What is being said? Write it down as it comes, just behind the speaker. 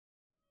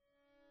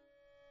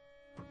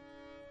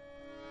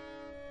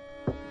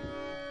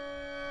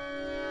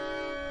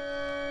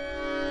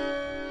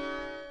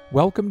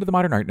Welcome to the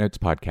Modern Art Notes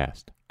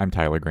podcast. I'm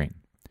Tyler Green.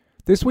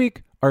 This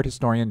week, art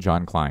historian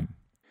John Klein.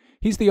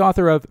 He's the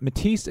author of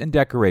Matisse and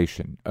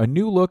Decoration, a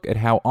new look at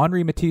how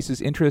Henri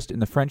Matisse's interest in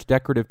the French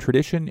decorative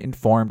tradition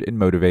informed and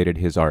motivated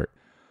his art.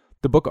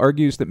 The book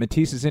argues that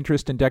Matisse's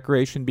interest in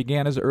decoration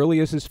began as early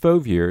as his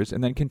Fauve years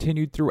and then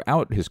continued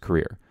throughout his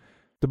career.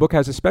 The book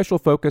has a special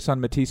focus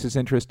on Matisse's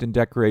interest in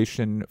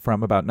decoration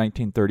from about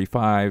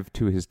 1935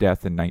 to his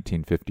death in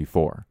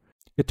 1954.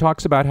 It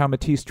talks about how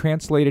Matisse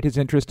translated his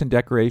interest in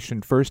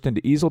decoration first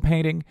into easel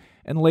painting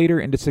and later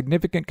into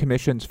significant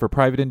commissions for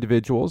private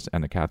individuals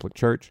and the Catholic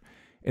Church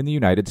in the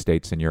United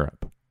States and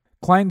Europe.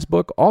 Klein's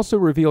book also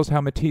reveals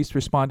how Matisse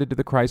responded to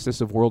the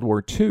crisis of World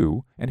War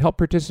II and helped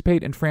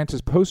participate in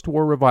France's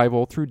post-war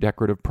revival through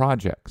decorative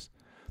projects.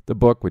 The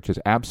book, which is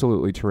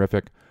absolutely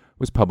terrific,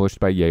 was published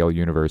by Yale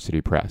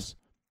University Press.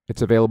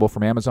 It's available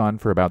from Amazon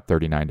for about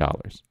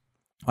 $39.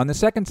 On the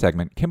second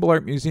segment, Kimbell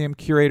Art Museum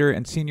curator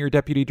and senior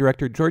deputy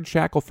director George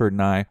Shackelford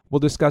and I will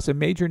discuss a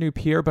major new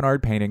Pierre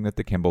Bonnard painting that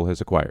the Kimbell has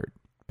acquired.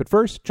 But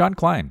first, John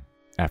Klein,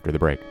 after the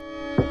break.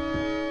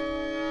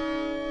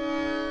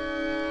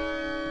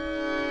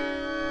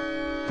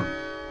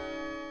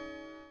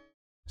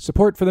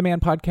 Support for the Man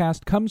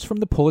podcast comes from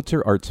the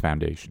Pulitzer Arts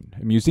Foundation,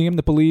 a museum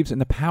that believes in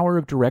the power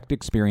of direct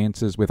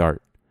experiences with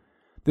art.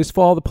 This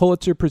fall, the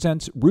Pulitzer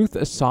presents Ruth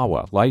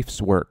Asawa,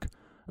 Life's Work,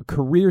 a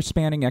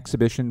career-spanning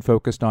exhibition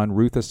focused on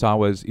Ruth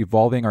Asawa's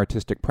evolving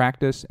artistic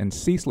practice and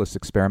ceaseless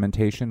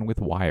experimentation with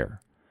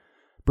wire.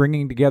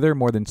 Bringing together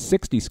more than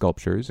 60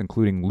 sculptures,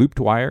 including looped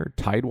wire,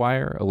 tied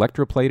wire,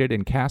 electroplated,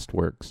 and cast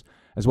works,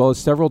 as well as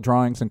several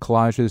drawings and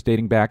collages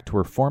dating back to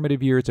her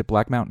formative years at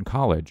Black Mountain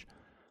College,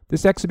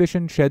 this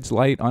exhibition sheds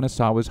light on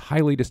Asawa's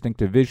highly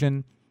distinctive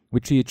vision,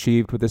 which she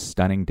achieved with a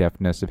stunning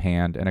deftness of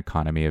hand and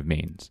economy of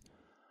means.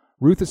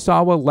 Ruth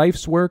Asawa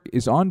Life's Work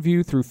is on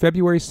view through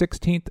February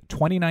 16th,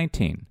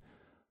 2019.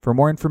 For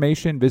more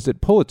information,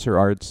 visit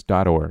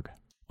pulitzerarts.org.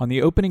 On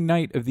the opening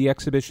night of the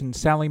exhibition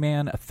Sally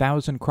Mann,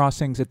 1,000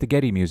 Crossings at the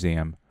Getty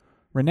Museum,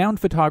 renowned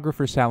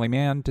photographer Sally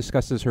Mann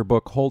discusses her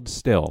book Hold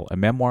Still, a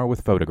memoir with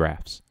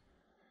photographs.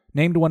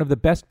 Named one of the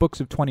best books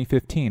of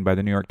 2015 by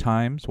the New York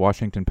Times,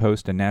 Washington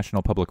Post, and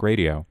National Public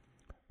Radio,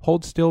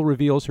 Hold Still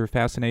reveals her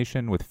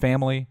fascination with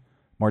family,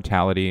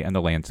 mortality, and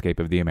the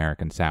landscape of the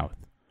American South.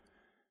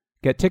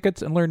 Get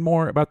tickets and learn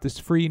more about this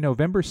free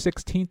November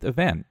 16th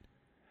event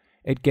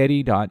at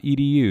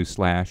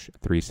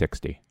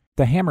getty.edu/360.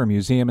 The Hammer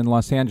Museum in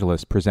Los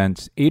Angeles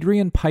presents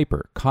Adrian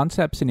Piper,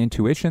 Concepts and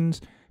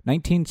Intuitions,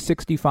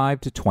 1965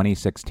 to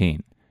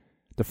 2016.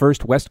 The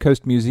first West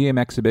Coast museum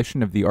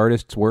exhibition of the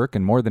artist's work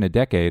in more than a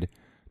decade,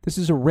 this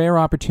is a rare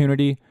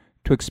opportunity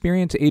to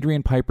experience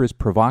Adrian Piper's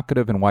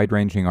provocative and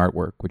wide-ranging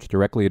artwork, which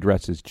directly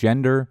addresses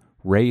gender,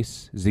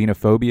 race,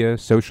 xenophobia,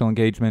 social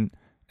engagement,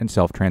 and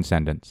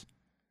self-transcendence.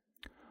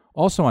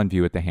 Also on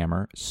view at the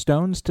Hammer,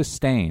 Stones to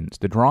Stains,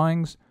 the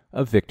drawings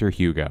of Victor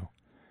Hugo.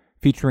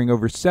 Featuring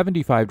over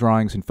 75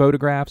 drawings and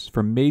photographs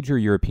from major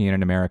European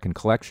and American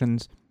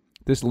collections,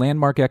 this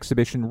landmark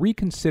exhibition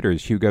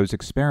reconsiders Hugo's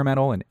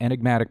experimental and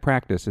enigmatic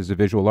practice as a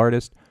visual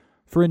artist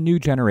for a new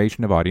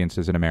generation of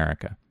audiences in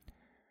America.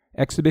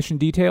 Exhibition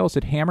details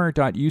at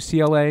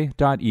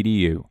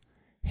hammer.ucla.edu.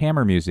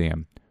 Hammer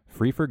Museum,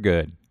 free for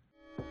good.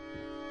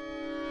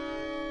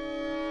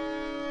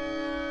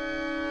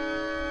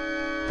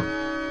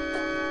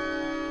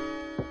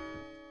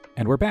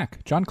 And we're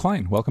back. John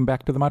Klein, welcome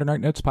back to the Modern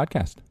Art Notes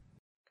podcast.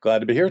 Glad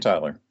to be here,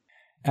 Tyler.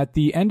 At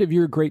the end of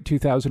your great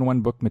 2001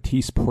 book,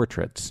 Matisse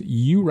Portraits,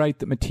 you write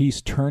that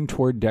Matisse turned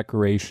toward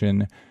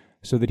decoration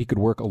so that he could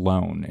work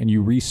alone, and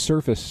you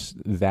resurface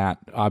that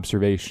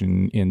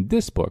observation in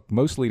this book,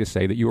 mostly to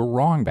say that you were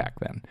wrong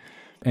back then.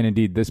 And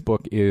indeed, this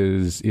book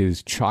is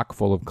chock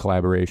full of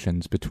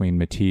collaborations between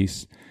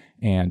Matisse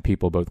and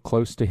people both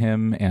close to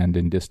him and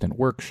in distant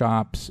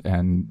workshops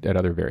and at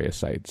other various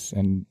sites.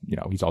 And,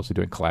 he's also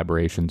doing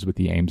collaborations with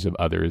the aims of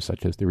others,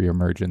 such as the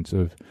reemergence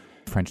of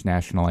French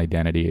national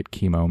identity at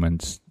key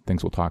moments,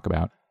 things we'll talk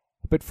about.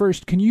 But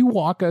first, can you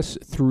walk us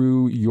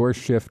through your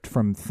shift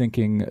from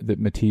thinking that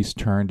Matisse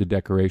turned to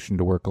decoration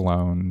to work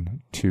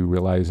alone to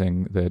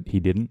realizing that he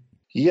didn't?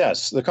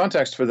 Yes, the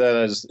context for that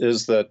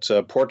is that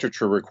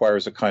portraiture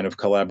requires a kind of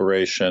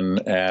collaboration,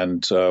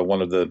 and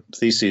one of the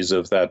theses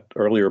of that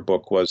earlier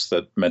book was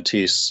that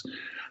Matisse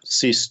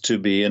ceased to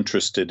be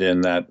interested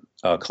in that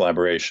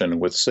collaboration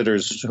with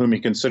sitters whom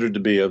he considered to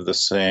be of the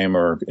same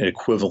or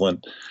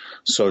equivalent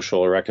social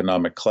or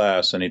economic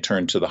class, and he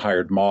turned to the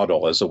hired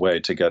model as a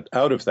way to get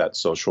out of that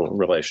social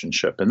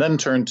relationship, and then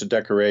turned to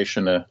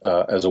decoration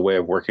as a way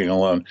of working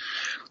alone.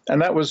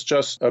 And that was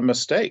just a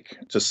mistake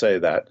to say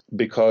that,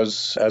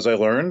 because as I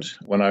learned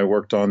when I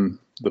worked on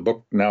the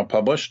book now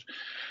published,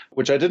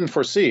 which I didn't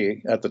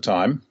foresee at the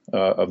time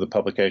of the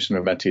publication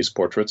of Matisse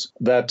Portraits,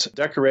 that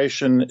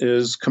decoration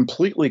is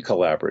completely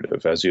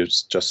collaborative, as you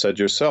just said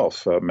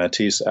yourself.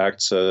 Matisse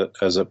acts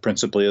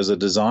principally as a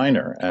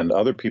designer, and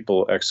other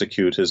people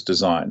execute his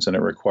designs, and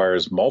it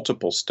requires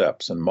multiple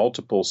steps and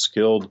multiple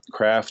skilled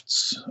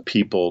crafts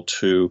people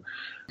to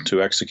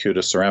execute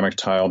a ceramic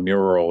tile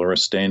mural or a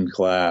stained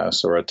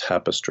glass or a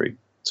tapestry.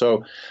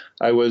 So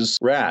I was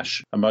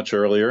rash much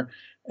earlier,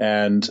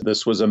 and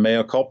this was a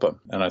mea culpa.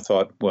 And I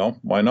thought, well,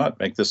 why not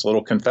make this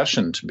little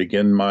confession to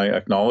begin my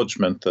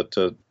acknowledgement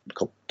that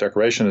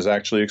decoration is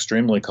actually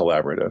extremely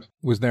collaborative.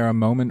 Was there a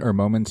moment or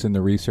moments in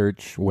the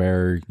research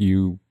where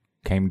you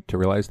came to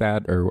realize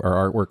that, or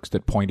artworks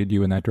that pointed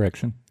you in that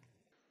direction?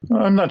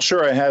 I'm not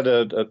sure I had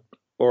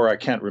or I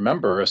can't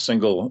remember a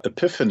single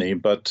epiphany,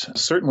 but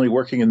certainly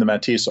working in the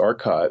Matisse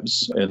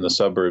archives in the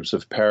suburbs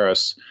of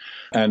Paris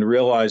and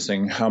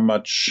realizing how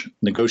much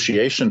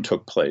negotiation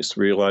took place,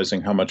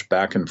 realizing how much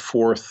back and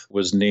forth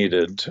was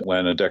needed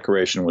when a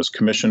decoration was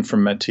commissioned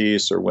from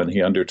Matisse or when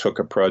he undertook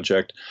a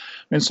project.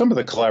 I mean, some of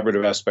the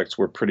collaborative aspects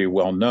were pretty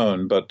well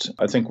known, but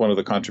I think one of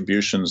the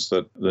contributions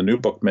that the new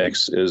book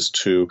makes is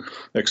to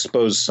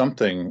expose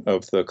something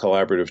of the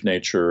collaborative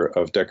nature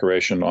of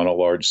decoration on a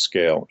large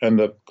scale. And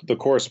the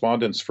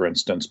correspondence, for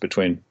instance,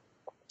 between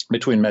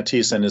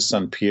Matisse and his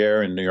son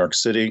Pierre in New York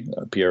City,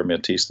 Pierre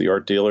Matisse, the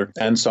art dealer,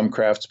 and some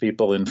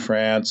craftspeople in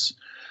France,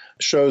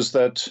 shows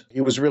that he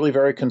was really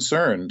very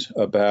concerned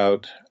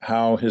about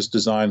how his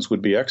designs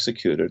would be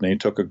executed. And he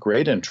took a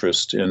great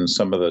interest in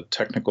some of the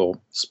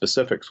technical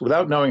specifics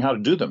without knowing how to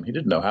do them. He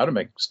didn't know how to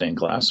make stained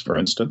glass, for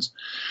instance.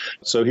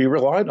 So he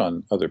relied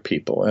on other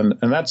people. And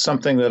that's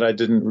something that I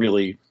didn't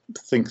really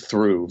think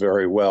through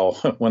very well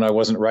when I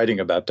wasn't writing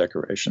about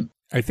decoration.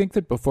 I think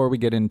that before we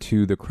get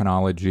into the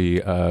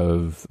chronology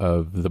of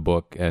the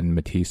book and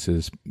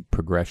Matisse's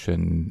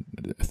progression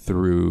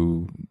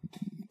through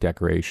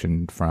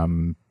decoration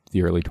from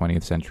the early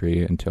 20th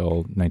century until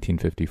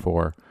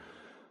 1954,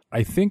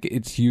 I think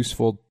it's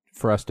useful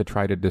for us to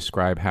try to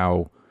describe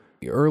how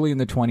early in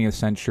the 20th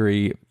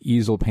century,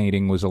 easel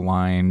painting was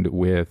aligned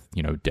with,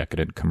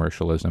 decadent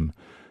commercialism,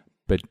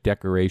 but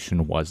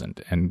decoration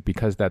wasn't. And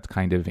because that's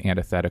kind of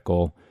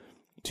antithetical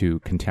to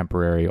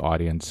contemporary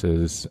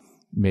audiences,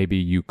 maybe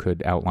you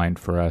could outline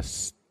for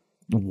us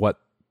what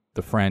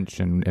the French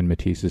and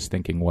Matisse's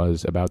thinking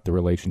was about the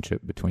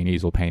relationship between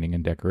easel painting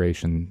and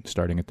decoration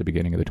starting at the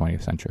beginning of the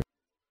 20th century.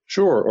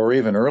 Sure, or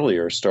even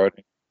earlier,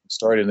 starting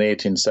in the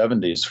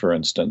 1870s, for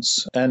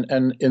instance. And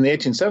in the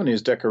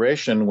 1870s,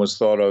 decoration was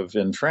thought of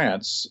in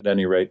France, at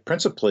any rate,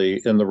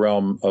 principally in the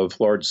realm of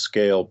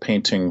large-scale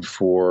painting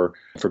for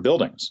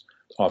buildings,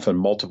 often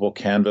multiple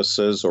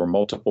canvases or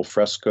multiple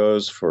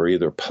frescoes for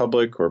either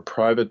public or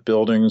private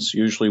buildings,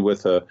 usually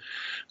with a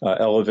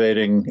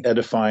elevating,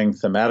 edifying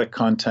thematic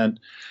content.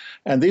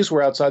 And these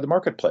were outside the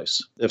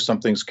marketplace. If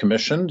something's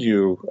commissioned,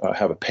 you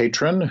have a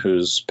patron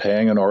who's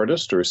paying an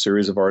artist or a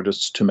series of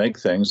artists to make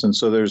things, and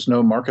so there's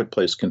no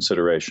marketplace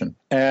consideration.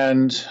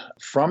 And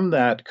from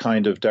that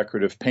kind of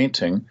decorative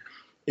painting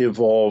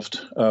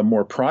evolved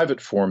more private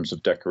forms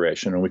of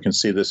decoration. And we can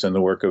see this in the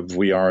work of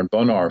Vuillard and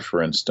Bonnard,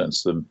 for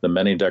instance, the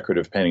many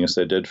decorative paintings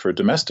they did for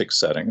domestic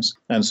settings.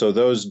 And so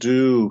those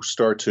do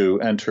start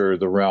to enter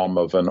the realm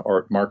of an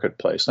art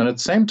marketplace. And at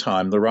the same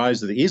time, the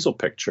rise of the easel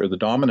picture, the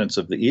dominance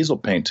of the easel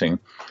painting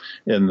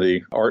in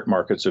the art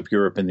markets of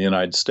Europe and the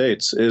United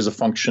States is a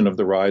function of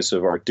the rise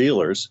of art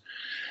dealers.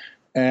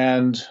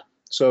 And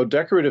so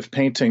decorative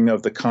painting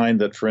of the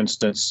kind that, for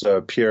instance,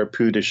 Pierre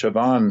Puy de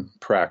Chavannes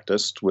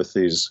practiced with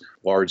these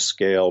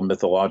large-scale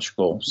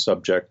mythological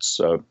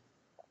subjects,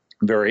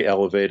 very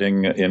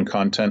elevating in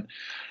content,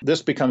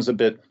 this becomes a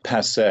bit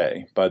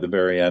passé by the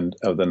very end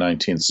of the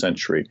 19th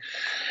century.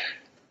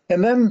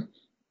 And then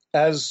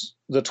as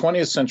the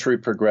 20th century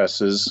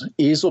progresses,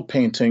 easel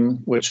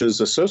painting, which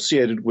is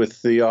associated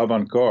with the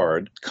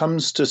avant-garde,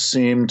 comes to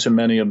seem to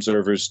many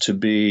observers to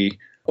be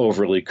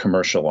overly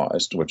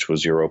commercialized, which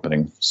was your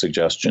opening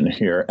suggestion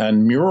here.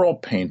 And mural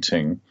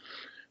painting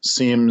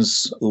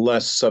seems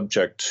less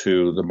subject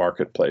to the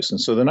marketplace.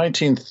 And so the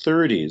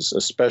 1930s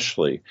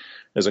especially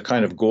is a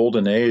kind of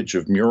golden age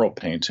of mural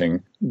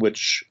painting,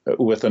 which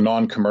with a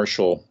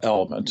non-commercial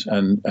element.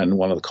 And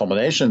one of the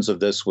culminations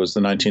of this was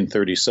the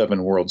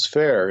 1937 World's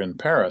Fair in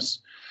Paris,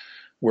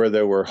 where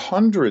there were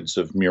hundreds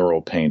of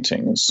mural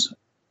paintings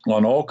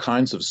on all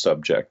kinds of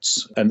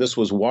subjects. And this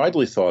was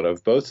widely thought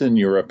of, both in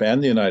Europe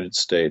and the United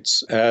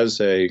States, as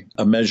a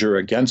measure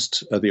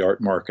against the art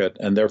market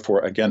and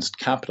therefore against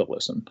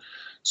capitalism.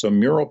 So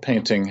mural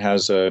painting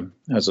has a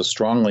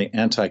strongly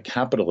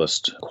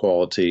anti-capitalist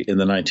quality in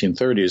the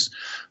 1930s,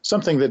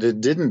 something that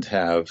it didn't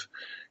have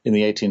in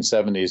the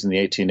 1870s and the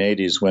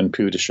 1880s when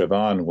Puy de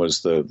Chavannes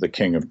was the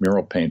king of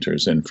mural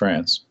painters in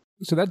France.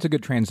 So that's a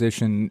good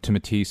transition to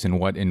Matisse and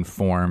what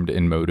informed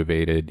and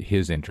motivated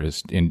his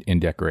interest in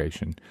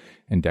decoration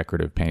and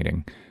decorative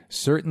painting.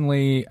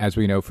 Certainly, as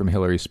we know from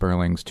Hilary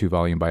Sperling's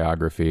 2-volume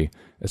biography,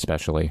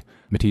 especially,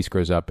 Matisse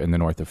grows up in the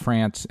north of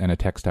France in a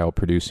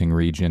textile-producing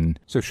region,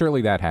 so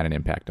surely that had an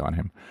impact on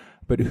him.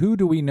 But who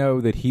do we know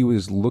that he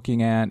was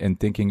looking at and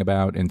thinking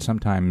about and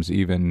sometimes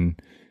even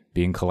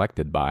being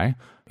collected by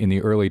in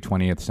the early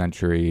 20th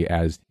century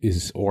as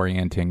is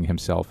orienting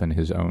himself in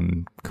his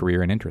own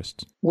career and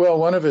interests? Well,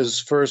 one of his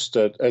first,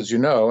 as you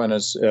know, and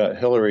as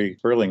Hilary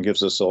Sperling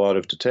gives us a lot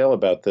of detail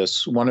about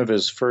this, one of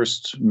his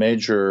first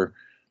major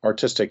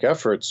artistic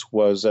efforts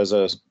was as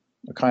a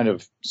a kind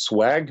of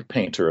swag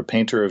painter, a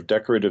painter of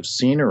decorative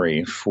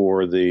scenery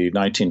for the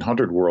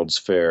 1900 World's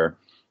Fair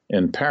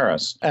in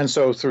Paris. And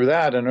so through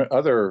that and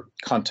other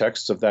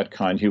contexts of that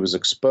kind, he was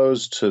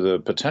exposed to the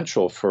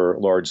potential for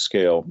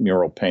large-scale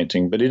mural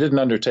painting, but he didn't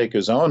undertake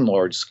his own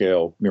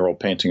large-scale mural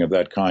painting of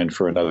that kind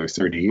for another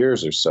 30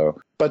 years or so.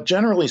 But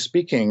generally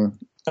speaking,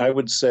 I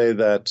would say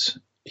that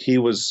he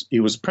was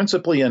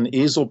principally an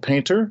easel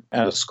painter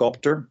and a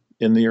sculptor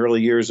in the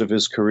early years of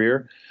his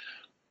career.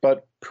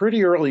 But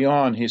pretty early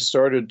on, he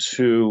started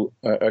to,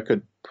 I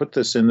could put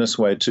this in this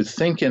way, to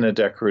think in a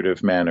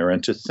decorative manner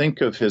and to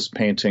think of his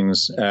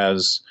paintings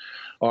as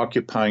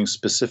occupying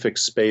specific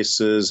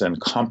spaces and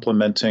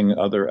complementing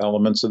other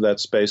elements of that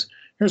space.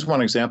 Here's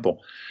one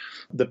example.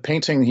 The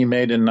painting he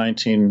made in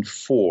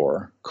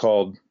 1904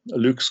 called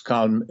Luxe,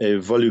 Calme et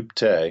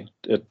Volupté,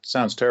 it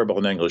sounds terrible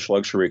in English,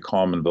 luxury,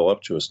 calm, and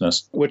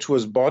voluptuousness, which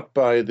was bought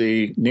by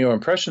the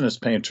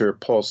neo-impressionist painter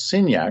Paul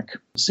Signac.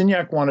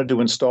 Signac wanted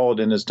to install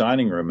it in his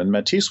dining room, and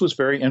Matisse was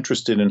very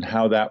interested in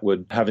how that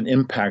would have an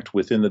impact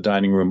within the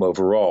dining room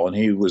overall, and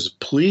he was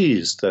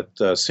pleased that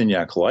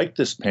Signac liked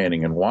this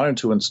painting and wanted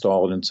to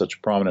install it in such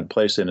a prominent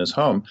place in his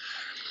home,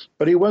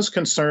 but he was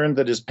concerned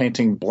that his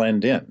painting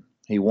blend in.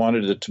 He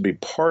wanted it to be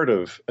part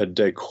of a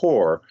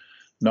decor,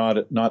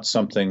 not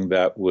something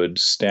that would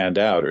stand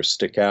out or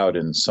stick out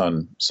in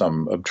some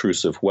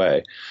obtrusive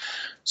way.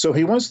 So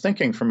he was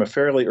thinking from a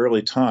fairly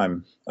early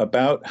time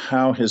about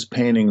how his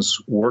paintings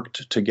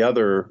worked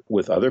together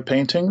with other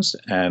paintings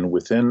and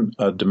within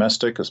a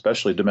domestic,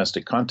 especially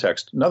domestic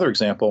context. Another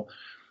example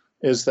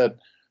is that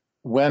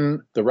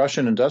when the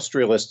Russian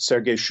industrialist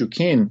Sergei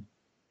Shukin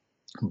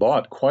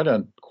bought quite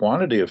a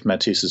quantity of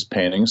Matisse's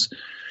paintings,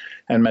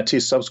 and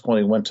Matisse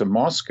subsequently went to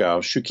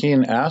Moscow,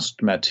 Shukin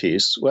asked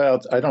Matisse,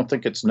 well, I don't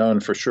think it's known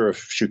for sure if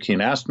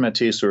Shukin asked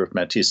Matisse or if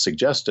Matisse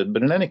suggested,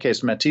 but in any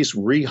case, Matisse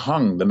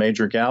rehung the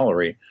major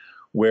gallery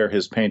where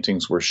his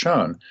paintings were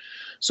shown.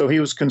 So he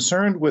was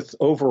concerned with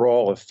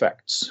overall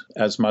effects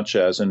as much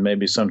as, and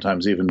maybe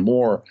sometimes even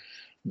more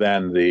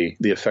than the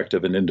effect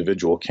of an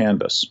individual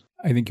canvas.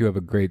 I think you have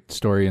a great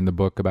story in the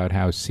book about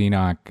how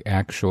Signac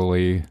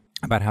actually,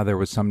 about how there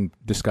was some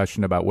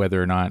discussion about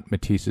whether or not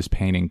Matisse's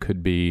painting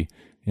could be,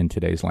 in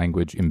today's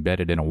language,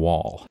 embedded in a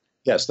wall.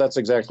 Yes, that's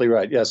exactly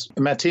right. Yes,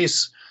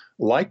 Matisse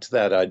liked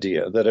that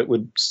idea, that it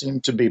would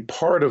seem to be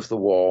part of the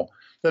wall,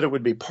 that it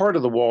would be part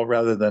of the wall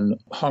rather than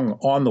hung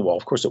on the wall.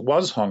 Of course, it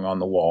was hung on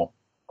the wall,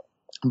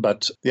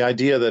 but the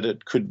idea that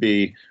it could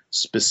be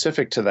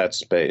specific to that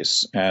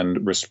space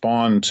and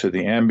respond to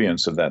the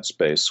ambience of that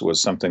space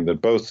was something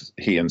that both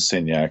he and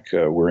Signac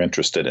were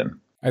interested in.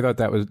 I thought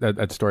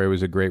that story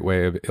was a great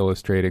way of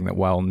illustrating that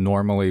while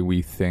normally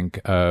we think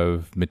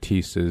of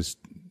Matisse's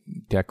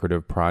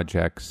decorative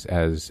projects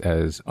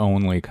as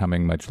only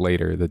coming much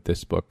later, that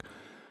this book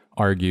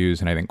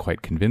argues, and I think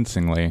quite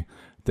convincingly,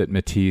 that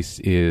Matisse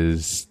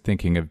is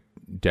thinking of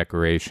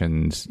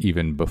decorations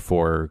even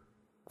before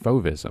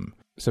Fauvism.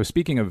 So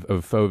speaking of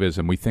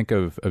Fauvism, we think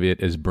of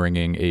it as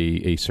bringing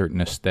a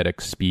certain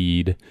aesthetic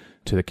speed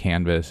to the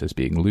canvas, as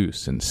being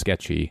loose and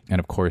sketchy, and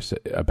of course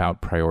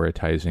about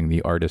prioritizing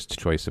the artist's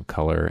choice of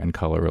color and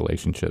color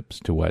relationships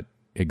to what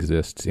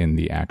exists in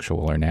the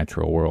actual or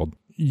natural world.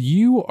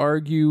 You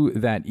argue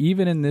that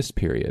even in this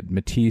period,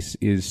 Matisse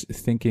is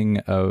thinking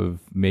of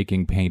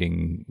making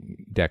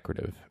painting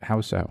decorative. How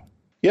so?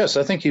 Yes,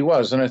 I think he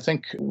was. And I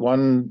think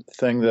one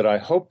thing that I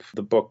hope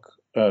the book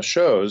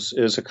shows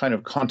is a kind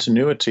of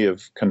continuity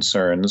of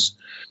concerns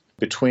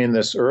between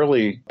this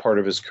early part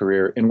of his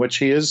career in which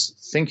he is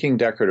thinking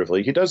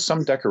decoratively. He does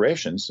some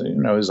decorations. You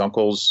know, his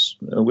uncle's,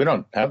 we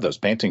don't have those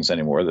paintings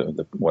anymore,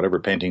 the whatever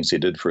paintings he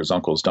did for his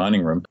uncle's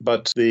dining room.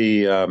 But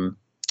the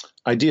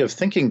idea of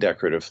thinking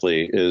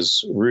decoratively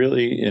is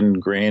really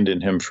ingrained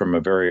in him from a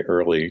very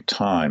early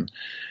time.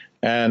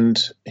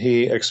 And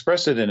he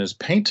expressed it in his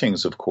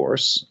paintings, of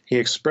course. He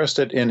expressed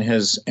it in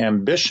his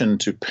ambition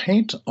to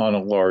paint on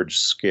a large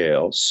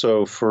scale.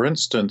 So, for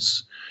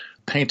instance,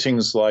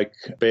 paintings like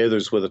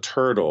Bathers with a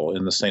Turtle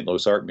in the St.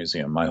 Louis Art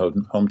Museum, my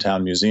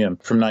hometown museum,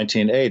 from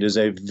 1908 is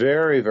a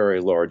very, very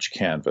large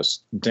canvas.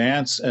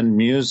 Dance and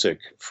Music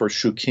for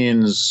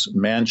Shukin's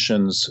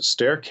mansion's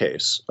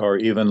staircase are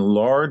even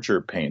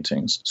larger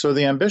paintings. So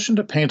the ambition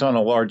to paint on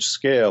a large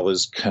scale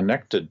is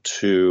connected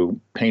to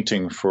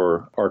painting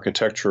for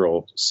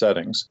architectural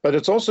settings. But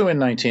it's also in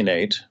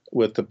 1908,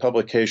 with the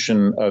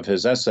publication of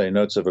his essay,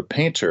 Notes of a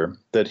Painter,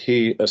 that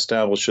he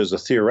establishes a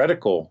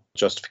theoretical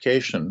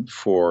justification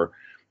for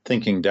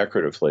thinking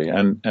decoratively.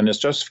 And his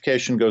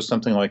justification goes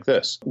something like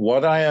this.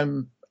 What I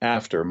am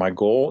after, my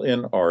goal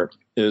in art,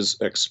 is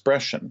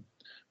expression.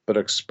 But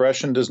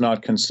expression does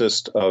not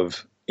consist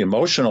of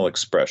emotional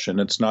expression.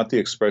 It's not the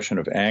expression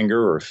of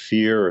anger or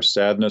fear or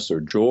sadness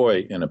or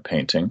joy in a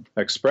painting.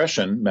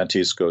 Expression,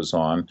 Matisse goes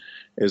on,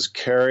 is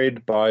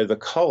carried by the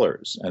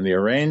colors and the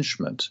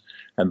arrangement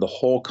and the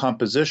whole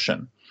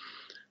composition.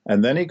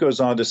 And then he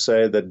goes on to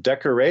say that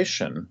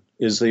decoration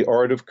is the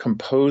art of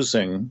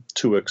composing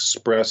to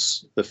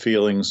express the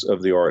feelings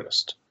of the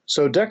artist.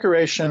 So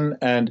decoration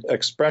and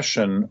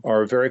expression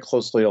are very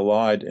closely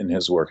allied in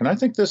his work. And I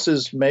think this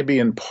is maybe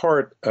in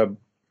part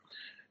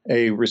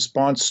a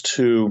response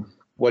to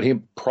what he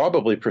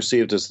probably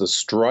perceived as the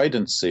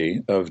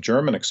stridency of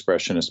German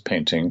expressionist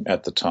painting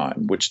at the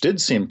time, which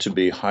did seem to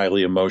be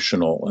highly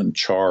emotional and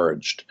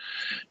charged.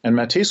 And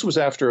Matisse was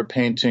after a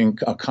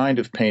kind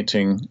of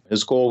painting.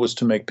 His goal was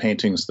to make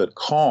paintings that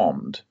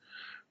calmed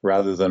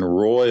rather than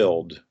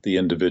roiled the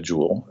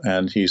individual.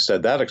 And he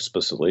said that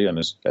explicitly, and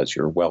as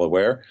you're well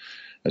aware,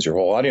 as your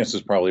whole audience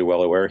is probably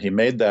well aware, he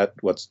made that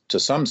what to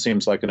some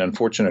seems like an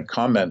unfortunate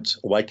comment,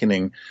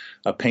 likening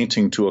a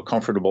painting to a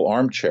comfortable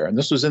armchair. And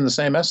this was in the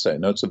same essay,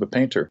 Notes of a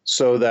Painter.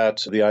 So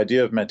that the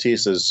idea of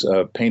Matisse as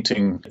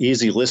painting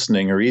easy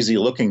listening or easy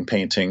looking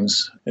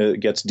paintings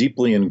gets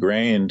deeply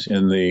ingrained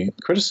in the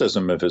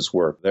criticism of his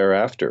work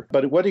thereafter.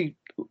 But what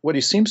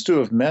he seems to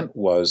have meant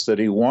was that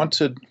he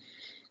wanted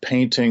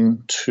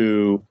painting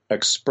to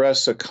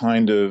express a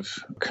kind of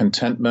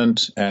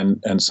contentment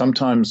and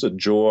sometimes a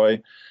joy,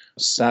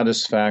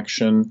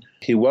 satisfaction.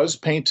 He was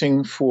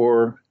painting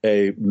for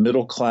a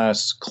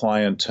middle-class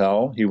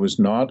clientele. He was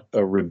not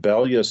a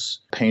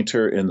rebellious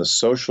painter in the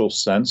social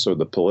sense or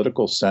the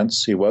political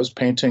sense. He was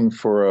painting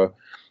for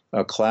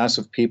a class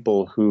of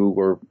people who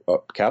were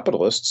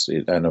capitalists,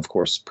 and of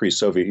course,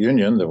 pre-Soviet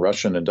Union, the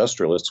Russian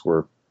industrialists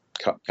were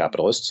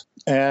capitalists.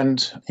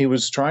 And he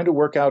was trying to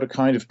work out a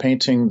kind of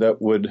painting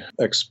that would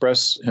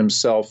express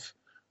himself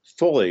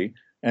fully.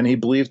 And he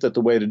believed that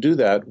the way to do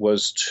that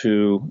was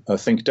to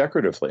think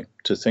decoratively,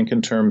 to think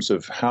in terms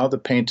of how the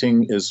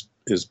painting is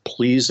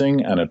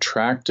pleasing and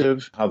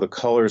attractive, how the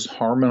colors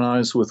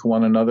harmonize with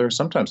one another.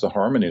 Sometimes the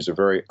harmonies are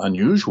very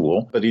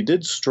unusual, but he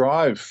did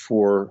strive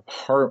for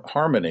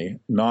harmony,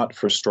 not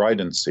for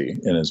stridency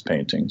in his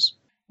paintings.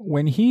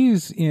 When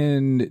he's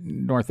in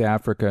North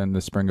Africa in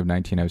the spring of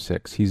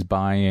 1906, he's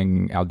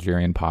buying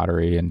Algerian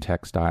pottery and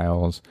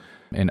textiles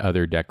and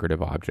other decorative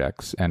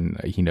objects.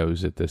 And he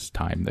knows at this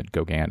time that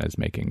Gauguin is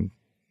making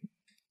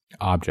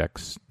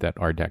objects that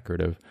are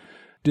decorative.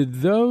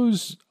 Did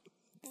those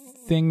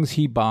things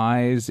he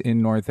buys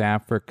in North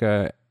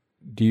Africa,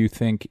 do you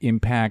think,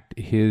 impact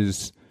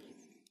his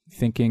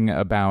thinking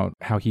about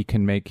how he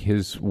can make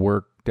his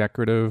work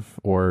decorative?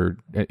 Or,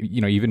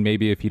 even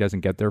maybe if he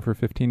doesn't get there for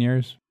 15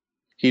 years?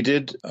 He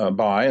did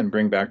buy and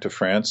bring back to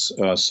France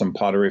some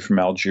pottery from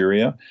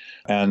Algeria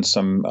and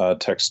some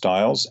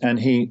textiles, and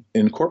he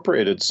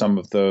incorporated some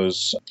of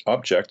those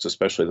objects,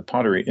 especially the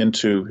pottery,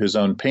 into his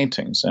own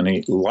paintings, and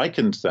he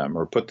likened them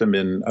or put them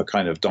in a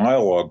kind of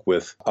dialogue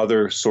with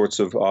other sorts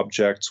of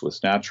objects,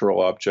 with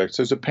natural objects.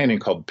 There's a painting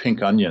called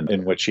Pink Onion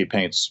in which he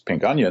paints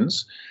pink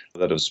onions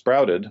that have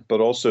sprouted,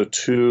 but also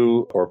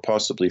 2 or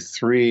possibly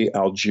 3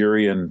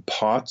 Algerian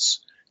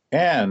pots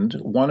and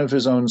one of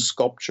his own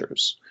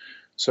sculptures.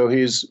 So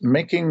he's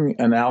making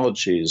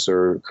analogies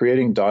or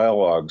creating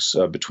dialogues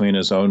between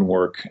his own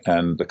work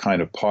and the kind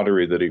of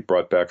pottery that he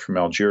brought back from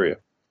Algeria.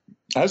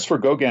 As for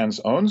Gauguin's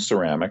own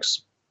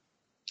ceramics,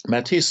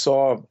 Matisse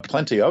saw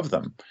plenty of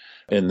them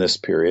in this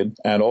period,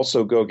 and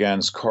also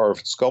Gauguin's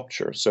carved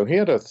sculpture. So he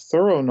had a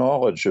thorough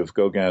knowledge of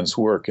Gauguin's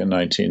work in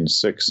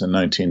 1906 and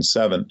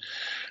 1907.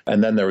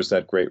 And then there was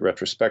that great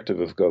retrospective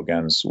of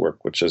Gauguin's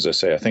work, which, as I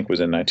say, I think was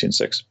in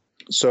 1906.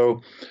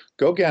 So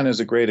Gauguin is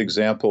a great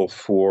example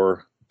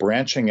for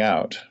branching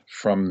out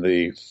from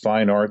the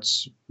fine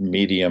arts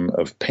medium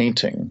of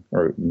painting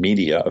or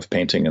media of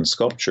painting and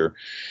sculpture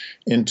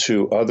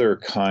into other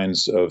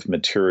kinds of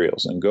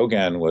materials. And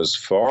Gauguin was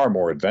far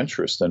more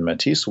adventurous than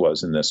Matisse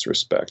was in this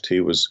respect. He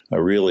was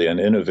really an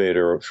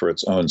innovator for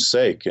its own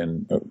sake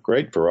in a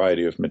great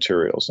variety of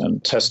materials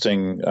and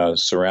testing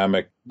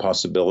ceramic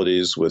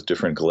possibilities with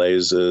different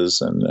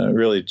glazes and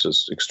really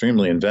just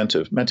extremely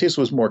inventive. Matisse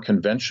was more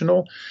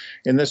conventional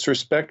in this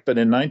respect, but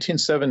in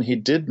 1907 he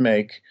did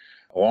make,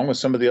 along with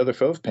some of the other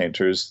Fauve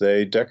painters,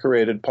 they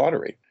decorated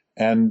pottery.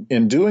 And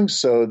in doing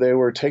so, they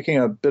were taking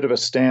a bit of a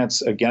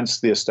stance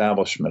against the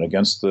establishment,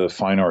 against the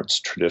fine arts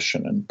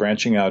tradition, and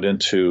branching out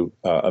into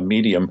a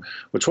medium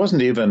which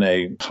wasn't even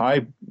a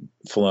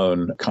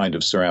high-flown kind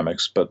of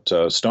ceramics, but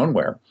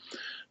stoneware.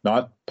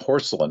 Not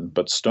porcelain,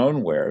 but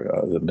stoneware,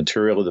 the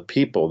material of the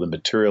people, the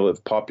material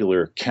of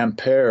popular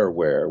Quimper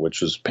ware,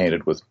 which was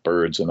painted with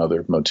birds and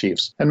other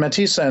motifs. And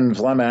Matisse and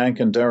Vlaminck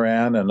and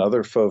Derain and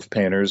other Fauve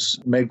painters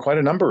made quite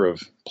a number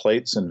of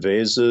plates and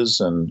vases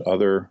and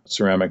other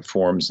ceramic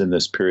forms in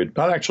this period.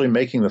 Not actually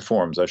making the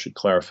forms, I should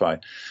clarify.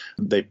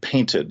 They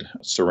painted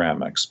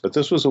ceramics. But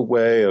this was a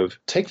way of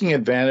taking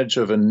advantage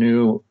of a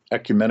new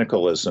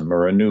ecumenicalism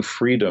or a new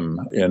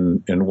freedom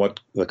in what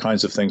the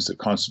kinds of things that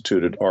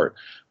constituted art.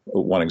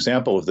 One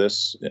example of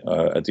this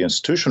at the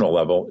institutional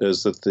level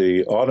is that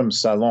the Autumn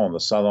Salon, the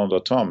Salon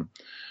d'Automne,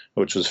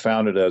 which was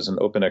founded as an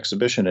open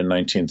exhibition in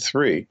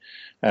 1903,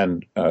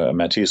 and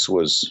Matisse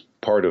was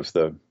part of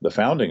the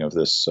founding of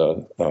this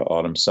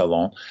Autumn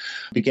Salon,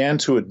 began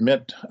to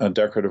admit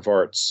decorative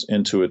arts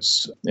into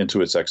its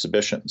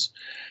exhibitions.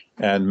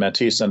 And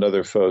Matisse and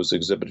other Fauves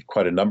exhibited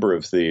quite a number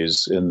of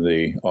these in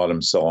the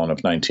Autumn Salon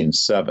of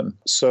 1907.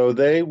 So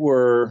they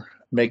were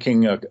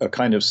making a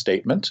kind of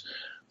statement.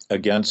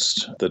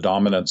 against the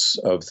dominance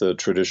of the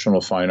traditional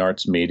fine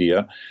arts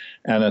media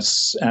and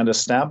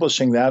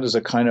establishing that as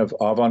a kind of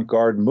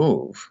avant-garde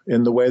move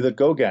in the way that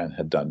Gauguin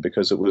had done,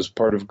 because it was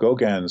part of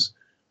Gauguin's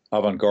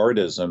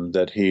avant-gardism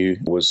that he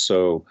was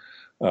so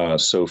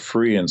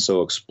free and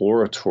so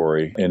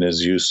exploratory in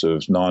his use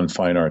of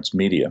non-fine arts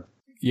media.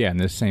 Yeah, in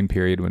this same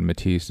period when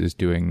Matisse is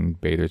doing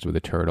Bathers with a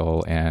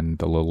Turtle and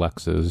the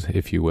Loluxes,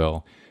 if you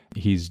will,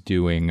 he's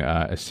doing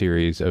a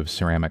series of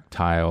ceramic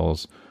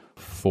tiles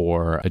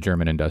for a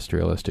German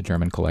industrialist, a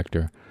German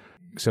collector.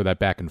 So that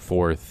back and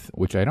forth,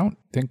 which I don't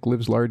think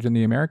lives large in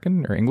the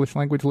American or English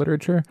language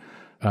literature,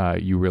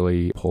 you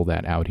really pull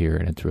that out here,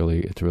 and it's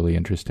really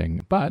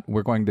interesting. But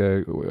we're going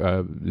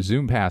to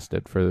zoom past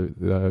it for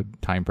the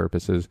time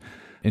purposes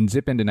and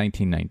zip into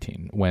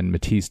 1919 when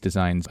Matisse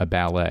designs a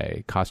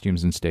ballet,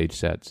 costumes and stage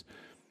sets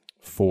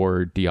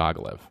for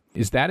Diaghilev.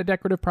 Is that a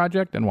decorative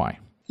project, and why?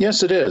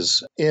 Yes, it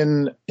is.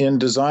 In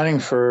designing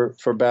for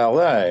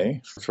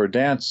ballet, for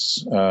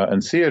dance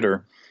and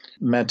theater,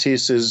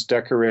 Matisse is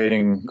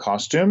decorating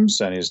costumes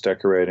and he's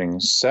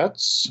decorating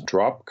sets,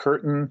 drop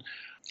curtain,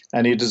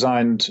 and he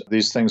designed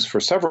these things for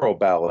several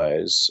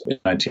ballets in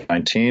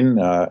 1919,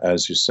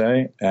 as you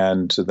say,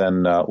 and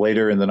then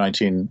later in the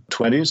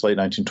 1920s, late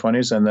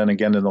 1920s, and then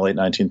again in the late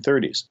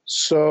 1930s.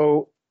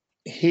 So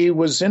he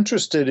was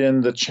interested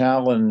in the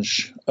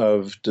challenge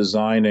of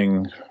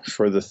designing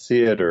for the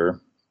theater,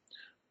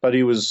 but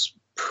he was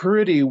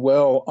pretty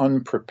well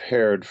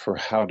unprepared for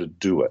how to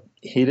do it.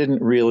 He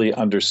didn't really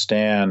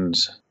understand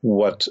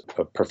what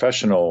a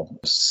professional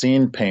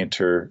scene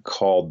painter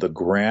called the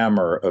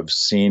grammar of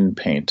scene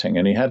painting,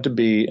 and he had to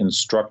be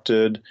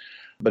instructed.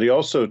 But he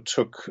also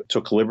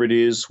took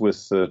liberties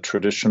with the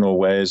traditional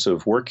ways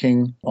of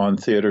working on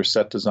theater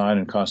set design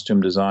and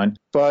costume design.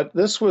 But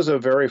this was a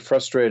very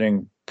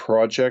frustrating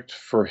project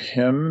for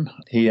him.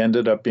 He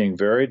ended up being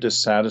very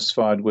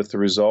dissatisfied with the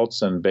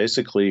results, and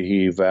basically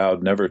he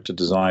vowed never to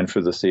design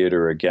for the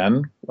theater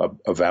again,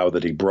 a vow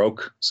that he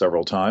broke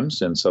several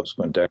times in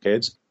subsequent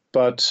decades.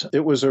 But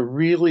it was a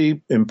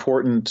really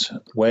important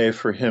way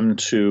for him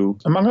to,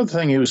 among other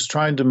things, he was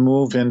trying to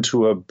move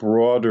into a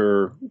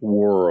broader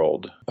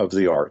world of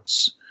the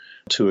arts,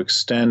 to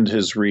extend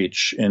his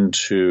reach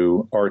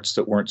into arts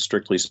that weren't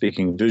strictly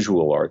speaking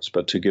visual arts,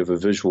 but to give a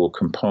visual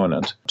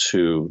component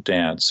to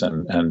dance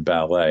and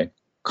ballet.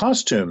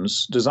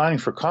 Costumes, designing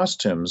for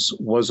costumes,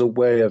 was a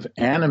way of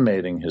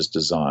animating his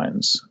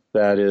designs.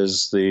 That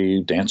is,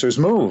 the dancers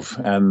move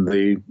and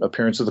the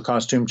appearance of the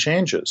costume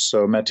changes.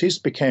 So Matisse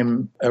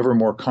became ever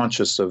more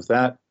conscious of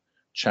that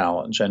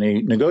challenge, and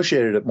he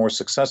negotiated it more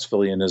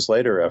successfully in his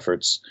later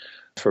efforts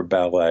for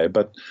ballet.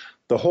 But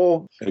the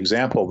whole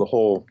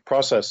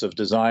process of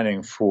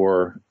designing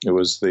for, it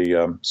was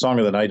the Song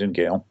of the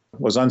Nightingale,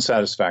 was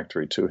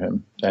unsatisfactory to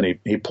him. And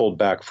he pulled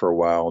back for a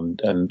while,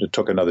 and it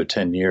took another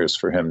 10 years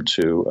for him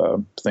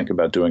to think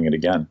about doing it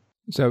again.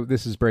 So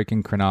this is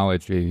breaking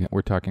chronology.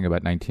 We're talking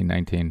about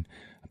 1919.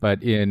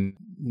 But in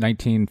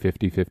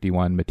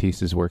 1950-51,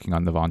 Matisse is working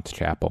on the Vance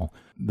Chapel,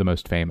 the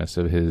most famous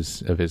of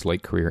his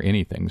late career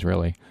anythings,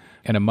 really.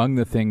 And among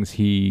the things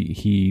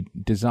he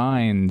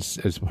designs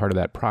as part of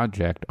that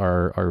project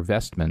are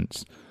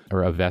vestments,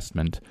 or a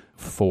vestment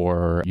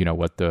for,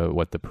 what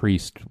the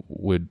priest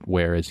would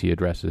wear as he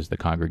addresses the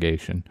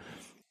congregation.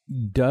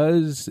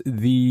 Does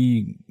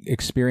the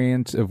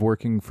experience of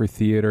working for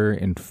theater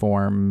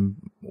inform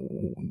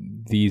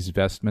these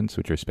vestments,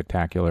 which are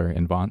spectacular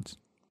in Vance?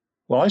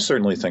 Well, I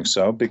certainly think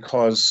so,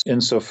 because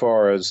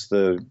insofar as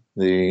the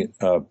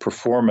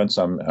performance,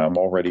 I'm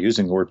already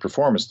using the word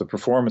performance, the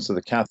performance of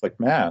the Catholic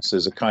Mass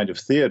is a kind of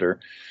theater.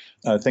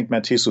 I think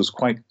Matisse was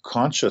quite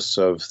conscious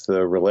of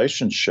the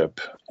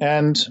relationship.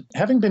 And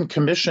having been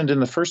commissioned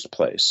in the first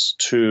place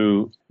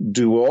to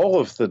do all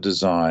of the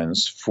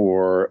designs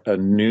for a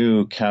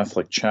new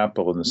Catholic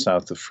chapel in the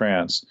south of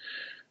France,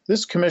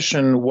 this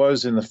commission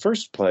was in the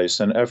first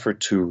place an effort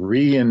to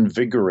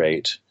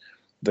reinvigorate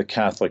the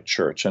Catholic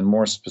Church, and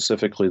more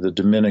specifically the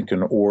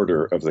Dominican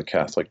order of the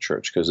Catholic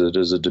Church, because it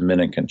is a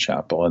Dominican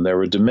chapel. And there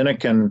were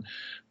Dominican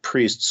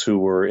priests who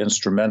were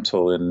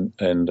instrumental in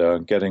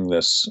getting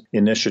this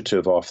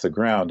initiative off the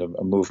ground,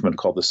 a movement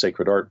called the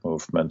Sacred Art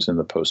Movement in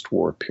the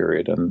post-war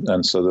period.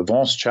 And so the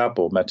Vance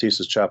Chapel,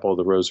 Matisse's Chapel of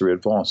the Rosary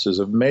at Vance, is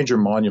a major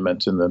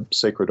monument in the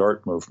Sacred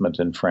Art Movement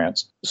in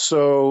France.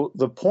 So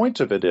the point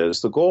of it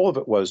is, the goal of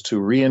it was to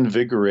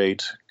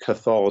reinvigorate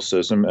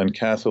Catholicism and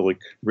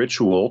Catholic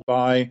ritual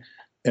by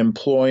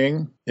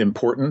employing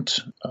important,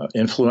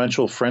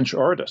 influential French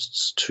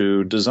artists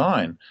to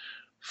design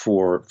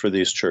for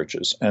these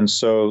churches. And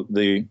so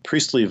the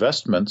priestly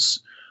vestments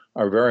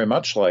are very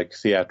much like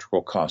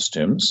theatrical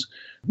costumes.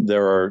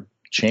 There are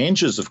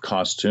changes of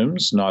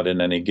costumes, not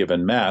in any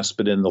given mass,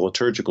 but in the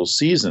liturgical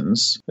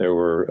seasons. There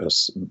were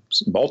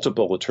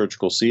multiple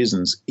liturgical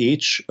seasons,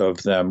 each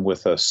of them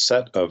with a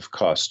set of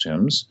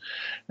costumes,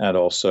 and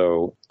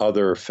also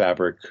other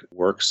fabric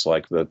works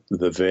like the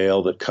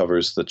veil that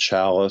covers the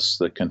chalice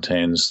that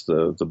contains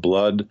the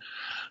blood,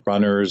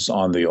 runners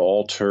on the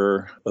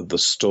altar, the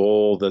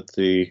stole that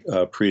the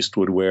priest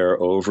would wear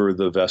over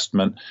the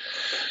vestment.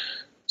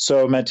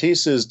 So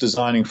Matisse is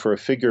designing for a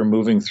figure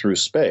moving through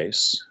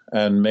space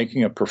and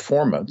making a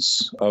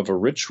performance of a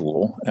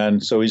ritual.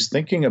 And so he's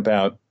thinking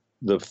about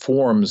the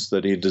forms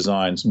that he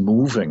designs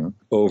moving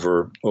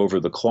over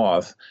the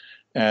cloth,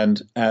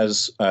 and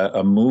as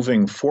a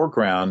moving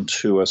foreground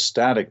to a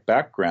static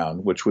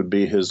background, which would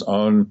be his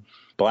own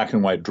black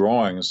and white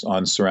drawings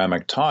on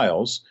ceramic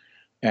tiles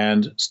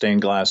and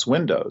stained glass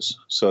windows.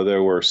 So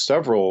there was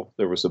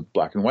a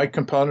black and white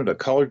component, a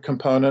colored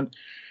component,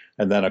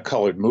 and then a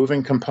colored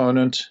moving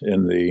component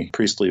in the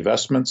priestly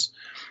vestments.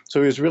 So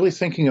he was really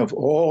thinking of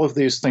all of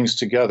these things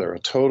together, a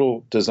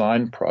total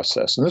design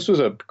process. And this was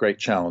a great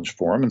challenge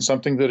for him, and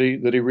something that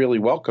he really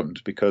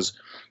welcomed, because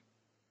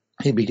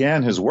he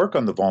began his work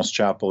on the Vence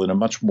Chapel in a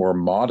much more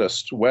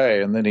modest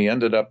way, and then he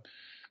ended up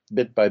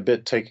bit by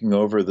bit taking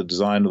over the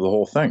design of the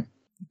whole thing.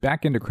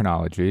 Back into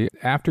chronology,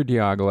 after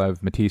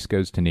Diaghilev, Matisse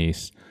goes to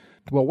Nice.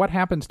 Well, what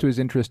happens to his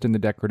interest in the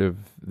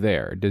decorative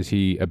there? Does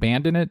he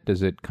abandon it?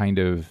 Does it kind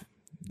of,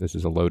 this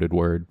is a loaded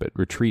word, but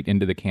retreat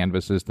into the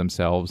canvases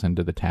themselves,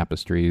 into the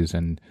tapestries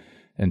and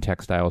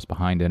textiles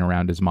behind and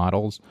around his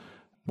models?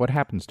 What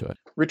happens to it?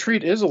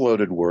 Retreat is a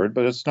loaded word,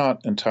 but it's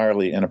not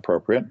entirely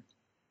inappropriate.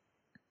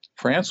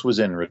 France was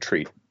in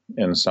retreat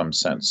in some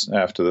sense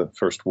after the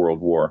First World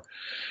War,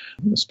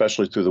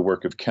 especially through the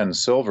work of Ken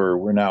Silver.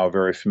 We're now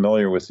very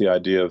familiar with the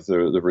idea of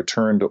the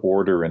return to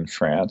order in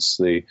France,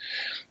 the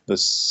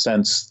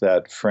sense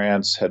that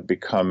France had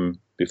become,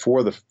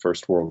 before the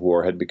First World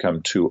War, had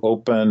become too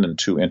open and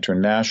too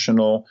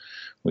international.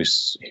 We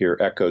hear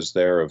echoes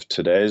there of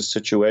today's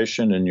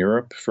situation in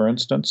Europe, for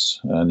instance,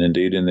 and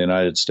indeed in the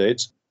United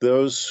States.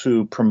 Those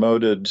who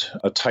promoted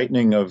a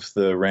tightening of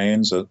the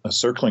reins, a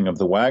circling of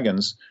the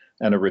wagons,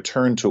 and a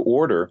return to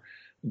order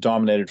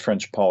dominated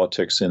French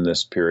politics in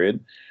this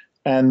period.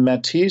 And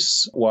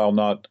Matisse, while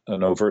not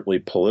an overtly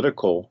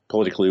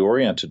politically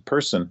oriented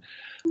person,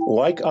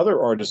 like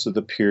other artists of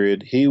the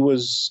period, he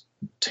was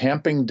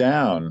tamping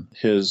down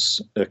his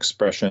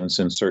expressions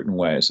in certain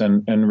ways.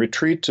 And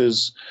retreat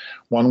is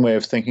one way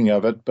of thinking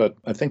of it, but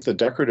I think the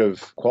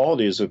decorative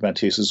qualities of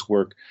Matisse's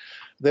work,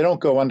 they don't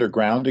go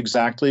underground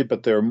exactly,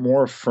 but they're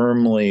more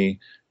firmly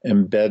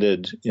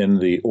embedded in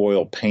the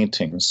oil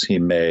paintings he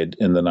made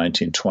in the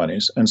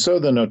 1920s. And so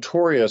the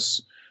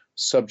notorious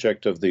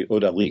subject of the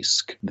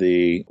odalisque,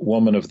 the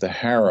woman of the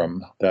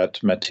harem that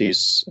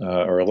Matisse,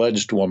 or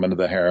alleged woman of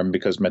the harem,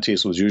 because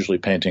Matisse was usually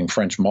painting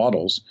French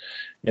models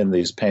in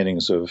these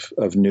paintings of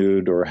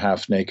nude or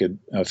half-naked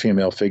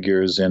female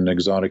figures in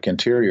exotic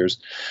interiors.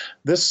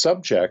 This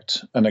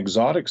subject, an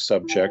exotic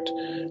subject,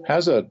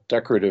 has a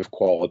decorative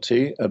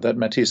quality that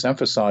Matisse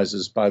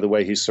emphasizes by the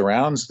way he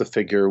surrounds the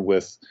figure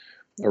with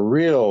a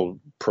real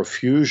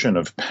profusion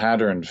of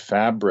patterned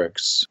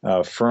fabrics,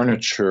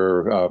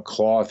 furniture,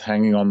 cloth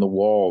hanging on the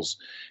walls.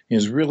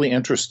 He's really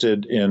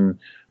interested in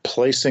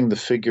placing the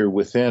figure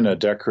within a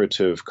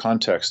decorative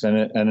context.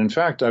 And in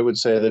fact, I would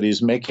say that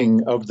he's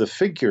making of the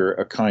figure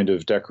a kind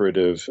of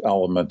decorative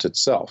element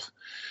itself.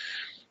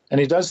 And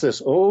he does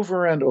this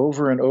over and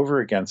over and over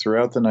again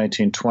throughout the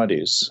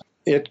 1920s.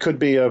 It could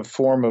be a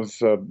form of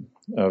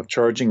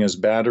charging his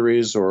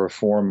batteries or a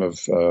form of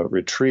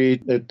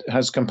retreat. It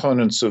has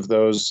components of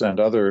those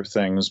and other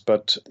things,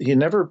 but he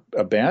never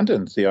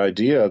abandoned the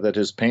idea that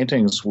his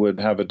paintings would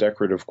have a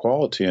decorative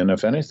quality. And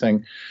if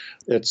anything,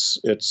 it's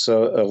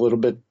a little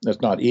bit,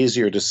 it's not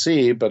easier to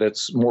see, but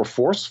it's more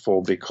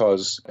forceful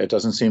because it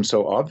doesn't seem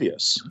so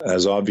obvious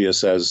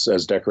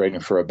as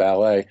decorating for a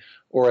ballet,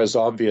 or as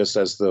obvious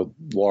as the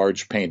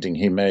large painting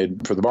he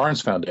made for the Barnes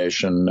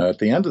Foundation at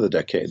the end of the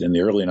decade, in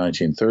the early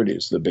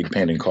 1930s, the big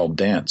painting called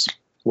Dance,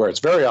 where it's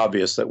very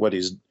obvious that what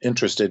he's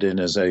interested in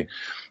is a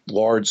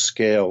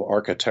large-scale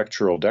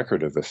architectural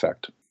decorative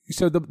effect.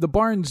 So the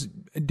Barnes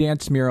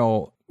Dance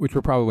mural, which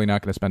we're probably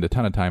not going to spend a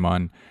ton of time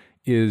on,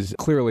 is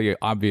clearly,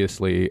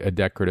 obviously, a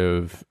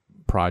decorative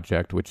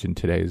project, which in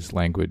today's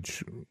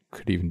language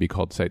could even be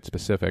called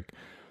site-specific.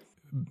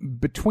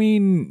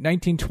 Between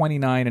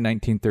 1929 and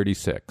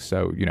 1936,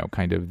 so,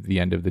 kind of the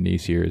end of the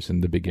Nice years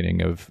and the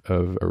beginning of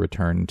a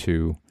return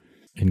to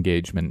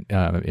engagement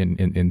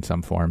in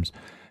some forms,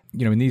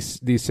 in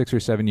these 6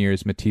 or 7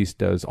 years, Matisse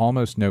does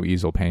almost no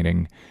easel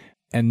painting,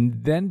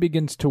 and then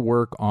begins to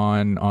work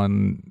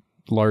on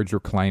large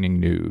reclining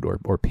nude,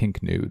 or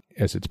pink nude,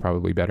 as it's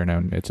probably better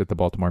known. It's at the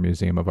Baltimore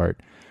Museum of Art.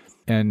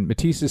 And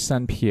Matisse's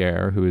son,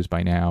 Pierre, who is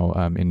by now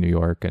in New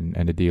York and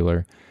a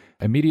dealer,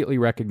 immediately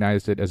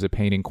recognized it as a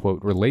painting,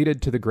 quote,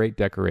 related to the great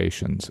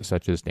decorations,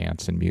 such as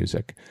dance and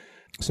music.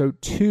 So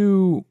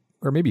 2,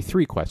 or maybe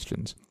 3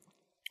 questions.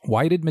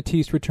 Why did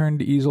Matisse return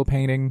to easel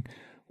painting?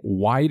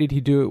 Why did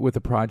he do it with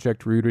a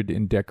project rooted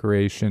in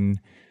decoration?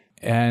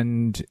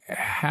 And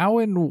how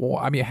and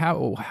why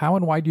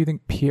do you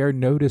think Pierre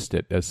noticed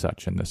it as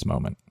such in this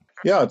moment?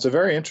 Yeah, it's a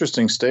very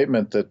interesting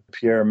statement that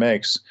Pierre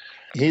makes.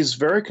 He's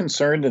very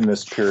concerned in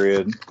this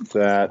period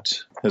that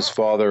his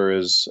father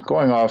is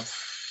going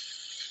off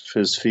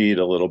his feet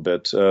a little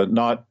bit,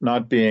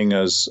 not being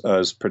as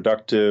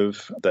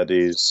productive, that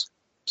he's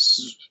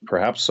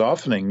perhaps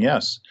softening,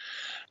 yes.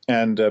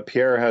 And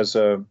Pierre has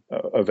a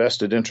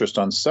vested interest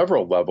on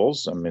several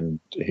levels. I mean,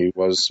 he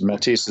was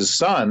Matisse's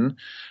son,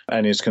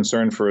 and he's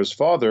concerned for his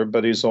father,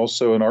 but he's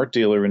also an art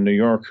dealer in New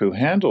York who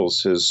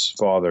handles his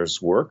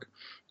father's work,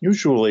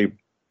 usually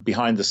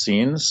behind the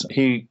scenes.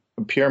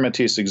 Pierre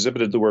Matisse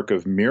exhibited the work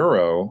of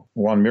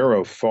Juan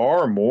Miro,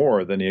 far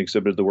more than he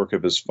exhibited the work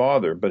of his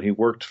father, but he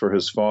worked for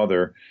his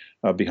father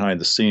behind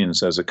the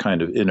scenes as a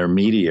kind of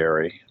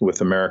intermediary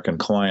with American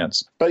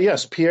clients. But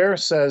yes, Pierre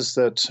says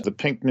that the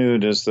pink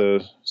nude is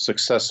the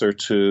successor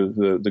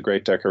to the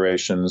great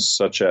decorations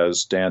such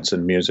as dance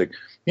and music.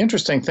 The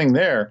interesting thing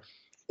there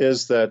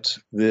is that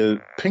the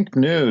pink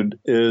nude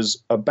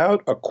is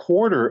about a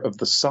quarter of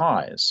the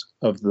size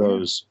of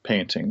those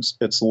paintings.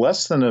 It's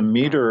less than a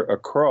meter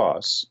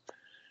across,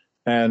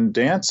 and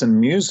dance and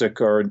music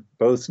are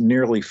both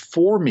nearly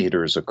 4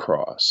 meters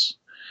across.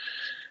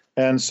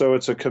 And so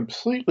it's a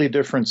completely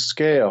different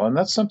scale. And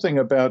that's something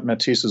about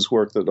Matisse's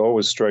work that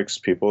always strikes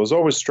people, has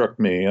always struck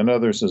me and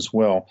others as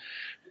well,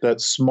 that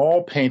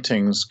small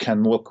paintings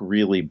can look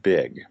really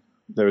big.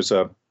 There's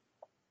a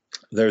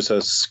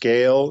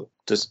scale,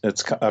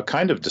 it's a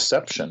kind of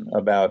deception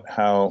about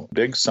how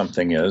big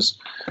something is,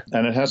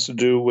 and it has to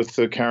do with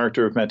the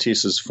character of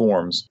Matisse's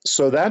forms.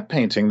 So that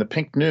painting, the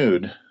pink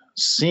nude,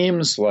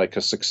 seems like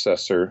a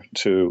successor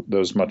to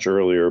those much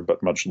earlier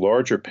but much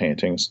larger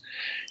paintings.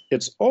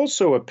 It's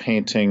also a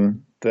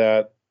painting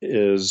that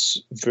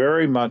is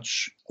very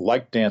much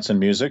like dance and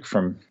music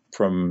from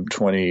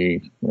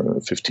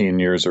 15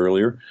 years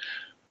earlier.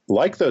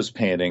 Like those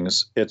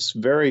paintings, it's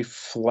very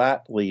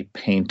flatly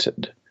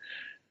painted.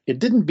 It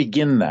didn't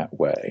begin that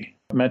way.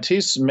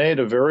 Matisse made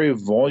a very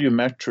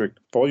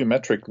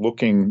volumetric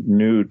looking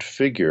nude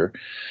figure,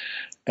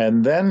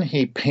 and then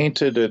he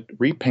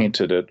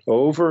repainted it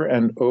over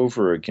and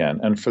over again.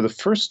 And for the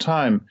first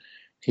time,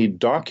 he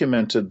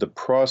documented the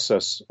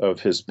process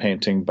of his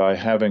painting by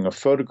having a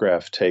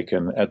photograph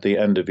taken at the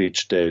end of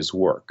each day's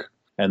work.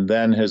 And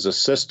then his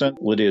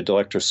assistant, Lydia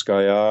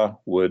Delectorskaya,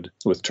 would,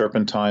 with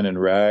turpentine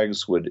and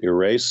rags, would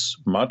erase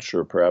much,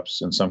 or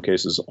perhaps in some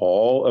cases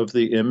all, of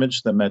the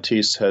image that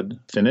Matisse had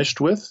finished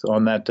with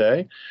on that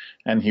day,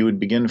 and he would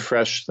begin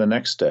fresh the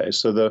next day.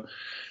 So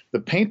the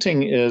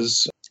painting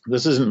is,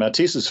 this isn't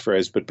Matisse's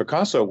phrase, but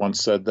Picasso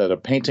once said that a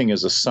painting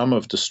is a sum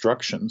of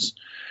destructions.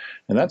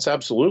 And that's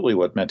absolutely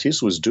what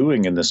Matisse was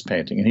doing in this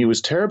painting. And he was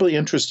terribly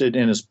interested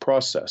in his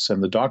process.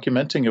 And the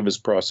documenting of his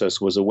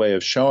process was a way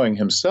of showing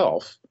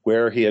himself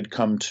where he had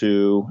come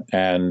to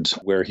and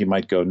where he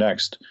might go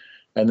next.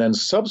 And then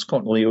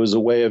subsequently, it was a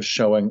way of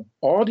showing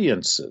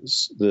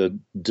audiences the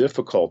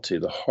difficulty,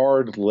 the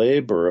hard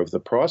labor of the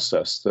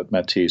process that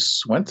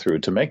Matisse went through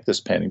to make this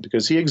painting,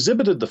 because he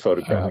exhibited the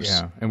photographs.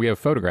 Oh, yeah. And we have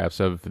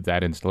photographs of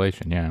that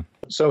installation, yeah.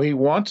 So he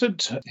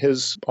wanted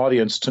his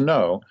audience to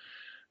know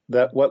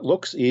that what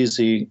looks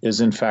easy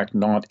is in fact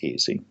not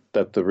easy,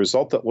 that the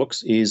result that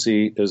looks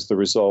easy is the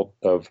result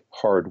of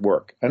hard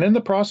work. And in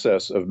the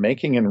process of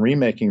making and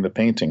remaking the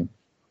painting,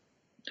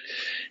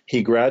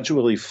 he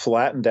gradually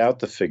flattened out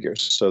the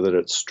figures so that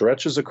it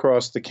stretches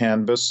across the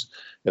canvas.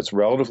 It's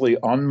relatively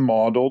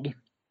unmodeled.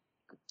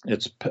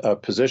 It's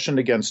positioned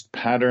against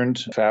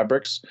patterned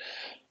fabrics.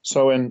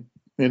 So in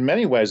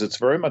many ways, it's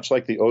very much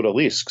like the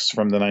odalisques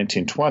from the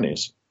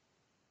 1920s.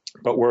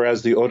 But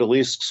whereas the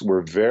odalisques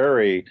were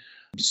very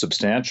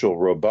substantial,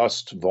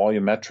 robust,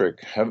 volumetric,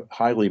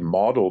 highly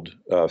modeled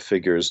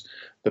figures,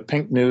 the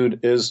pink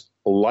nude is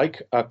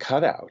like a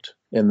cutout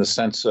in the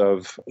sense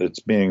of it's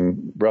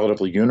being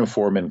relatively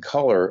uniform in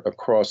color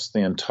across the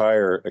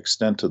entire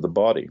extent of the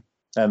body.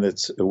 And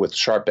it's with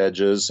sharp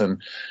edges,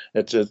 and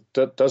it just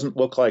doesn't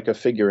look like a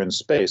figure in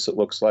space. It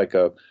looks like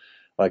a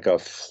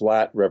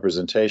flat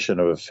representation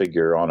of a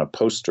figure on a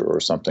poster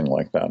or something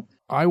like that.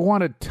 I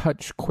want to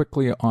touch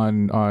quickly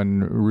on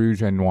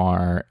Rouge et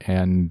Noir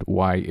and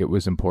why it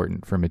was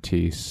important for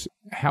Matisse.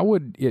 How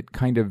would it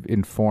kind of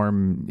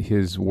inform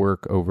his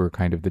work over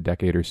kind of the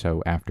decade or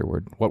so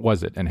afterward? What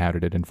was it, and how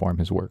did it inform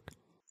his work?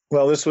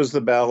 Well, this was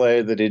the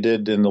ballet that he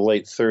did in the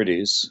late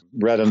 30s,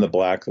 Red and the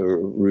Black, the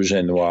Rouge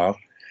et Noir.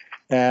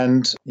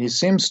 And he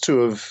seems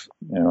to have,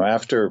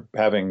 after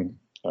having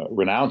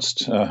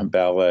renounced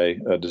ballet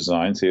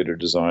design, theater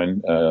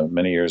design,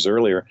 many years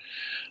earlier,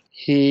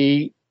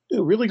 he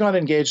really got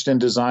engaged in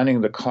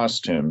designing the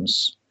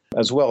costumes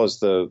as well as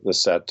the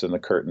set and the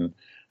curtain.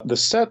 The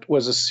set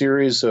was a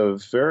series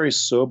of very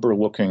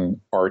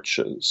sober-looking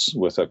arches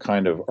with a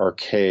kind of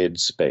arcade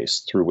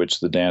space through which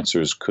the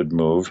dancers could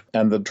move.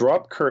 And the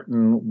drop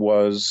curtain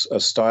was a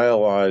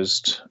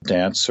stylized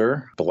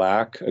dancer,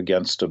 black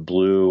against a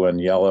blue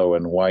and yellow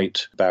and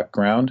white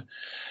background,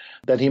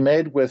 that he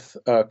made with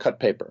cut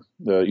paper,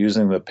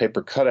 using the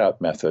paper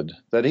cutout method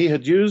that he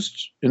had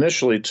used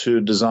initially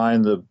to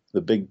design the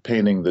big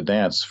painting, The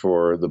Dance,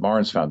 for the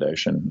Barnes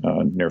Foundation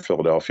near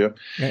Philadelphia.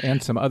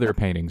 And some other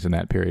paintings in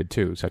that period,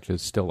 too, such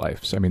as still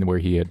lifes, where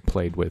he had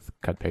played with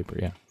cut paper,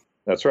 yeah.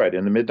 That's right.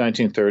 In the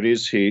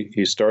mid-1930s,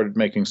 he started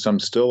making some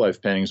still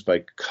life paintings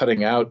by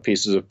cutting out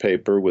pieces of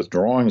paper with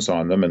drawings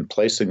on them and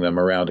placing them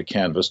around a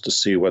canvas to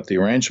see what the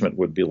arrangement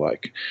would be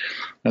like.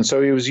 And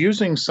so he was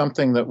using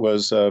something that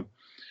was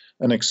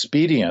an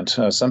expedient,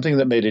 something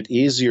that made it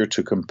easier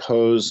to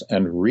compose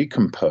and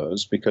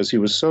recompose, because he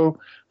was so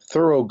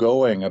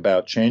thoroughgoing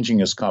about changing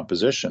his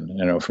composition.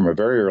 From a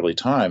very early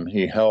time,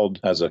 he held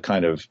as a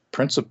kind of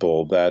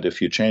principle that if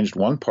you changed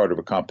one part of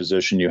a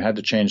composition, you had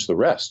to change the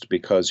rest,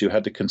 because you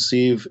had to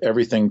conceive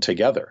everything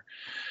together.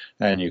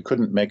 And you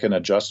couldn't make an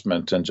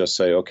adjustment and just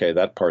say, okay,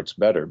 that part's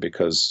better,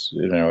 because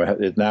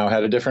it now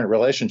had a different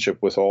relationship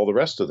with all the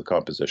rest of the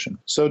composition.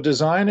 So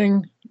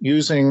designing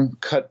using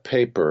cut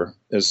paper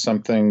is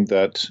something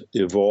that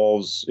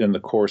evolves in the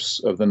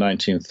course of the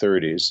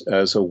 1930s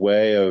as a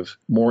way of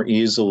more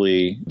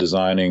easily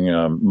designing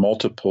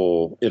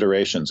multiple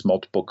iterations,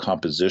 multiple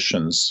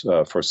compositions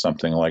for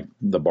something like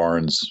the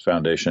Barnes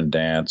Foundation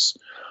dance,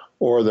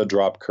 or the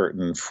drop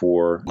curtain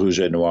for Rouge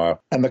et Noir.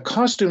 And the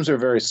costumes are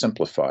very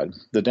simplified.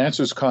 The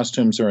dancers'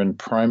 costumes are in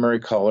primary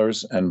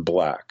colors and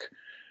black.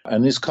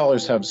 And these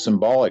colors have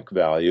symbolic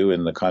value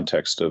in the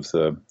context of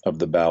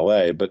the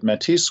ballet, but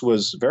Matisse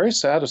was very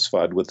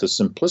satisfied with the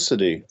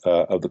simplicity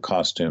of the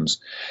costumes.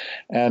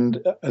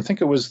 And I think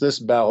it was this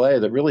ballet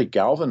that really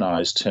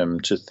galvanized him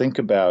to think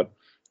about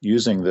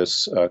using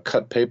this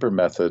cut paper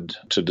method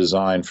to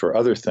design for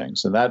other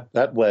things. And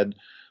that led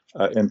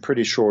in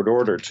pretty short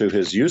order to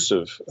his use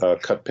of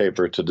cut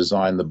paper to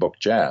design the book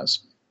Jazz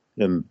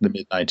in the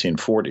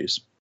mid-1940s.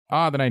 The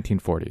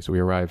 1940s. We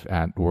arrive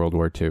at World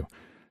War II.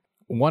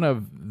 One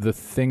of the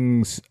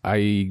things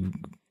I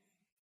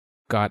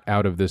got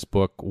out of this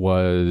book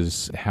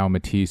was how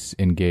Matisse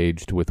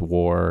engaged with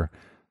war,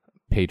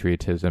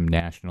 patriotism,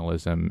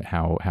 nationalism,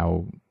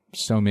 how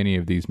so many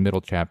of these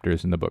middle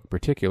chapters in the book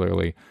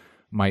particularly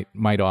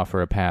might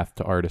offer a path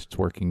to artists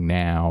working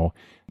now,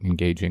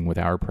 engaging with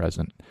our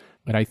present.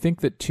 And I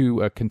think that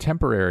to a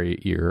contemporary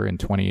ear in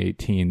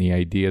 2018, the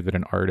idea that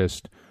an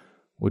artist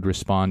would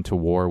respond to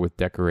war with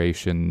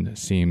decoration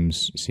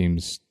seems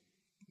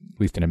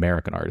at least an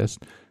American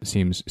artist,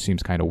 seems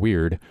kind of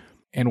weird.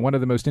 And one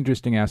of the most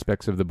interesting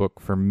aspects of the book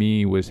for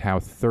me was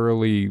how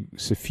thoroughly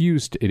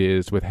suffused it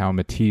is with how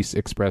Matisse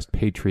expressed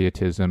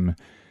patriotism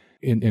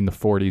in the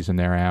 40s and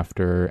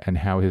thereafter, and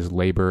how his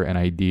labor and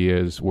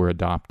ideas were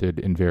adopted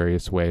in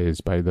various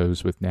ways by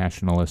those with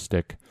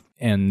nationalistic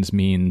ends,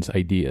 means,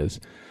 ideas.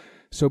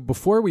 So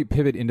before we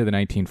pivot into the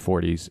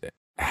 1940s,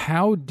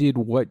 how did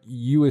what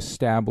you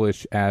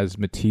establish as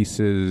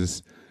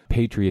Matisse's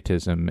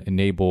patriotism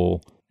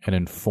enable and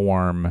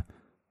inform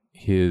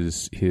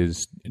his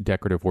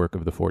decorative work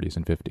of the 40s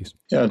and 50s?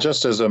 Yeah,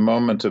 just as a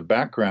moment of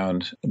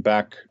background,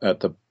 back at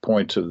the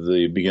point of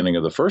the beginning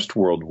of the First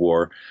World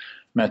War,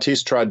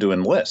 Matisse tried to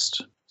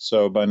enlist.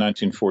 So by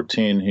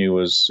 1914, he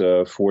was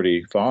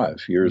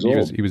 45 years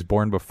old. He was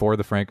born before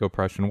the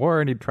Franco-Prussian War,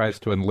 and he tries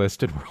to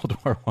enlist in World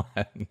War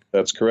I.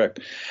 That's correct.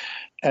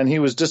 And he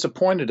was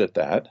disappointed at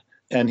that.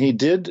 And he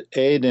did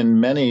aid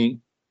in many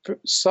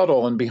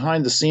subtle and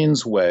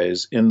behind-the-scenes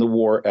ways in the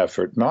war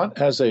effort,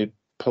 not as a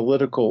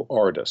political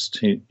artist.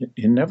 He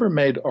never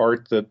made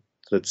art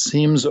that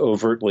seems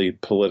overtly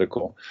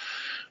political.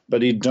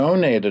 But he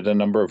donated a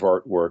number of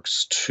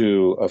artworks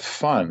to a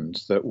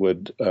fund that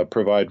would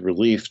provide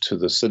relief to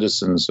the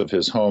citizens of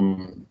his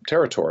home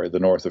territory, the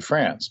north of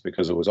France,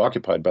 because it was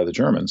occupied by the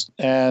Germans.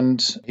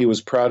 And he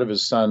was proud of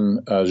his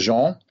son,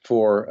 Jean,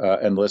 for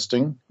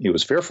enlisting. He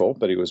was fearful,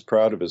 but he was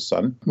proud of his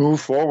son.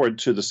 Moved forward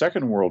to the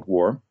Second World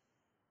War.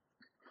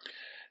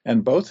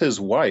 And both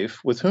his wife,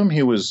 with whom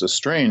he was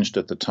estranged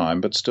at the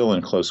time, but still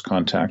in close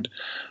contact,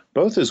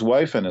 both his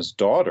wife and his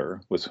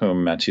daughter, with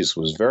whom Matisse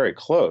was very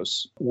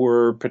close,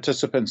 were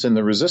participants in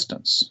the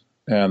resistance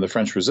and the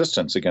French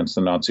resistance against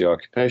the Nazi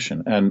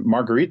occupation. And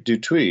Marguerite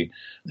Dutuy,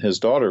 his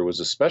daughter, was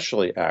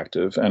especially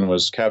active and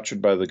was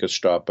captured by the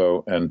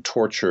Gestapo and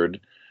tortured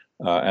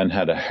and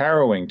had a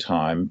harrowing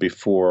time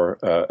before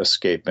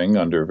escaping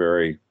under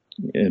very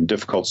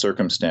difficult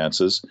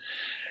circumstances.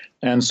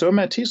 And so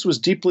Matisse was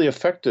deeply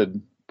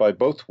affected by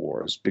both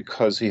wars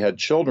because he had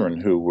children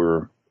who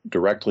were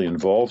directly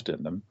involved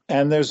in them.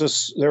 And there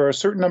are a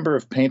certain number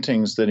of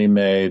paintings that he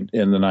made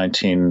in the late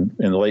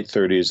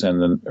 30s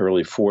and the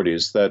early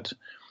 40s that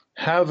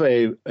have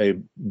a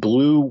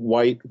blue,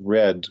 white,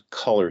 red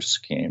color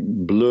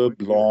scheme. Bleu,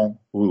 blanc,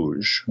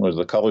 rouge was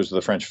the colors of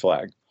the French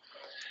flag.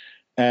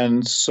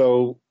 And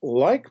so,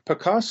 like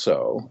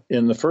Picasso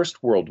in the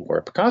First World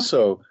War,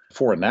 Picasso,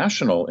 Foreign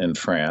National in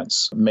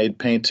France, made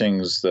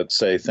paintings that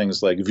say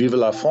things like Vive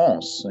la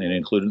France, and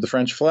included the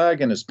French flag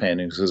in his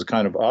paintings as a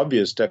kind of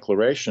obvious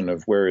declaration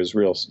of where his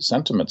real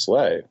sentiments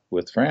lay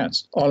with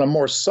France. On a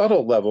more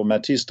subtle level,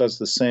 Matisse does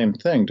the same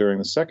thing during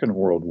the Second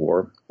World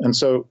War. And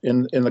so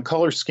in the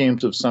color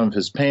schemes of some of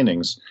his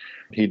paintings,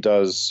 he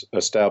does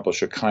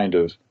establish a kind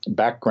of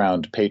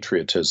background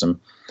patriotism.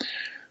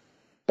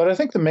 But I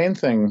think the main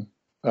thing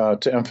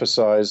to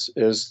emphasize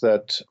is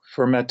that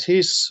for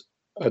Matisse,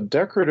 a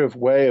decorative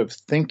way of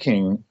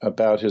thinking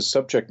about his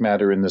subject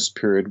matter in this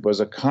period was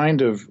a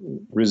kind of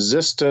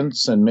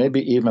resistance and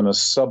maybe even a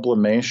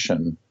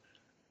sublimation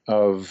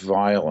of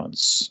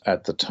violence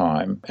at the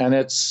time. And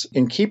it's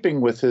in keeping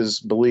with his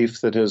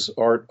belief that his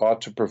art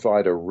ought to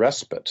provide a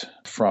respite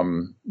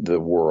from the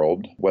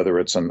world, whether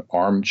it's an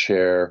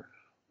armchair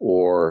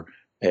or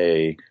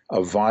a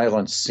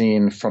violent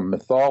scene from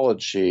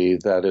mythology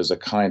that is a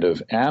kind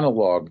of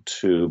analog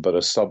to, but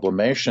a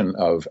sublimation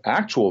of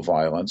actual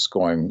violence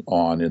going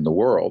on in the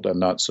world, and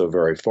not so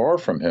very far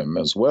from him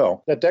as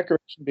well. That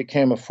decoration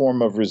became a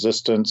form of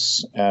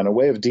resistance and a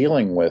way of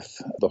dealing with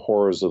the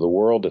horrors of the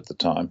world at the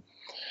time.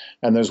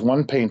 And there's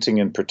one painting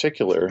in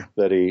particular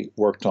that he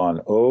worked on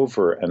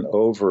over and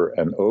over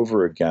and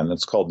over again.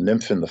 It's called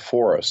Nymph in the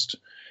Forest.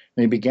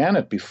 And he began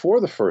it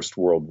before the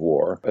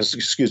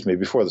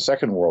before the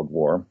Second World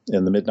War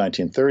in the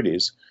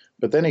mid-1930s.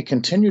 But then he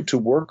continued to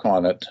work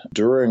on it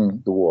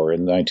during the war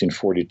in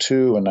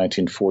 1942 and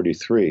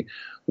 1943,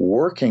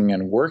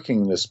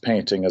 working this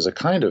painting as a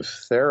kind of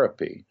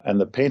therapy.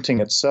 And the painting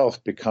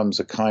itself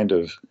becomes a kind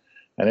of,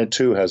 and it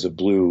too has a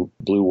blue,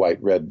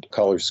 white, red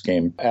color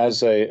scheme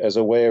as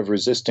a way of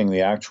resisting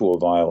the actual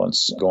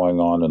violence going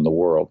on in the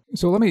world.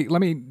 So let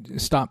me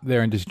stop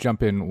there and just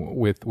jump in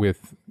with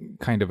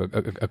kind of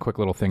a quick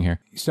little thing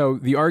here. So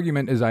the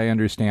argument, as I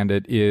understand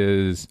it,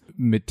 is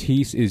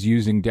Matisse is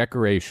using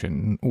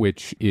decoration,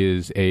 which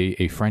is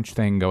a French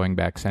thing going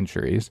back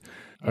centuries.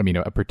 I mean,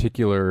 a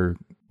particular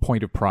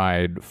point of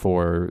pride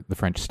for the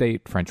French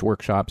state, French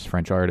workshops,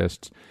 French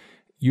artists,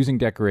 using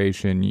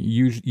decoration,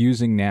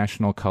 using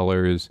national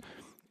colors,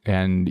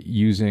 and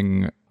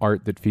using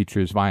art that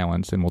features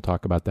violence, and we'll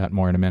talk about that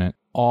more in a minute,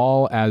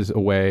 all as a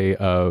way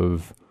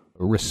of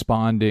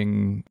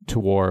responding to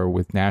war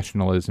with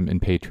nationalism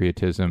and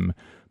patriotism,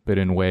 but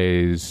in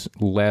ways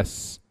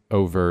less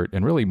overt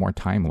and really more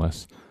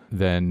timeless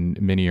than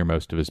many or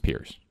most of his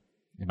peers.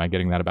 Am I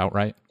getting that about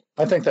right?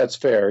 I think that's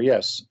fair,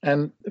 yes.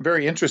 And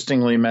very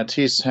interestingly,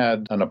 Matisse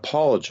had an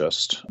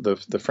apologist, the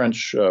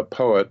French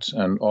poet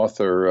and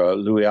author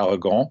Louis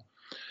Aragon,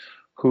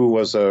 who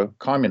was a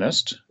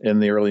communist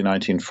in the early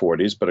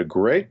 1940s, but a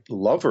great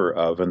lover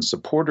of and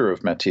supporter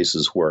of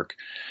Matisse's work.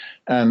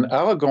 And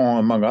Aragon,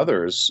 among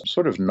others,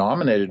 sort of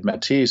nominated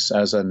Matisse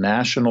as a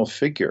national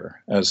figure,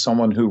 as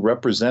someone who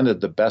represented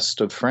the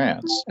best of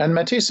France. And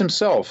Matisse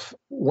himself,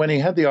 when he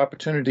had the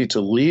opportunity to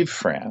leave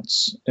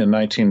France in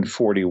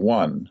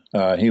 1941,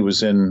 he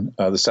was in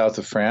the south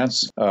of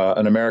France,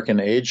 an American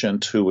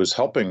agent who was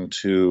helping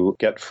to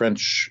get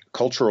French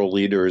cultural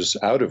leaders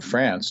out of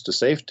France to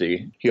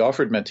safety. He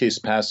offered Matisse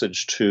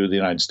passage to the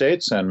United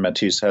States, and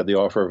Matisse had the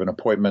offer of an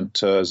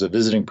appointment as a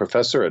visiting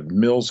professor at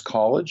Mills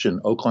College in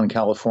Oakland,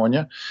 California.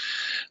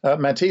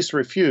 Matisse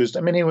refused.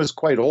 I mean, he was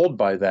quite old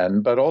by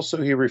then, but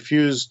also he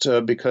refused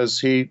because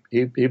he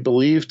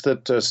believed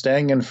that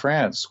staying in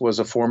France was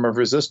a form of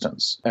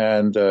resistance.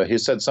 And he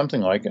said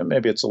something like, and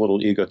maybe it's a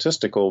little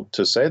egotistical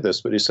to say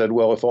this, but he said,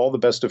 well, if all the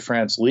best of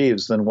France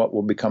leaves, then what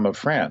will become of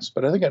France?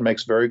 But I think it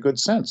makes very good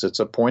sense. It's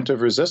a point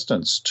of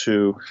resistance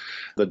to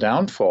the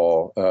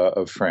downfall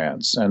of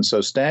France. And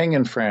so staying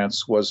in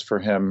France was for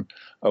him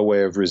a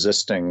way of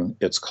resisting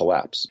its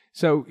collapse.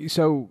 So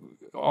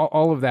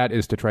all of that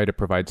is to try to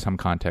provide some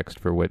context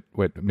for what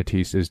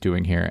Matisse is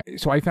doing here.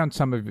 So I found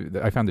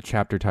the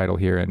chapter title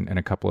here and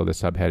a couple of the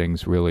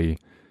subheadings really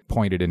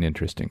pointed and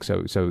interesting.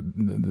 So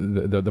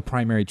the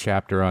primary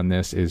chapter on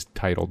this is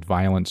titled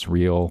Violence,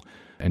 Real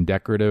and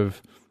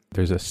Decorative.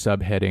 There's a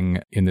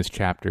subheading in this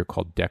chapter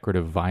called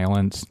Decorative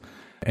Violence.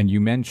 And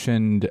you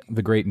mentioned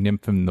the great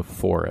nymph in the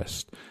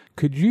forest.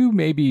 Could you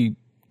maybe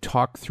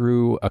talk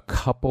through a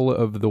couple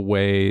of the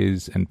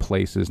ways and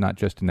places, not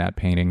just in that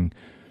painting,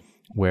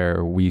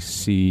 where we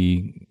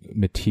see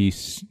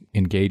Matisse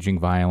engaging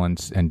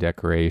violence and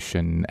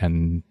decoration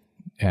and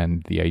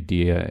the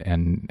idea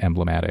and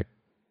emblematic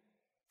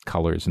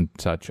colors and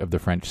such of the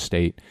French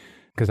state?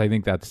 Because I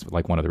think that's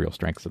like one of the real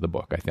strengths of the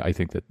book. I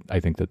think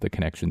that the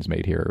connections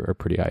made here are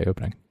pretty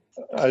eye-opening.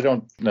 I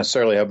don't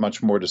necessarily have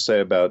much more to say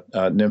about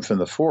Nymph in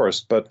the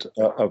Forest, but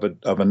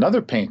of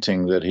another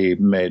painting that he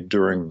made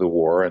during the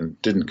war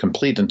and didn't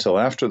complete until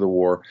after the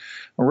war,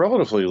 a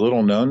relatively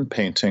little-known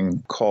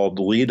painting called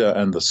Leda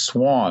and the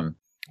Swan.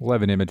 We'll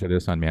have an image of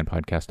this on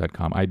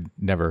manpodcast.com. I'd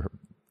never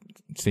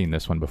seen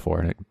this one before,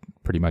 and it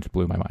pretty much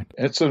blew my mind.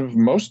 It's a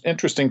most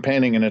interesting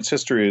painting, and its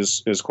history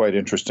is quite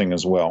interesting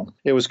as well.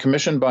 It was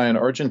commissioned by an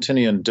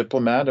Argentinian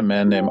diplomat, a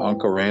man named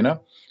Ancorena,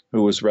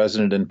 who was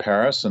resident in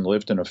Paris and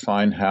lived in a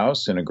fine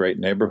house in a great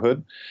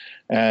neighborhood.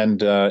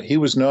 And he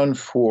was known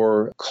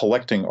for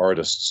collecting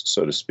artists,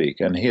 so to speak.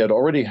 And he had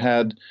already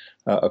had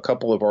a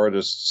couple of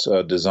artists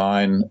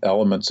design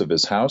elements of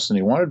his house, and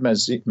he wanted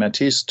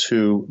Matisse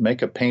to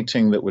make a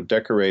painting that would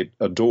decorate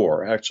a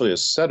door, actually a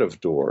set of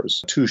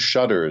doors, two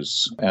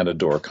shutters and a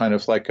door, kind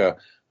of like a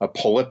a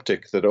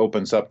polyptych that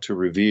opens up to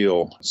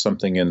reveal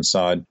something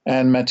inside.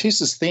 And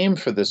Matisse's theme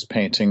for this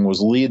painting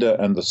was Leda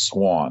and the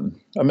Swan,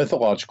 a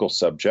mythological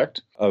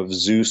subject of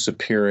Zeus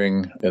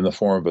appearing in the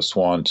form of a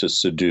swan to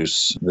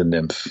seduce the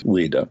nymph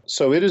Leda.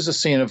 So it is a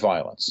scene of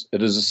violence.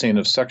 It is a scene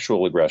of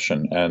sexual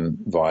aggression and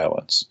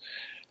violence.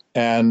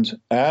 And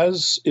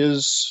as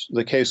is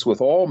the case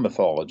with all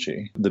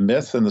mythology, the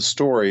myth and the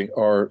story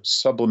are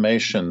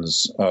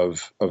sublimations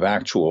of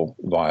actual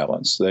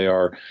violence. They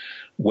are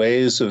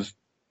ways of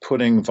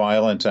putting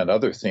violent and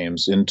other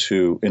themes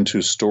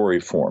into story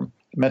form.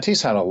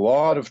 Matisse had a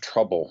lot of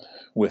trouble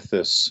with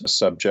this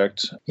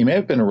subject. He may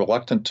have been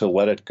reluctant to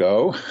let it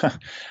go.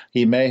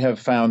 He may have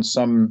found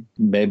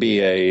maybe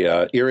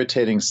a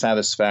irritating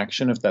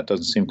satisfaction, if that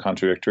doesn't seem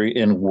contradictory,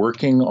 in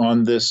working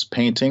on this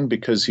painting,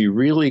 because he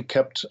really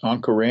kept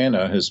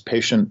Ankarena, his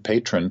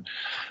patron,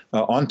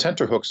 on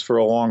tenterhooks for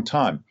a long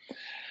time.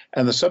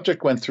 And the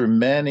subject went through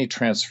many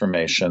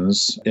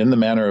transformations in the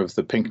manner of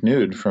the Pink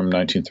Nude from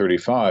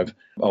 1935,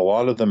 a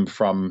lot of them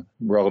from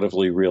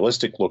relatively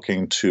realistic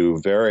looking to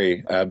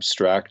very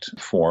abstract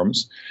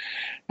forms.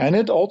 And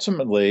it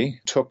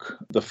ultimately took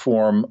the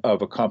form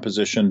of a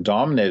composition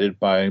dominated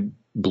by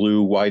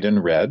blue, white,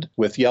 and red,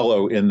 with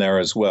yellow in there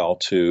as well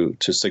to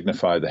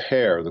signify the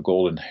hair, the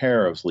golden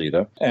hair of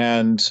Leda.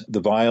 And the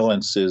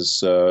violence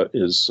is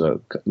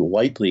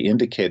lightly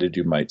indicated,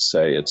 you might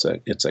say.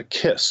 It's a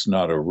kiss,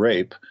 not a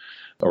rape,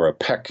 or a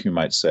peck, you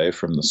might say,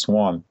 from the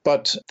swan.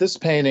 But this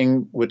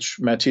painting, which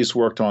Matisse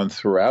worked on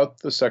throughout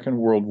the Second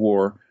World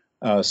War,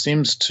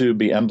 seems to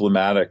be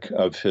emblematic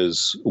of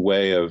his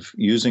way of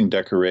using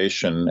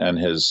decoration and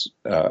his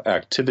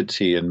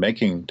activity in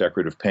making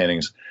decorative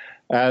paintings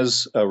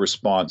as a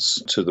response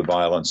to the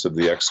violence of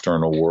the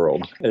external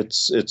world.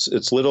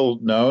 It's little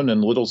known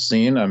and little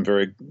seen. I'm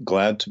very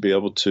glad to be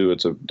able to.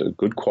 It's a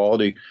good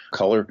quality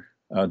color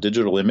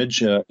digital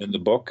image in the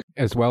book.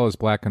 As well as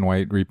black and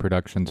white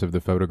reproductions of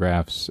the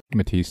photographs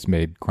Matisse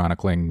made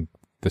chronicling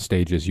the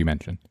stages you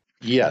mentioned.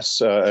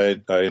 Yes, I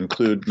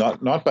include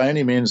not by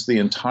any means the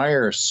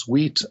entire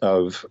suite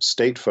of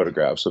state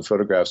photographs, of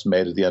photographs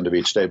made at the end of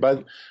each day.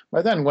 By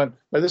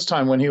this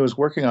time, when he was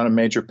working on a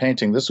major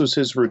painting, this was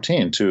his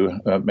routine to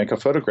make a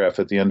photograph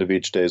at the end of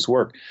each day's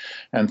work.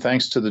 And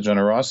thanks to the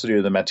generosity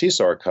of the Matisse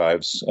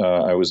archives,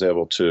 I was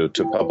able to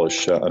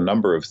publish a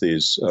number of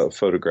these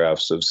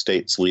photographs of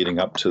states leading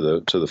up to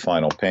the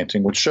final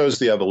painting, which shows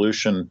the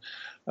evolution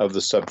of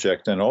the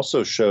subject and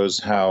also shows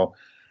how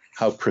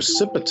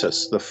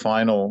precipitous the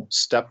final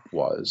step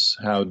was,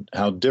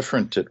 how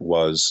different it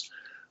was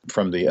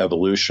from the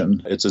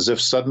evolution. It's as if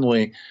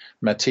suddenly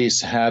Matisse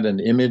had an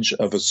image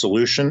of a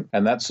solution,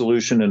 and that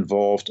solution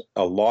involved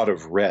a lot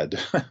of red.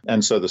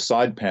 And so the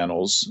side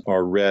panels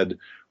are red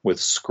with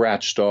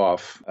scratched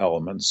off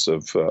elements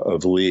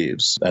of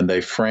leaves, and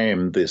they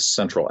frame this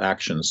central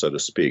action, so to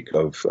speak,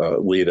 of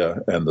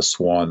Leda and the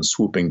swan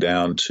swooping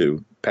down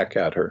to peck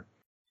at her.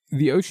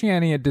 The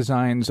Oceania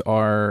designs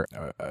are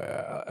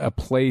a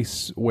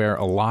place where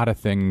a lot of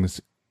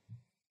things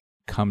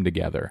come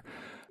together.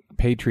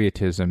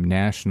 Patriotism,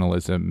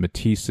 nationalism,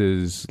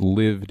 Matisse's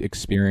lived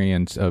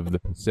experience of the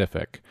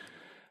Pacific,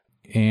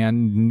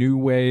 and new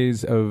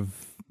ways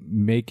of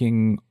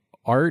making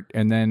art,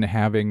 and then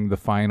having the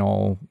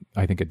final,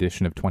 I think,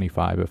 edition of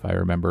 25, if I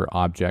remember,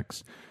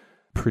 objects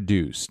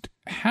produced.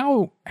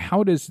 How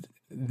does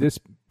this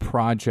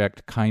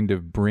project kind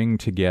of bring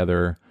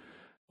together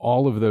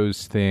all of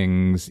those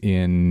things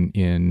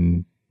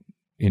in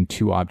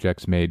two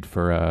objects made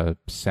for a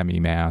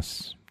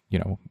semi-mass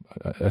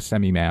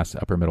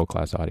upper middle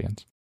class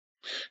audience?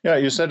 Yeah,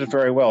 you said it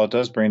very well. It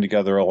does bring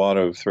together a lot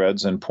of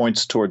threads and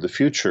points toward the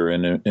future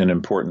in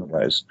important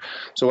ways.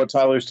 So what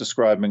Tyler's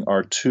describing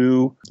are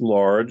two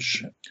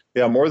large,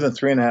 more than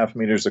 3.5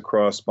 meters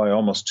across by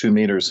almost 2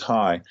 meters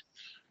high,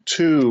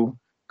 two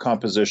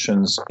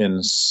compositions in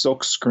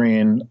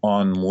silkscreen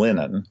on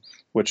linen,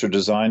 which are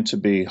designed to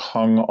be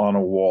hung on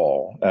a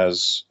wall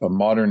as a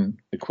modern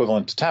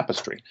equivalent to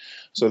tapestry.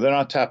 So they're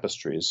not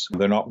tapestries,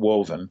 they're not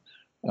woven,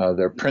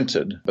 they're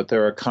printed, but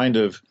they're a kind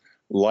of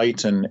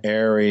light and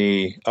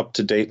airy,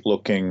 up-to-date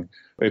looking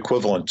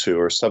equivalent to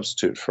or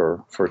substitute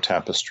for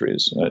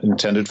tapestries,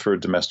 intended for a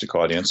domestic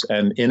audience,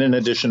 and in an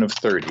edition of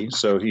 30.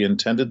 So he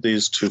intended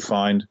these to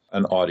find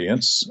an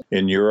audience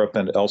in Europe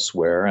and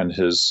elsewhere, and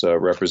his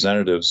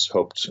representatives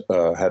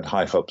had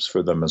high hopes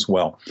for them as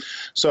well.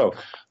 So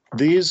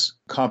these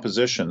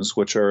compositions,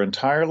 which are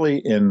entirely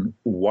in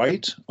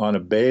white on a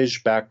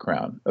beige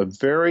background, a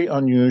very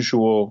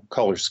unusual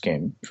color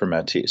scheme for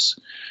Matisse.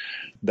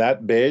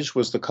 That beige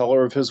was the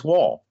color of his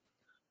wall,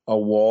 a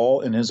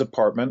wall in his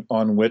apartment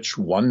on which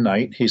one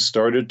night he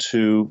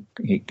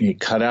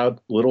cut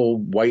out little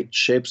white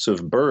shapes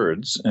of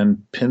birds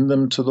and pinned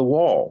them to the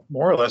wall,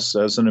 more or less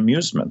as an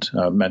amusement.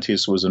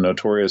 Matisse was a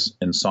notorious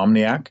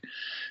insomniac,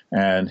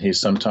 and he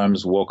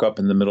sometimes woke up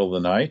in the middle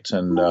of the night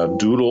and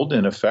doodled,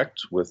 in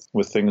effect, with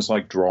things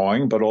like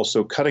drawing, but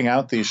also cutting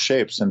out these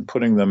shapes and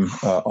putting them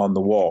on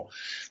the wall.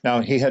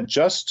 Now, he had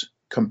just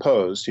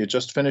composed. He had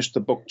just finished the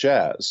book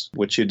Jazz,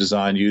 which he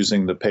designed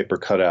using the paper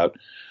cutout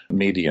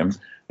medium.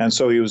 And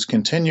so he was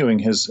continuing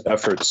his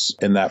efforts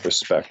in that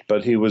respect,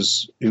 but he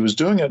was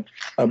doing it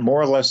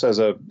more or less as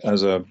a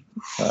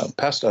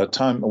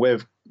way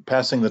of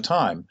passing the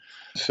time,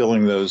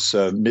 filling those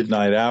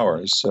midnight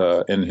hours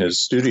in his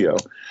studio.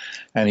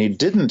 And he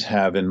didn't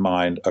have in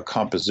mind a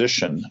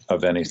composition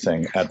of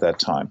anything at that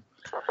time.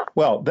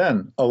 Well,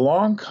 then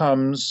along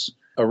comes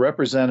a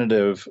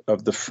representative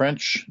of the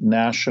French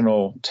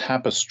national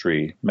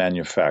tapestry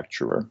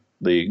manufacturer,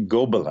 the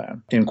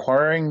Gobelin,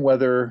 inquiring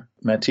whether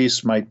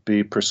Matisse might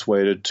be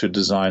persuaded to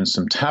design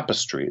some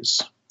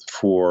tapestries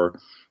for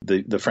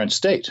the French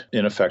state,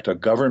 in effect, a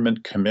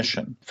government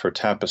commission for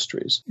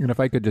tapestries. And if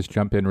I could just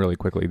jump in really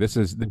quickly, this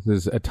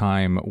is a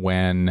time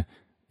when,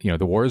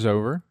 the war is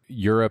over,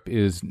 Europe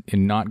is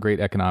in not great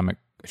economic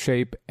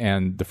shape,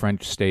 and the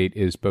French state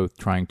is both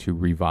trying to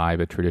revive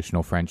a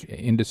traditional French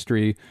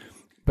industry,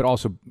 but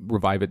also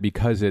revive it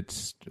because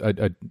it's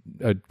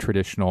a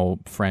traditional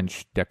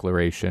French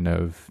declaration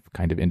of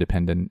kind of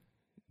independent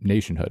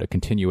nationhood, a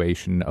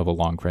continuation of a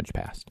long French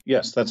past.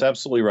 Yes, that's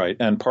absolutely right.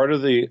 And part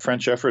of the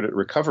French effort at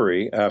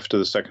recovery after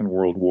the Second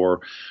World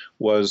War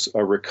was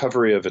a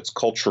recovery of its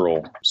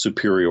cultural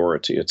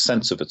superiority, its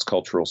sense of its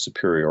cultural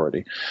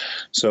superiority.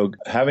 So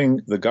having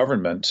the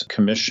government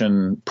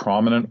commission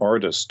prominent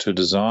artists to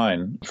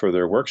design for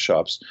their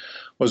workshops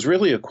was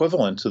really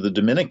equivalent to the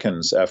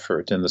Dominicans'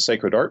 effort in the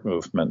sacred art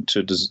movement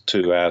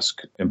to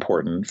ask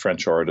important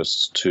French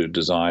artists to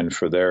design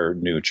for their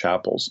new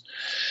chapels.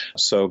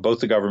 So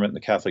both the government and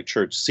the Catholic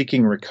Church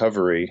seeking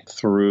recovery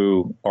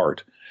through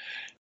art.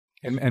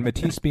 And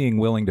Matisse being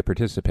willing to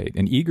participate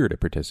and eager to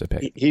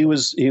participate. He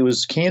was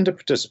keen to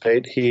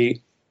participate.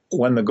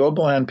 When the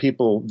Gobelin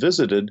people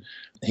visited,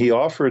 he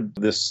offered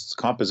this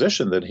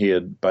composition that he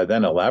had by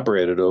then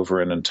elaborated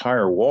over an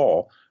entire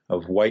wall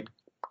of white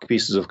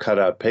pieces of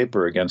cutout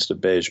paper against a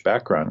beige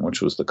background,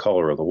 which was the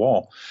color of the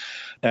wall.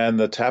 And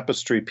the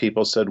tapestry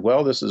people said,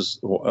 well, this is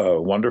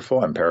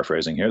wonderful. I'm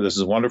paraphrasing here. This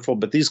is wonderful,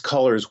 but these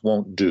colors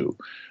won't do.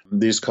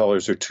 These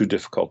colors are too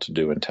difficult to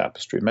do in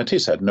tapestry.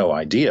 Matisse had no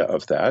idea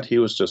of that. He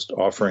was just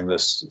offering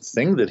this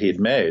thing that he'd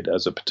made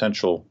as a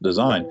potential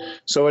design.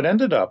 So it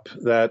ended up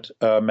that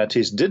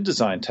Matisse did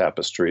design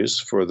tapestries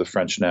for the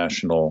French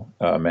national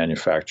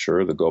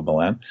manufacturer, the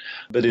Gobelin,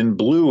 but in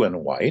blue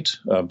and white.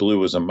 Blue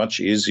was a much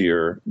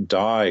easier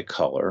dye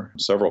color.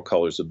 Several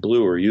colors of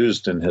blue are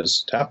used in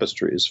his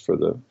tapestries for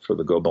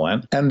the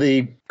Gobelin. And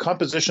the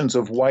compositions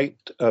of white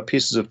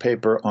pieces of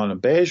paper on a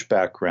beige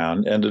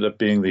background ended up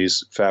being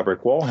these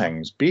fabric wall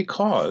hangings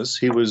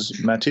because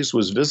Matisse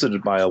was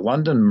visited by a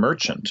London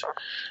merchant,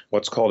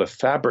 what's called a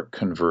fabric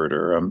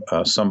converter,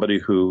 somebody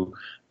who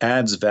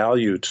adds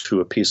value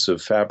to a piece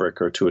of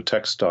fabric or to a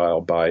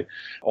textile by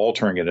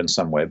altering it in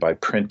some way, by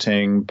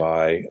printing,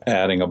 by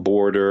adding a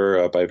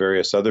border, by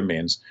various other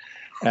means.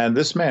 And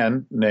this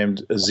man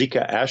named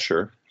Zika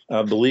Asher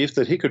believed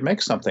that he could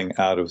make something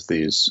out of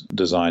these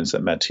designs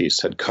that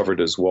Matisse had covered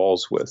his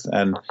walls with.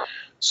 And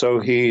so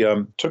he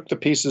took the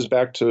pieces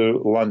back to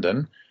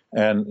London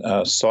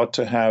and sought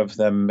to have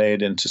them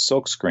made into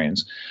silk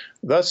screens.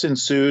 Thus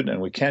ensued, and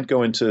we can't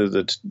go into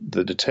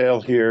the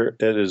detail here,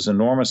 it is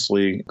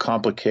enormously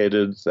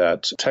complicated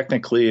that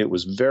technically it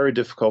was very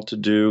difficult to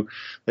do.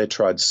 They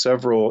tried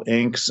several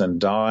inks and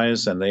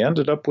dyes, and they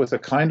ended up with a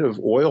kind of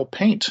oil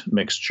paint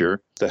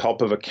mixture, the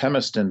help of a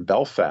chemist in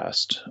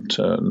Belfast,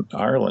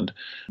 Ireland,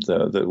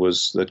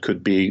 that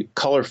could be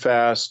color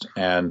fast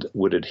and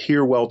would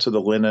adhere well to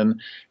the linen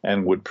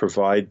and would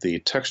provide the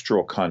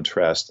textural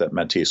contrast that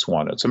Matisse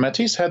wanted. So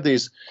Matisse had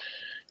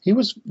he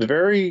was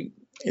very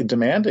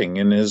demanding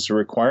in his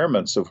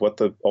requirements of what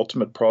the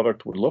ultimate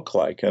product would look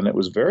like, and it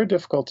was very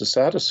difficult to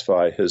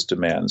satisfy his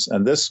demands.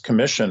 And this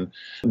commission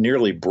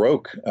nearly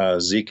broke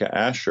Zika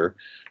Asher.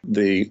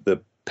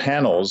 The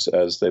panels,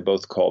 as they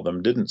both called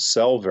them, didn't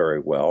sell very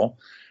well.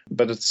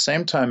 But at the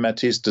same time,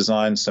 Matisse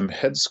designed some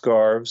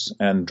headscarves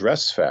and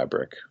dress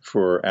fabric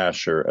for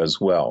Asher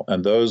as well,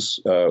 and those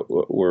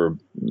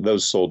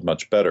sold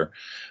much better.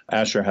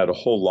 Asher had a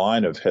whole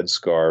line of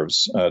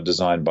headscarves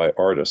designed by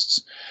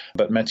artists,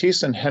 but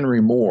Matisse and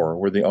Henry Moore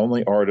were the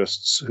only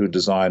artists who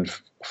designed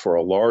for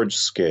a large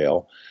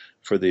scale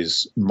for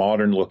these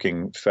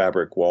modern-looking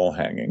fabric wall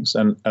hangings,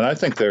 and I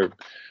think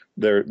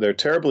they're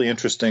terribly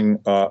interesting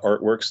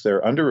artworks.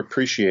 They're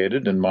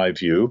underappreciated in my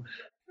view.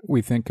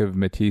 We think of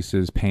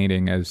Matisse's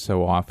painting as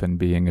so often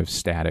being of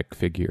static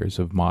figures,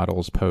 of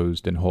models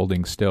posed and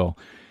holding still.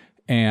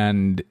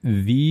 And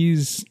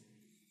these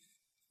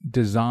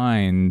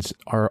designs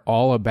are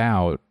all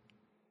about,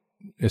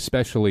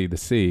 especially the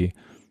sea,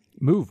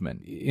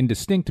 movement,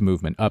 indistinct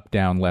movement, up,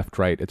 down, left,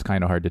 right. It's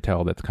kind of hard to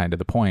tell. That's kind of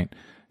the point.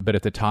 But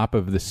at the top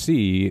of the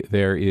sea,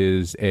 there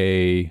is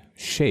a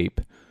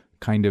shape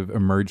kind of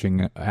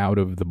emerging out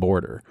of the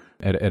border.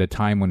 At a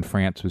time when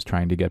France was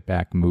trying to get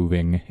back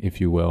moving, if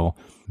you will,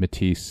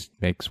 Matisse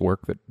makes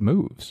work that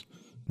moves,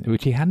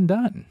 which he hadn't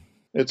done.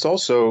 It's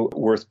also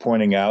worth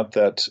pointing out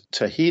that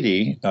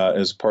Tahiti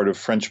is part of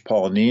French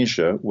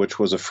Polynesia, which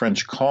was a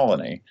French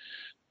colony.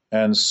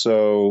 And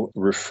so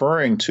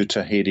referring to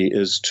Tahiti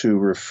is to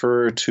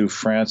refer to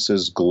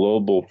France's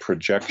global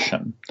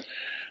projection,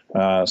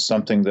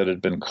 something that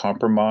had been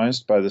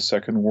compromised by the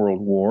Second World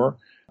War.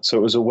 So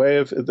it was a way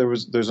of,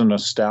 there's a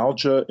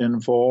nostalgia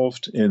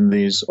involved in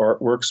these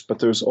artworks, but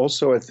there's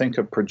also, I think,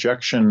 a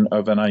projection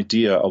of an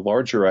idea, a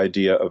larger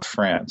idea of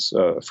France,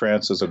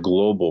 France as a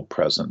global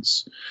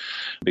presence,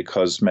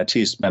 because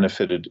Matisse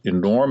benefited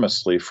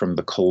enormously from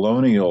the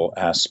colonial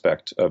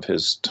aspect of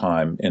his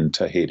time in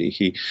Tahiti.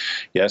 He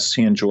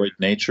enjoyed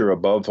nature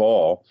above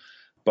all,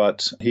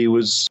 but he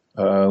was,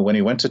 when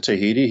he went to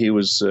Tahiti, he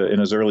was in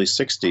his early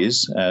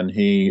 60s, and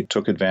he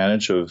took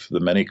advantage of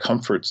the many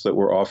comforts that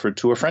were offered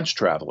to a French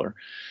traveler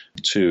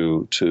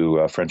to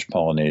French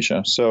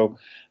Polynesia. So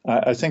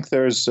I think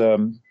there's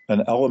an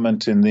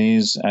element in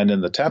these and in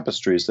the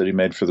tapestries that he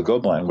made for the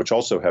Gobelins, which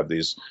also have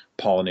these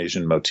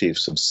Polynesian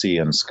motifs of sea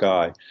and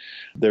sky.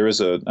 There is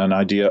an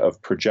idea of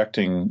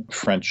projecting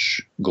French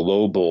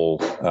global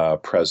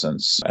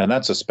presence, and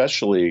that's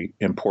especially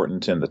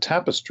important in the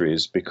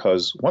tapestries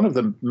because one of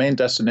the main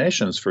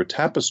destinations for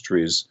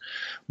tapestries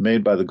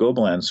made by the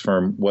Gobelins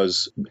firm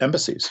was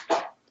embassies,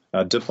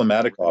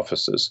 diplomatic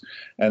offices.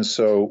 And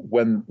so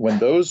when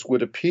those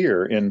would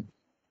appear in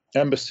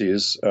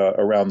embassies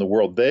around the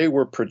world, they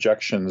were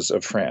projections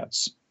of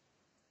France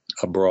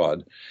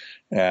abroad.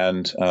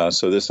 And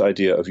so this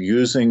idea of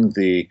using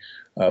the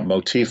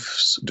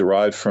motifs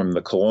derived from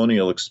the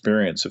colonial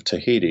experience of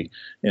Tahiti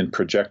in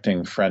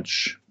projecting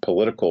French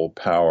political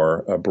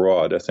power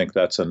abroad, I think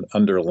that's an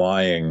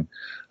underlying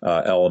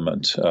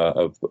element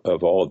of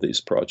all of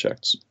these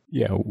projects.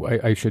 Yeah,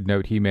 I should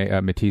note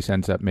Matisse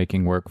ends up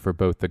making work for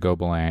both the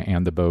Gobelin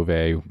and the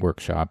Beauvais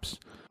workshops.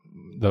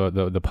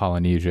 The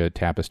Polynesia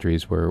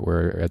tapestries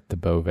were at the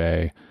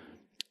Beauvais,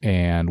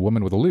 and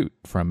Woman with a Lute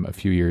from a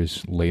few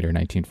years later,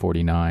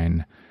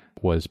 1949,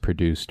 was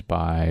produced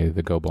by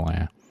the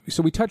Gobelins.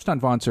 So we touched on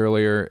Vance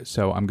earlier,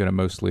 so I'm going to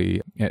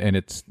mostly, and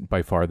it's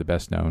by far the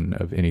best known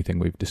of anything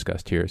we've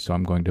discussed here, so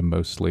I'm going to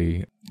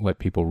mostly let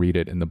people read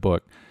it in the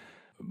book.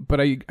 But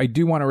I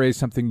do want to raise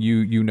something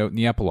you note in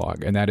the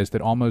epilogue, and that is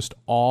that almost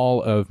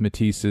all of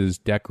Matisse's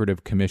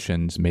decorative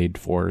commissions made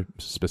for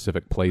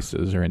specific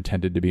places or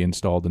intended to be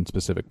installed in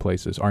specific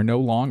places are no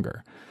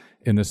longer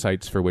in the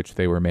sites for which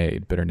they were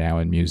made, but are now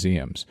in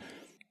museums.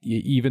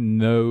 Even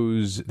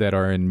those that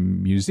are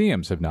in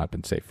museums have not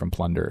been safe from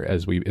plunder,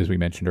 as we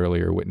mentioned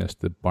earlier, witnessed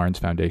the Barnes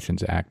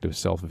Foundation's act of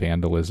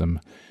self-vandalism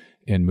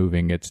in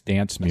moving its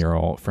dance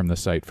mural from the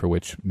site for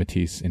which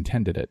Matisse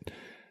intended it.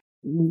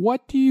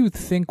 What do you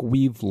think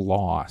we've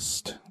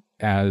lost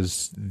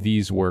as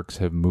these works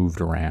have moved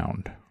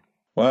around?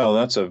 Well,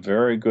 that's a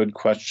very good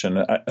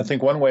question. I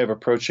think one way of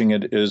approaching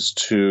it is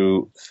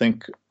to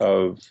think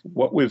of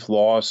what we've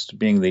lost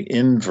being the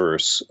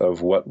inverse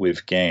of what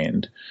we've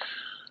gained.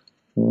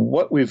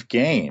 What we've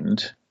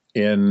gained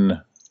in,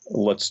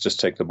 let's just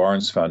take the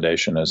Barnes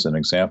Foundation as an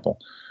example.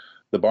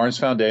 The Barnes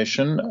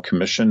Foundation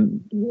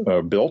commissioned,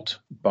 built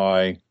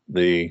by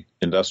the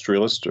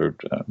industrialist or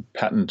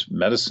patent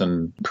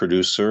medicine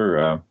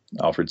producer,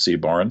 Alfred C.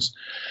 Barnes,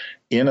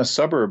 in a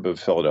suburb of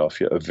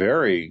Philadelphia, a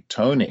very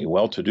tony,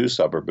 well-to-do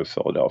suburb of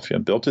Philadelphia,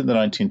 built in the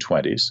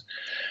 1920s.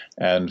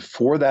 And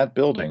for that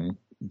building,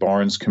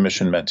 Barnes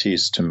commissioned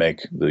Matisse to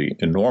make the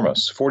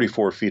enormous,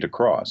 44 feet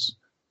across,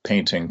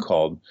 painting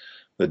called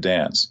The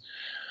Dance.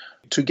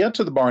 To get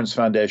to the Barnes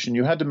Foundation,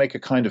 you had to make a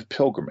kind of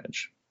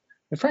pilgrimage.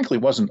 It frankly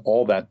wasn't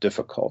all that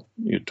difficult.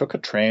 You took a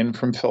train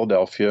from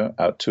Philadelphia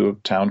out to a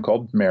town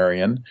called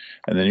Marion,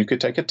 and then you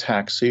could take a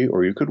taxi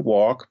or you could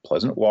walk,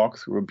 pleasant walk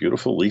through a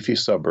beautiful leafy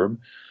suburb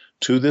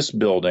to this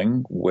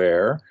building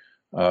where,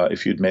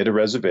 if you'd made a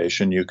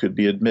reservation, you could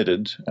be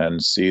admitted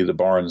and see the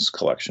Barnes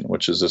collection,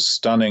 which is a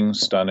stunning,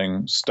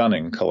 stunning,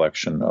 stunning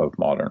collection of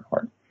modern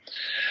art.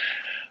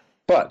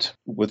 But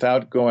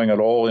without going at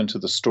all into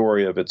the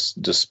story of its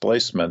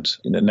displacement,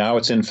 now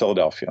it's in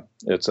Philadelphia.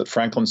 It's at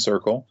Franklin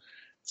Circle.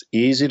 It's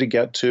easy to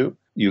get to.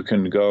 You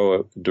can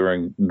go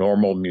during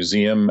normal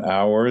museum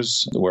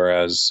hours,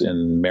 whereas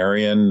in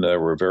Marion,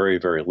 there were very,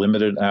 very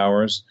limited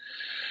hours.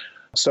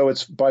 So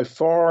it's by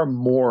far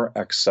more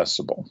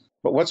accessible.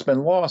 But what's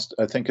been lost,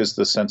 I think, is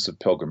the sense of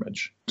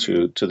pilgrimage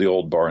to the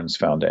old Barnes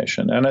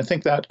Foundation. And I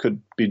think that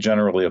could be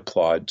generally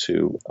applied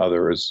to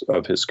others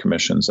of his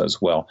commissions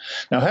as well.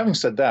 Now, having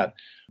said that,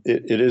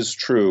 it is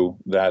true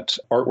that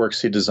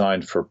artworks he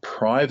designed for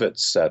private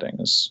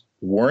settings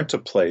weren't a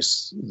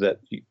place that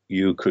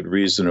you could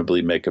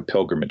reasonably make a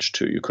pilgrimage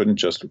to. You couldn't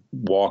just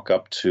walk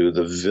up to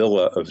the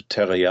villa of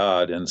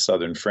Thériade in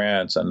southern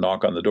France and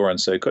knock on the door and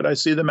say, "Could I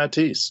see the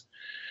Matisse?"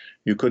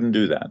 You couldn't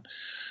do that,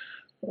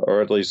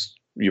 or at least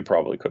you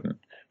probably couldn't.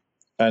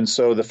 And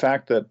so the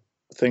fact that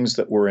things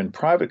that were in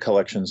private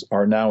collections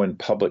are now in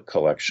public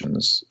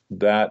collections,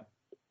 that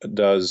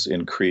does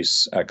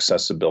increase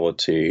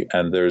accessibility.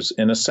 And there's,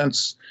 in a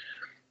sense,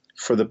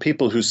 for the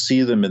people who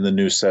see them in the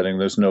new setting,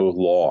 there's no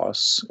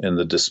loss in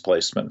the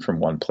displacement from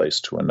one place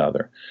to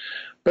another.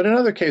 But in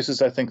other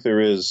cases, I think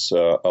there is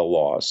a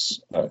loss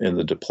in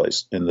the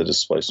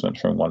displacement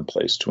from one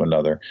place to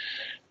another.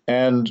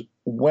 And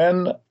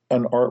when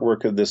an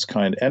artwork of this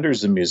kind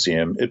enters a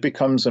museum, it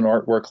becomes an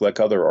artwork like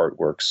other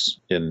artworks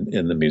in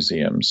the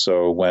museum.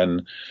 So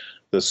when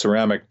the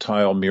ceramic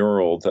tile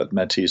mural that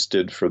Matisse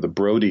did for the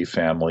Brody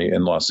family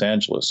in Los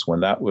Angeles, when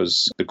that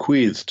was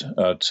bequeathed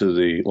to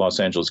the Los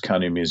Angeles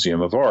County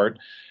Museum of Art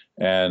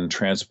and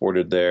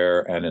transported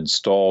there and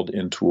installed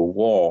into a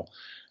wall,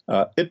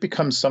 it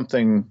becomes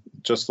something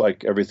just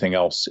like everything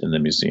else in the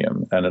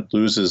museum, and it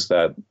loses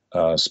that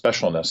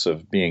specialness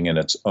of being in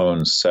its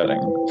own setting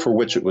for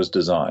which it was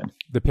designed.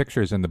 The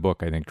pictures in the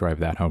book, I think, drive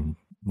that home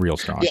real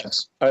strong.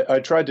 Yes, I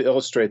tried to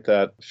illustrate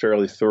that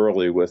fairly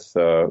thoroughly with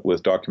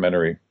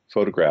documentary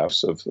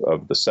photographs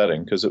of the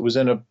setting, because it was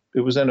in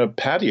a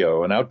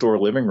patio, an outdoor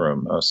living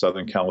room, a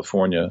Southern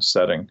California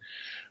setting,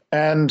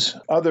 and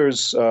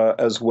others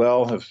as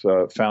well have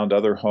found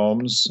other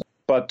homes.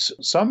 But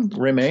some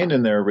remain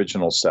in their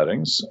original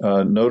settings,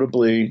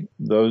 notably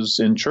those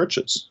in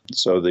churches.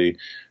 So the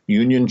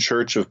Union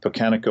Church of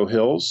Pecanico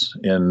Hills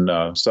in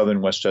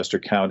southern Westchester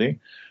County,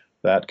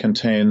 that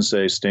contains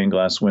a stained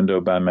glass window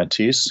by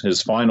Matisse,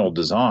 his final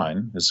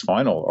design, his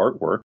final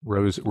artwork.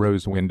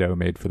 Rose window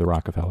made for the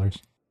Rockefellers.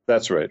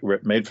 That's right,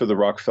 made for the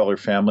Rockefeller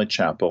family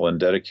chapel and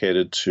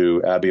dedicated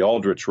to Abby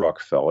Aldrich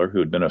Rockefeller, who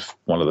had been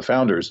one of the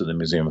founders of the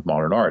Museum of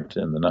Modern Art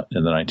in the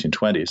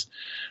 1920s,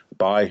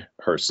 by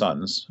her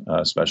sons,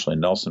 especially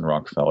Nelson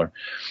Rockefeller.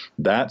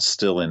 That's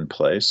still in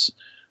place.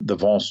 The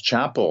Vence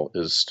Chapel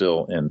is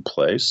still in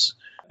place.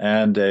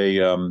 And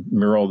a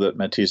mural that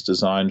Matisse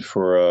designed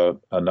for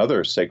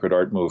another sacred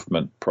art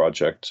movement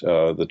project,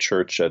 the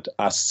church at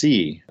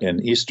Assy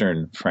in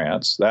eastern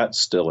France. That's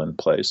still in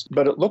place.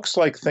 But it looks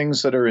like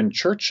things that are in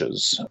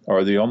churches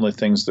are the only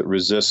things that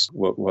resist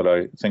what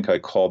I think I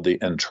called the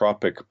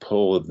entropic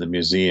pull of the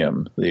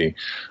museum, the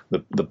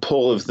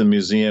pull of the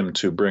museum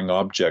to bring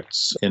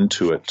objects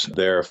into it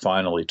there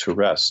finally to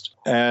rest.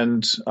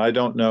 And I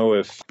don't know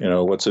if,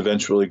 what's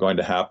eventually going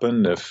to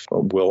happen, if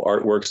will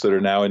artworks that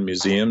are now in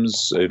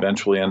museums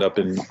eventually end up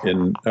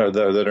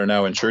that are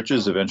now in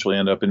churches eventually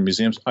end up in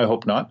museums. I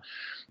hope not,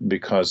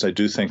 because I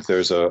do think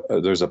there's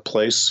a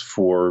place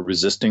for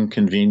resisting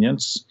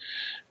convenience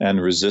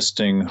and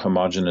resisting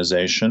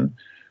homogenization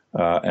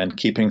and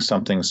keeping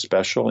something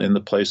special in the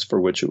place for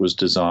which it was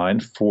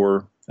designed,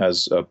 for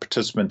as a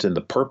participant in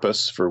the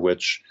purpose for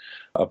which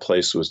a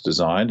place was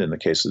designed. In the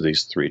case of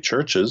these three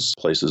churches,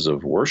 places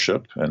of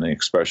worship and the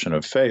expression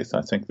of faith,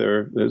 I think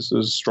there's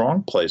a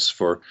strong place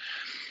for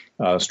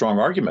strong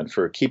argument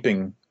for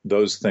keeping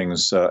those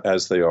things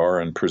as they are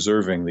and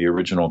preserving the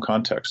original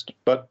context.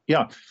 But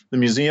yeah, the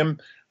museum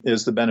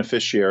is the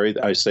beneficiary.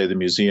 I say the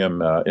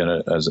museum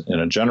in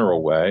a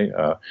general way.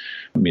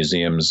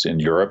 Museums in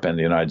Europe and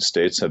the United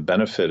States have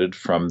benefited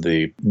from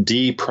the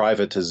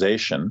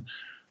deprivatization,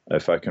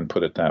 if I can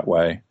put it that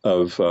way,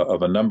 of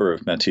a number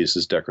of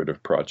Matisse's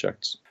decorative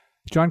projects.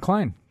 John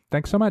Klein,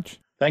 thanks so much.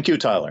 Thank you,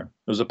 Tyler.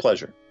 It was a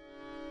pleasure.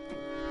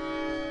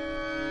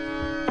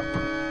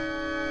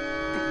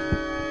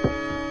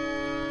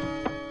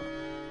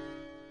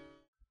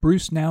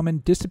 Bruce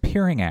Nauman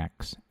Disappearing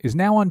Acts is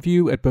now on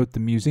view at both the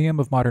Museum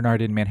of Modern Art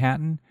in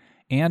Manhattan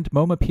and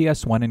MoMA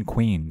PS1 in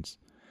Queens.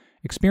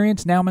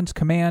 Experience Nauman's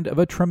command of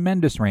a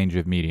tremendous range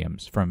of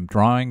mediums, from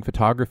drawing,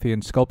 photography,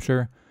 and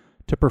sculpture,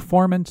 to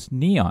performance,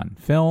 neon,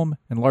 film,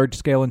 and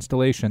large-scale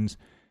installations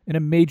in a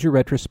major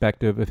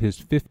retrospective of his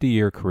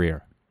 50-year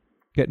career.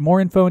 Get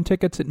more info and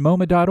tickets at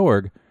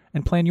MoMA.org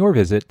and plan your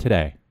visit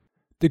today.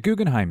 The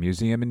Guggenheim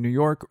Museum in New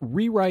York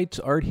rewrites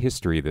art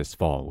history this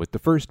fall with the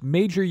first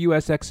major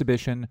U.S.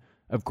 exhibition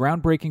of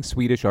groundbreaking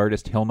Swedish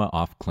artist Hilma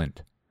af Klint.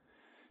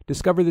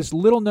 Discover this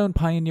little-known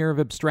pioneer of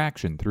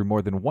abstraction through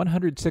more than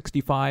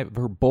 165 of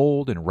her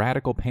bold and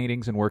radical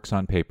paintings and works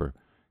on paper,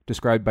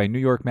 described by New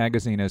York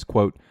Magazine as,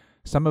 quote,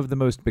 some of the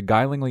most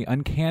beguilingly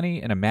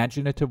uncanny and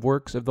imaginative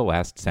works of the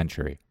last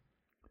century.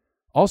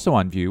 Also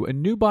on view, a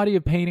new body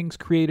of paintings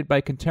created by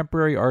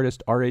contemporary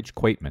artist R.H.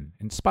 Quaitman,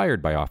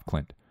 inspired by af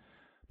Klint.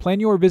 Plan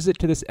your visit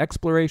to this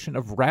exploration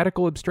of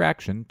radical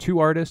abstraction, two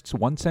artists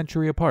 1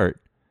 century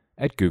apart,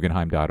 at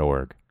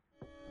Guggenheim.org.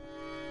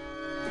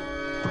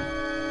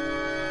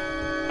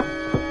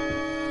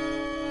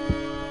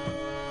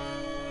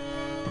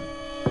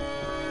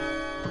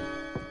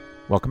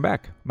 Welcome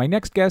back. My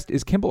next guest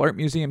is Kimbell Art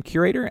Museum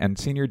curator and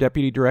Senior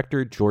Deputy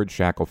Director George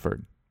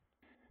Shackelford.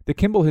 The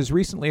Kimbell has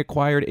recently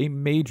acquired a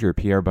major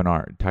Pierre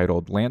Bonnard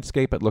titled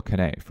Landscape at Le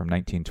Cannet from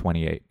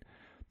 1928.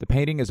 The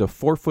painting is a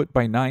 4-foot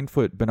by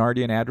 9-foot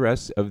Bonnardian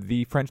address of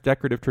the French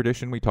decorative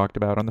tradition we talked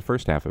about on the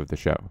first half of the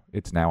show.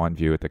 It's now on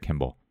view at the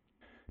Kimbell.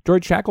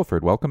 George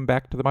Shackelford, welcome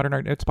back to the Modern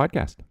Art Notes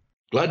podcast.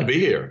 Glad to be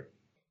here.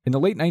 In the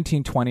late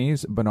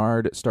 1920s,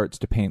 Bonnard starts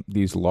to paint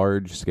these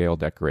large-scale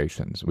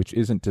decorations, which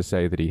isn't to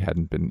say that he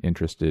hadn't been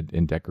interested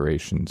in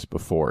decorations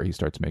before. He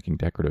starts making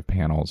decorative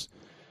panels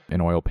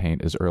in oil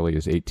paint as early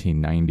as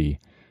 1890.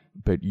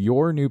 But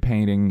your new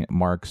painting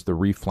marks the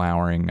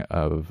reflowering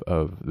of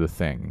the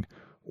thing.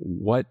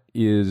 What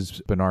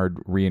is Bonnard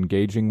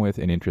re-engaging with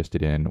and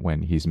interested in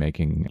when he's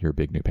making your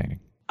big new painting?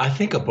 I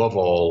think above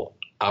all,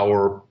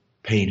 our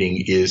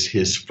painting is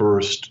his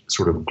first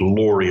sort of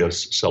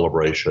glorious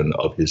celebration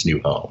of his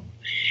new home.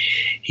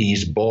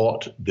 He's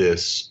bought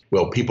this,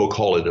 well, people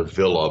call it a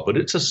villa, but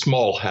it's a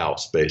small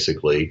house,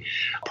 basically,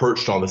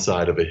 perched on the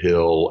side of a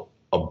hill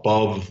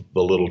above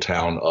the little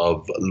town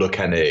of Le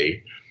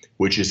Canet,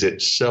 which is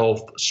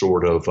itself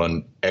sort of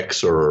an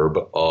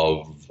exurb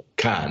of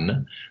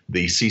Cannes,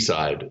 the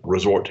seaside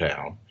resort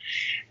town.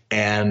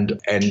 And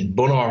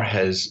Bonnard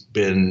has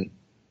been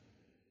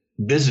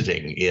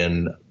visiting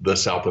in the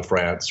south of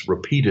France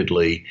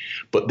repeatedly,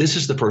 but this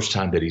is the first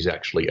time that he's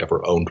actually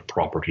ever owned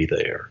property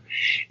there.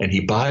 And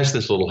he buys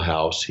this little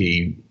house.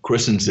 He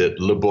christens it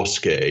Le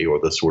Bosquet, or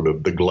the sort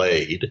of the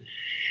glade,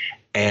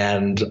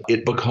 and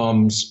it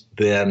becomes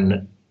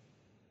then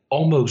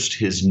almost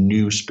his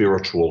new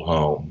spiritual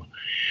home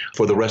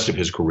for the rest of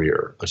his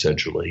career,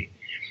 essentially.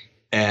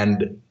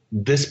 And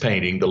this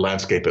painting, The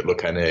Landscape at Le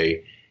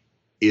Canet,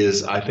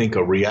 is, I think,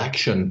 a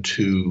reaction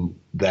to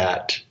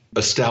that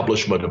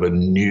establishment of a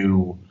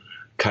new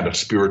kind of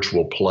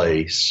spiritual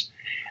place.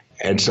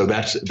 And so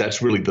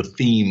that's really the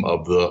theme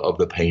of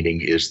the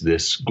painting, is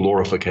this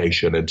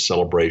glorification and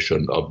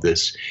celebration of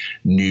this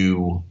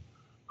new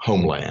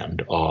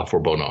homeland for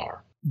Bonnard.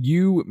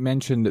 You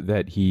mentioned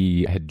that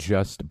he had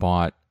just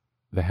bought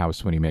the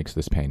house when he makes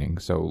this painting.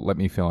 So let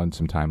me fill in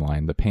some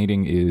timeline. The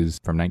painting is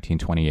from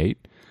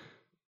 1928.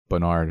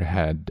 Bonnard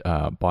had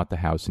bought the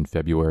house in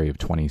February of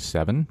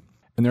 27.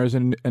 And there's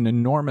an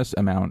enormous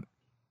amount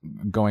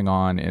going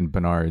on in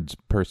Bonnard's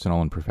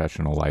personal and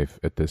professional life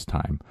at this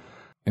time.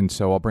 And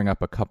so I'll bring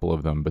up a couple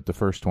of them, but the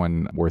first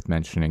one worth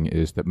mentioning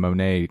is that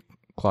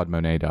Claude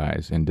Monet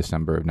dies in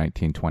December of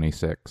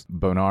 1926.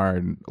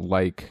 Bonnard,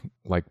 like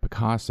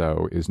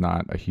Picasso, is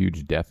not a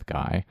huge death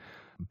guy,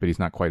 but he's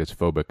not quite as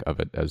phobic of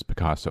it as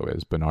Picasso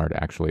is. Bonnard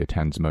actually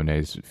attends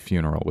Monet's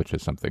funeral, which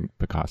is something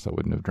Picasso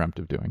wouldn't have dreamt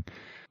of doing.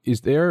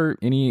 Is there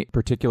any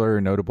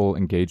particular notable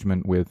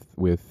engagement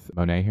with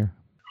Monet here?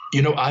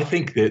 You know, I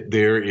think that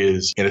there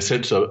is, in a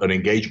sense, an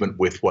engagement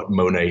with what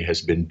Monet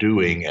has been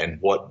doing and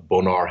what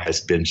Bonnard has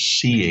been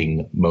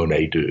seeing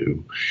Monet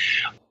do.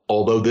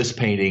 Although this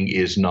painting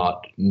is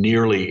not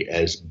nearly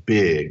as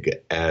big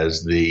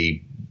as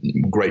the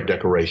great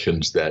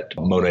decorations that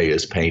Monet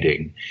is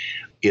painting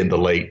in the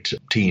late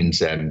teens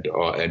and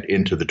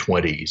into the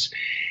 20s,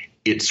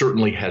 it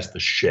certainly has the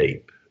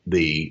shape.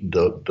 The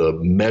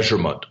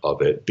measurement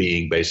of it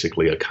being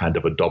basically a kind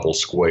of a double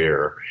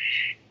square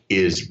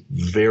is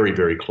very,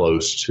 very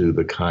close to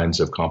the kinds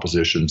of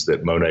compositions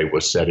that Monet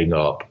was setting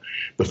up,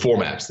 the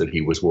formats that he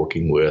was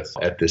working with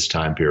at this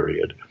time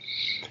period.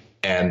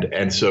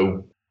 And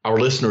so our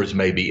listeners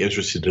may be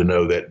interested to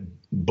know that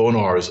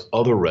Bonnard's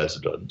other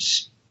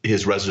residence,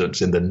 his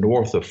residence in the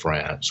north of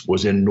France,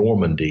 was in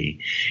Normandy,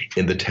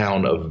 in the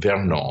town of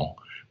Vernon,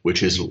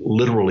 which is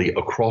literally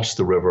across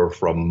the river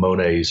from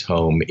Monet's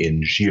home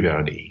in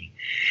Giverny.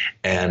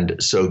 And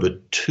so the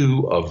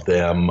two of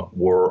them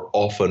were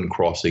often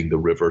crossing the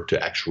river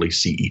to actually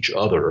see each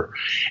other.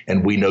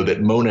 And we know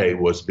that Monet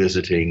was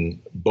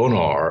visiting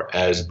Bonnard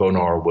as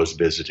Bonnard was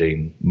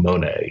visiting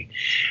Monet.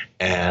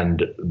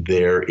 And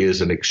there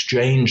is an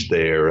exchange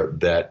there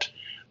that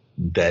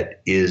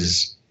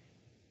is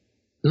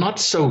not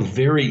so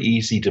very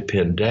easy to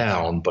pin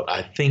down, but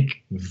I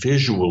think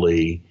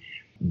visually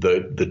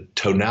the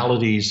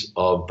tonalities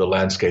of The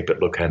Landscape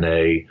at Le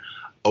Canet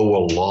owe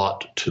a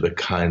lot to the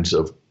kinds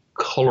of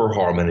color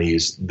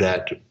harmonies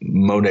that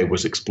Monet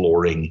was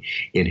exploring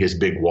in his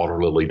big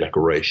water lily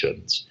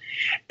decorations.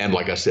 And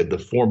like I said, the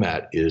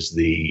format is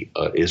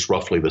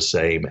roughly the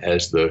same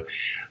as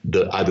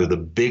either the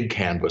big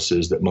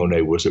canvases that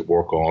Monet was at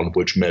work on,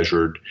 which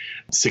measured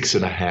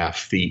 6.5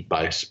 feet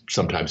by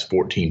sometimes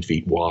 14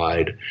 feet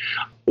wide,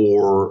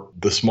 or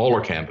the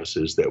smaller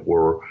canvases that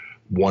were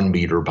 1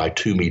 meter by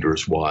 2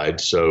 meters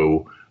wide,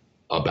 so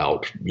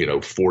about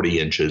 40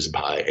 inches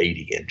by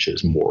 80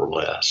 inches, more or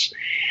less.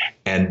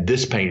 And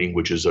this painting,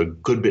 which is a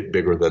good bit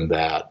bigger than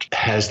that,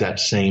 has that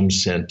same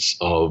sense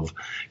of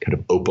kind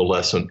of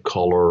opalescent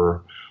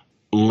color,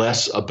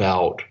 less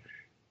about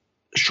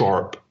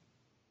sharp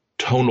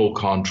tonal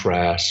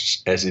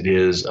contrasts as it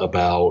is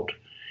about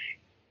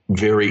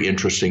very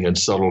interesting and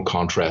subtle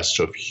contrasts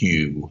of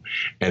hue.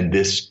 And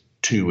this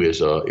too is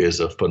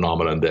a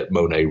phenomenon that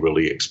Monet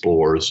really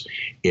explores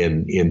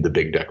in the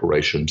big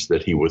decorations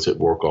that he was at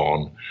work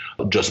on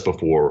just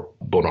before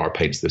Bonnard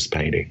paints this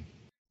painting.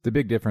 The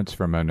big difference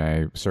from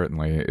Monet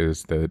certainly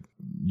is that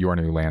Your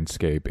New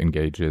Landscape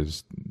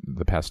engages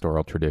the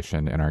pastoral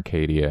tradition in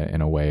Arcadia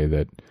in a way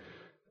that,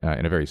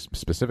 in a very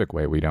specific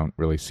way, we don't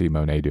really see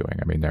Monet doing.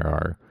 I mean, there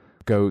are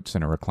goats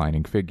and a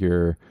reclining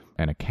figure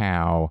and a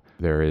cow.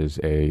 There is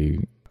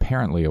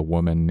apparently a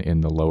woman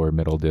in the lower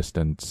middle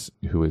distance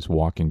who is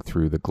walking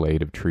through the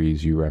glade of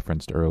trees you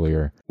referenced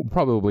earlier. We'll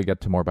probably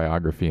get to more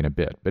biography in a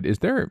bit, but is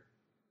there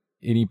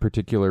any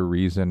particular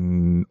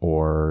reason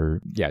Bonnard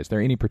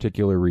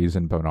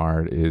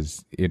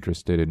is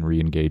interested in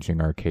re-engaging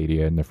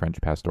Arcadia in the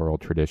French pastoral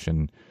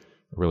tradition,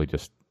 or really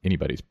just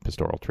anybody's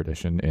pastoral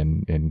tradition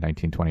in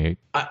 1928?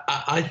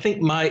 I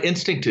think my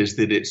instinct is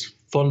that it's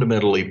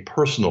fundamentally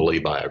personally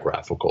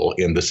biographical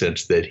in the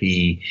sense that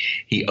he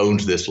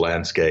owns this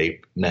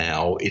landscape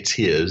now. It's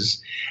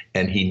his,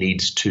 and he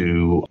needs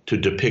to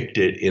depict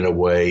it in a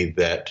way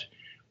that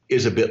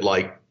is a bit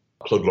like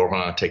Claude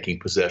Lorrain taking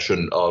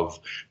possession of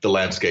the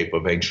landscape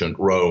of ancient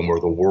Rome or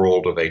the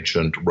world of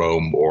ancient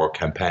Rome or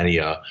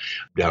Campania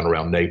down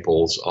around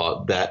Naples.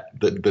 That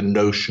the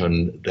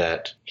notion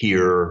that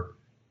here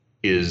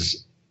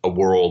is a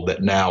world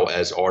that now,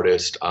 as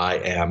artist,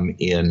 I'm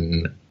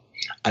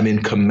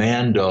in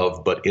command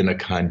of, but in a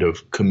kind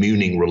of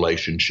communing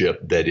relationship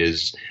that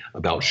is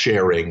about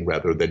sharing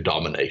rather than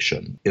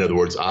domination. In other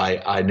words,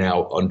 I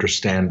now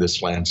understand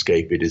this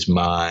landscape. It is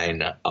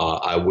mine.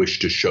 I wish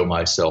to show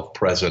myself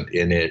present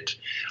in it.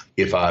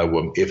 If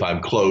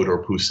I'm Claude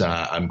or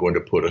Poussin, I'm going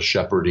to put a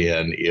shepherd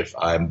in. If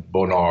I'm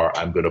Bonnard,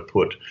 I'm going to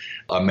put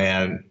a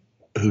man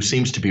who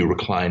seems to be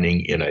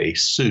reclining in a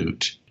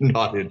suit,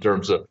 not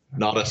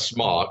a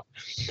smock,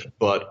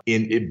 but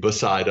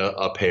beside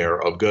a pair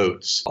of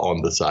goats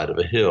on the side of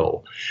a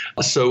hill.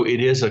 So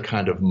it is a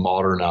kind of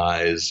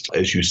modernized,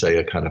 as you say,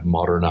 a kind of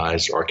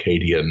modernized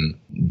Arcadian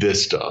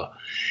vista.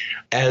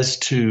 As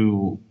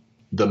to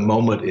the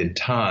moment in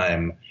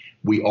time,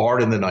 we are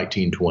in the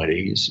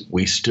 1920s.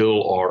 We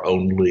still are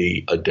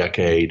only a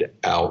decade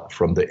out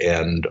from the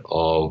end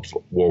of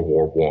World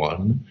War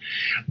I.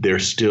 There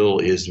still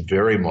is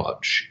very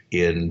much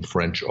in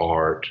French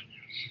art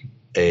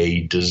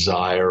a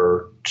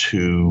desire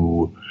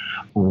to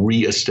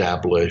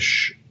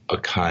reestablish a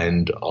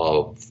kind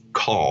of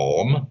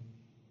calm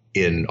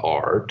in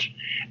art,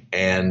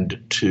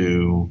 and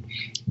to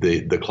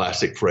the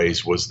classic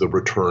phrase was the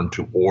return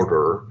to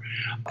order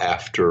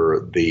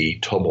after the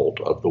tumult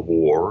of the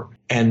war.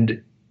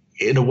 And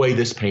in a way,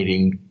 this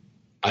painting,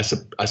 I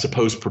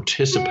suppose,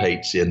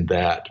 participates in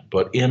that,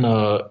 but in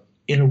a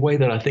way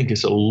that I think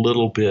is a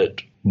little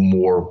bit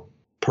more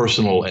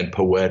personal and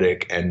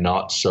poetic and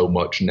not so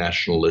much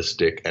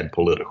nationalistic and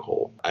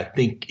political. I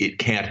think it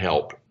can't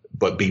help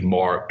but be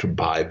marked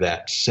by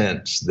that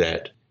sense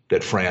that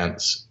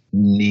France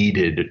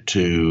needed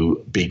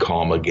to be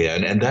calm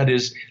again. And that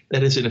is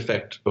in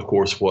effect, of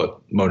course,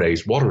 what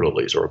Monet's Water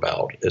Lilies are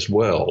about as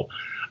well,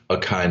 a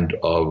kind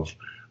of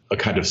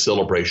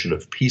celebration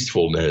of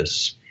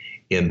peacefulness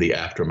in the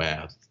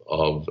aftermath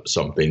of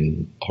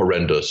something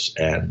horrendous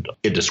and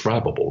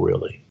indescribable,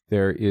 really.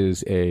 There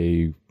is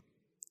a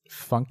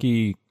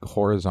funky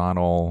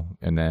horizontal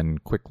and then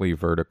quickly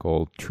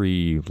vertical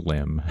tree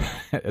limb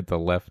at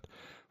the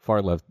far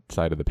left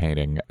side of the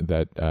painting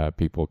that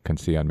people can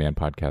see on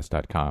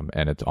manpodcast.com,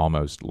 and it's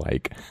almost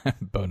like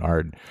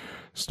Bonnard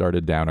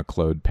started down a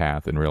Claude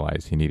path and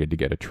realized he needed to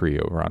get a tree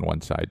over on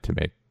one side to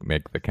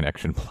make the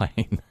connection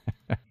plain.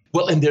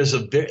 Well, and there's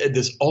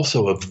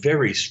also a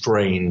very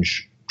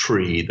strange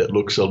tree that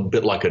looks a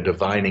bit like a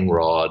divining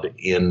rod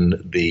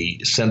in the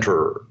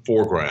center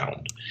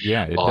foreground.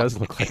 Yeah, it does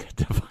look like a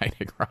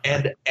divining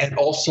rod. And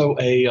also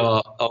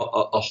a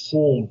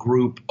whole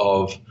group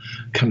of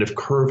kind of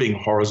curving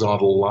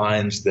horizontal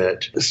lines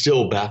that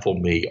still baffle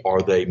me.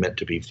 Are they meant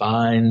to be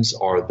vines?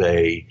 Are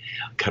they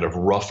kind of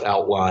rough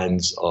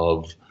outlines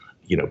of,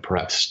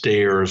 perhaps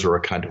stairs or a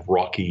kind of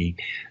rocky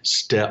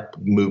step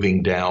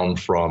moving down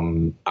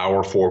from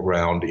our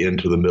foreground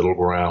into the middle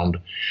ground?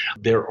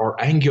 There are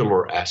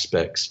angular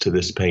aspects to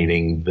this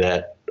painting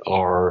that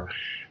are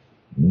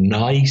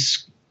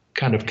nice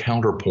kind of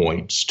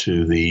counterpoints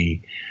to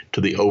the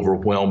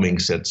overwhelming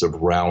sense of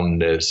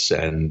roundness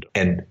and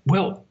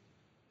well,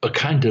 a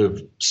kind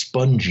of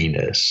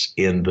sponginess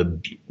in the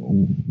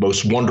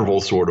most wonderful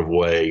sort of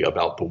way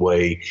about the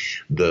way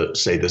the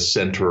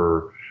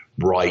center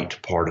right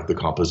part of the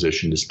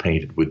composition is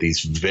painted with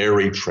these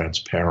very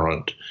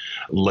transparent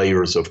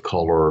layers of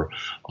color,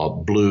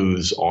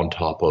 blues on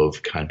top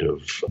of kind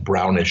of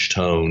brownish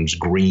tones,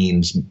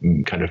 greens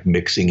kind of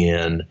mixing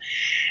in.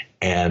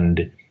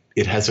 And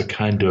it has a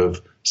kind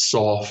of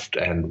soft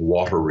and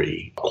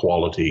watery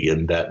quality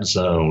in that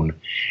zone.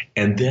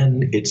 And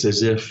then it's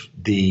as if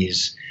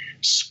these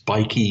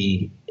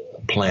spiky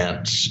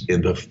plants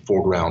in the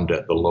foreground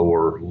at the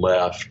lower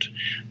left,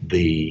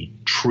 the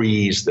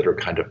trees that are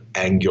kind of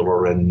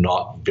angular and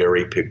not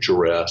very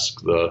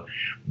picturesque,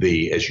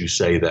 the as you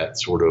say, that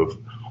sort of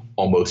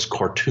almost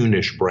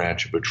cartoonish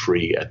branch of a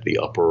tree at the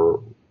upper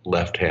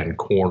left-hand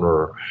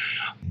corner.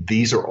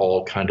 These are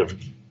all kind of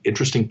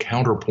interesting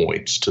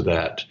counterpoints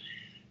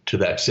to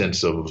that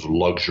sense of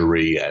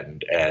luxury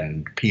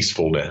and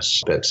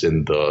peacefulness that's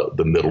in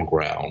the middle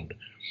ground.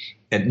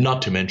 And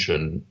not to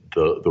mention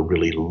the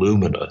really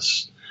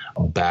luminous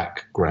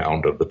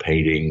background of the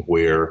painting,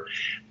 where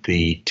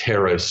the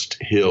terraced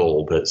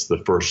hill, that's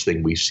the first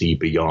thing we see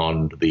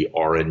beyond the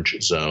orange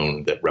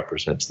zone that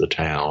represents the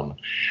town.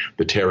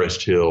 The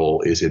terraced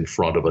hill is in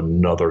front of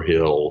another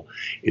hill,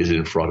 is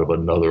in front of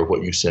another,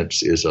 what you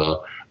sense is a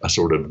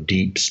sort of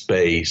deep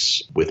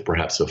space with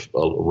perhaps a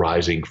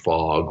rising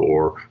fog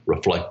or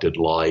reflected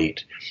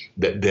light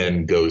that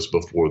then goes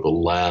before the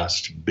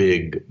last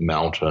big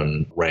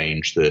mountain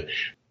range.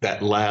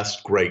 That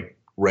last great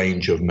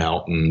range of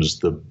mountains,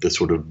 the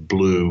sort of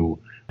blue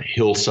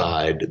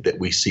hillside that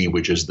we see,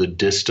 which is the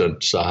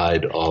distant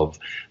side of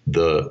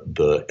the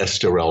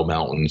Estoril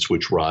Mountains,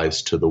 which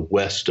rise to the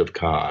west of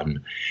Cannes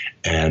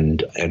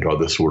and are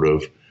the sort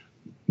of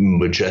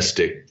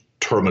majestic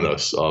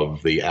terminus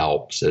of the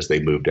Alps as they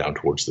move down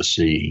towards the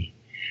sea.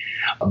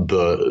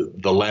 The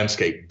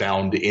landscape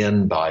bound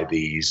in by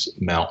these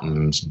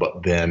mountains,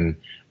 but then,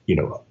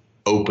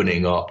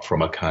 opening up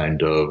from a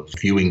kind of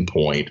viewing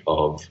point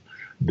of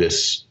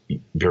this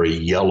very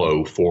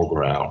yellow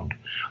foreground.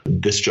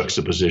 This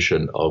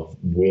juxtaposition of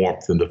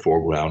warmth in the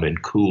foreground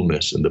and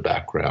coolness in the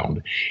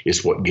background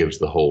is what gives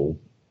the whole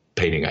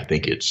painting, I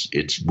think,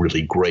 its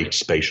really great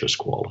spacious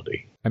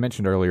quality. I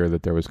mentioned earlier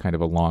that there was kind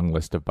of a long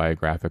list of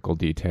biographical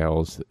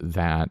details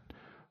that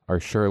are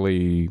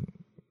surely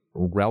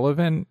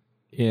relevant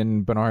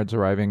in Bonnard's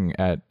arriving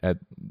at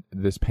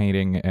this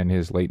painting and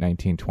his late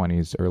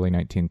 1920s, early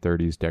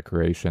 1930s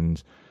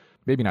decorations.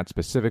 Maybe not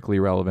specifically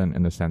relevant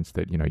in the sense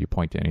that, you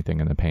point to anything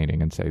in the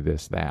painting and say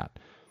this, that.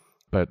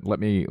 But let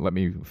me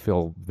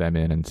fill them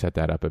in and set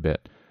that up a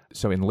bit.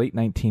 So in late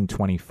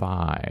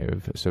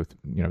 1925, so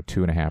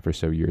 2.5 or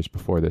so years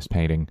before this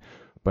painting,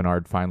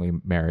 Bonnard finally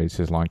marries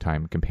his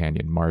longtime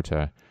companion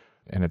Marta,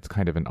 and it's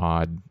kind of an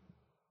odd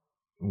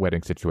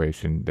wedding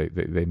situation.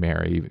 They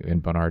marry,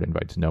 and Bonnard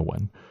invites no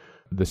one.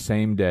 The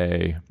same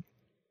day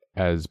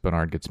as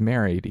Bonnard gets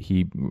married,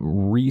 he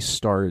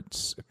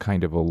restarts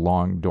kind of a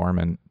long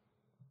dormant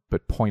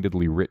but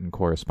pointedly written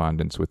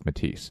correspondence with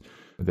Matisse.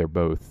 They're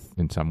both,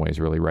 in some ways,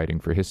 really writing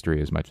for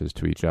history as much as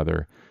to each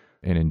other,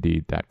 and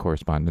indeed that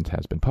correspondence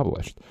has been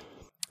published.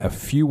 A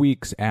few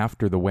weeks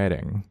after the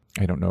wedding,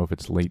 I don't know if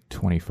it's late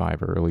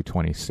 25 or early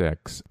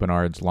 26,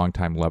 Bonnard's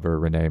longtime lover,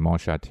 René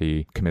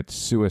Montchaty, commits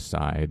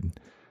suicide,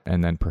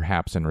 and then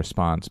perhaps in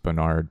response,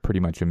 Bonnard pretty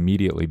much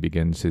immediately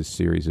begins his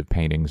series of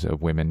paintings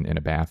of women in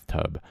a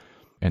bathtub,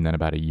 and then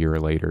about a year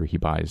later, he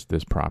buys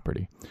this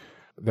property.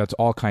 That's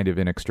all kind of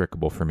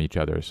inextricable from each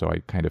other, so I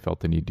kind of felt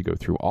the need to go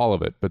through all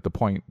of it. But the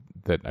point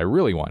that I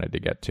really wanted to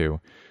get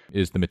to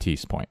is the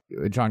Matisse point.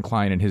 John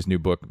Klein, in his new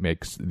book,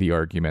 makes the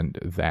argument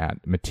that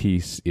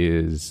Matisse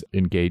is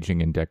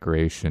engaging in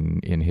decoration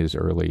in his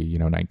early,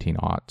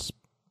 1900s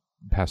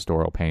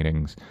pastoral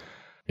paintings,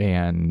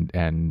 and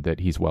that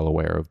he's well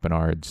aware of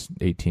Bonnard's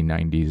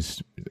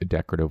 1890s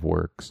decorative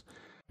works.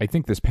 I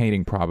think this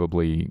painting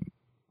probably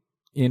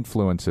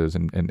influences,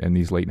 and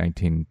these late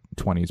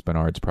 1920s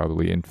Bonnards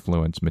probably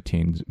influenced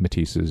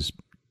Matisse's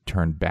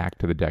turn back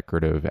to the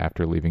decorative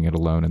after leaving it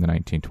alone in the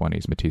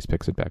 1920s. Matisse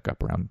picks it back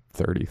up around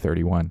 30,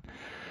 31.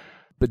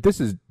 But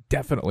this is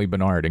definitely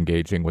Bonnard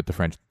engaging with the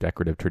French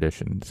decorative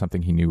tradition,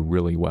 something he knew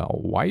really well.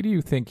 Why do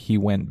you think he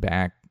went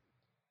back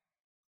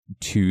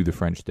to the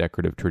French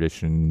decorative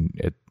tradition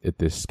at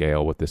this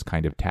scale with this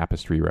kind of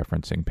tapestry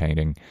referencing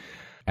painting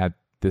at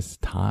this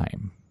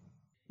time?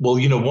 Well,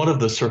 one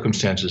of the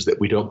circumstances that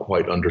we don't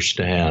quite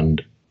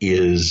understand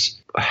is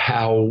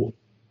how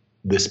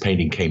this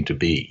painting came to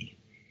be.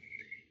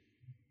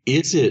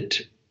 Is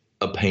it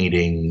a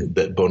painting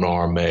that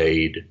Bonnard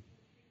made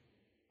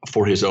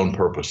for his own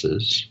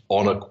purposes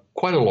on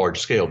quite a large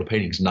scale? The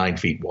painting's 9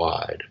 feet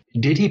wide.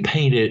 Did he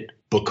paint it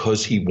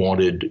because he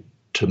wanted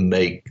to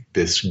make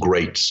this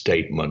great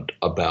statement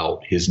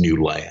about his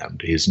new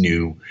land, his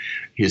new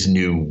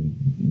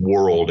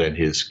world, and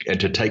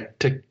to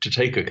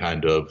take a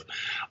kind of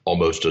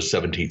almost a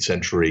 17th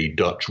century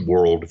Dutch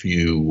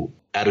worldview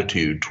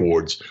attitude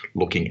towards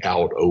looking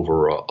out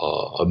over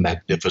a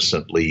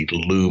magnificently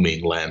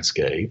looming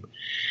landscape?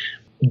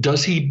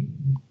 Does he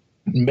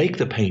make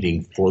the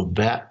painting for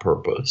that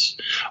purpose,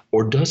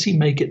 or does he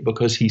make it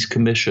because he's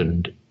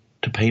commissioned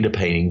to paint a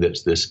painting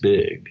that's this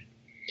big?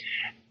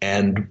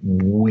 And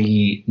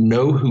we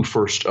know who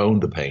first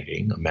owned the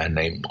painting, a man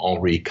named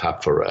Henri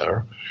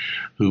Capferrer,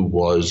 who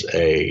was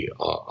a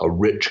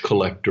rich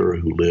collector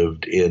who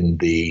lived in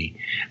the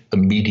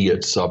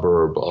immediate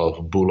suburb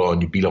of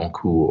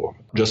Boulogne-Billancourt,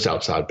 just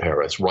outside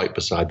Paris, right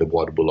beside the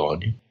Bois de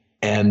Boulogne.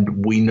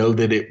 And we know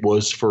that it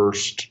was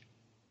first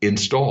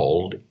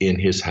installed in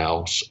his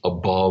house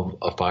above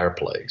a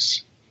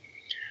fireplace.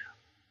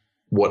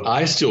 What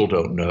I still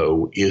don't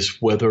know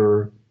is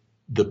whether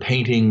the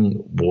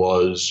painting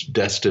was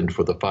destined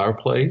for the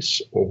fireplace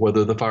or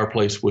whether the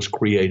fireplace was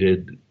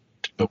created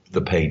to go with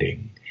the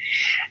painting.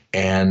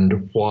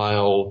 And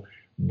while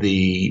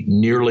the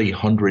nearly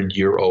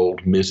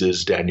 100-year-old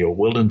Mrs. Daniel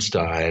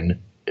Wildenstein,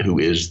 who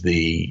is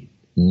the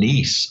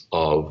niece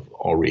of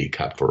Henri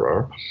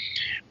Capferrer,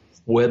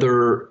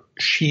 whether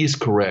she's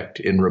correct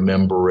in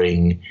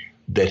remembering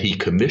that he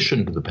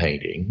commissioned the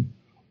painting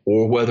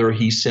or whether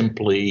he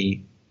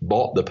simply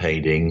bought the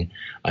painting,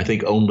 I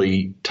think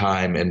only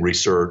time and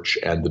research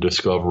and the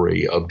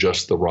discovery of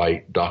just the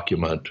right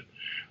document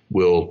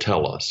will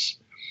tell us.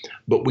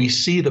 But we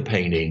see the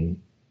painting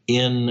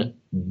in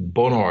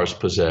Bonnard's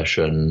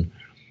possession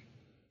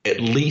at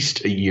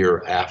least a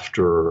year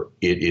after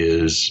it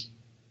is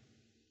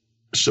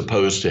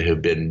supposed to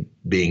have been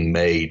being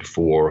made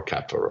for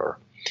Capferrer.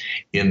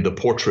 In the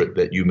portrait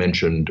that you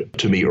mentioned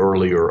to me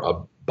earlier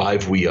of by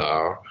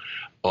Vuillard,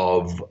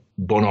 of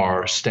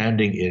Bonnard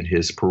standing in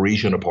his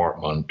Parisian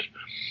apartment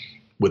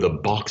with a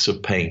box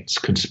of paints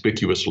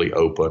conspicuously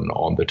open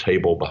on the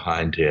table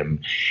behind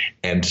him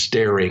and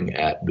staring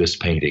at this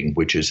painting,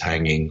 which is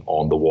hanging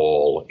on the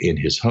wall in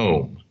his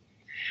home.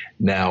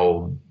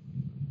 Now,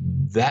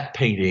 that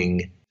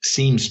painting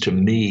seems to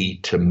me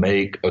to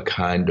make a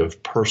kind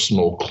of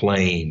personal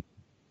claim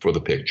for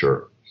the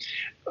picture,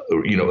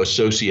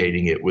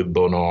 associating it with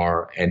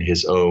Bonnard and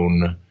his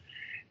own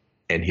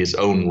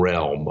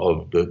realm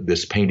of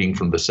this painting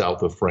from the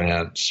south of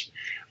France,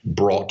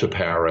 brought to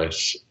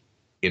Paris,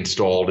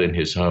 installed in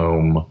his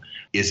home.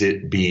 Is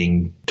it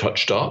being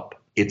touched up?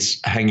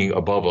 It's hanging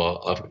above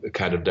a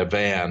kind of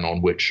divan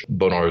on which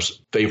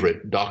Bonnard's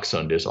favorite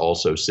dachshund is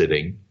also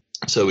sitting.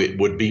 So it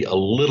would be a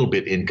little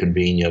bit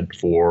inconvenient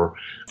for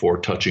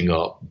touching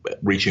up,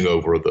 reaching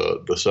over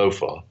the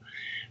sofa.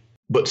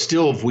 But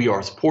still,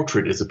 Vuillard's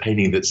portrait is a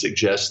painting that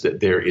suggests that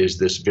there is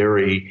this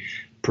very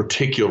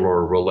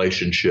particular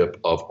relationship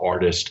of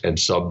artist and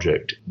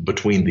subject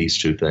between these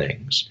two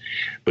things,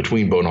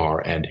 between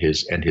Bonnard and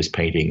his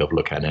painting of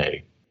Le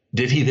Canet.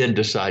 Did he then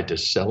decide to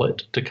sell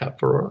it to Cap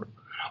Ferrer?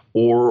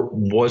 Or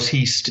was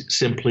he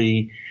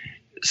simply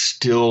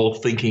still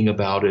thinking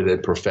about it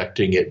and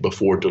perfecting it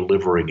before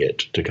delivering it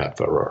to Cap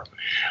Ferrer?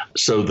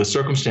 So the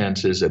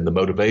circumstances and the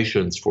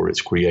motivations for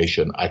its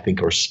creation, I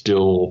think, are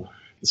still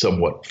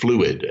somewhat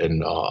fluid and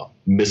not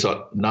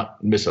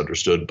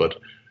misunderstood, but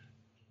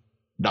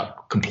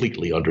not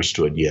completely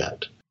understood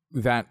yet.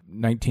 That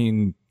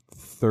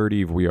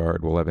 1930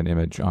 Vuillard, we'll have an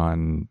image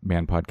on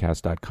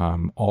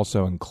manpodcast.com,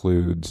 also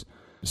includes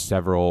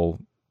several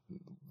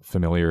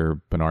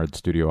familiar Bonnard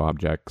studio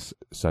objects,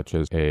 such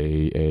as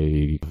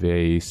a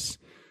vase,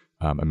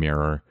 a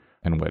mirror,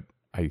 and what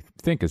I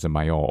think is a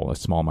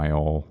small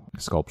Mayol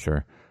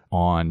sculpture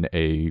on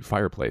a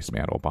fireplace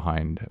mantel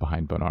behind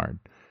Bonnard.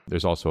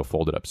 There's also a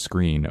folded up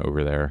screen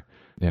over there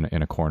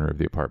in a corner of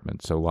the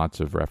apartment. So lots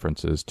of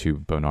references to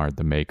Bonnard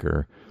the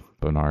maker,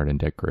 Bonnard in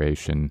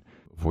decoration.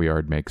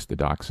 Vuillard makes the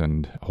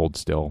dachshund hold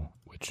still,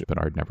 which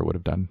Bonnard never would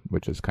have done,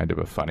 which is kind of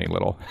a funny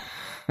little,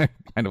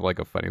 kind of like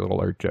a funny little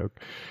art joke.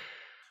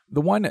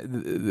 The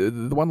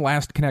one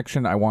last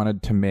connection I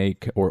wanted to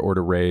make or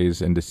to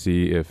raise and to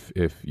see if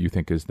you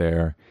think is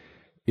there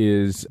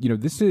is,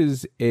 this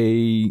is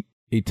a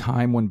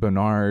time when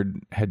Bonnard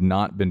had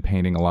not been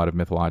painting a lot of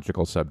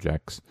mythological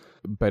subjects,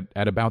 but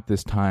at about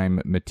this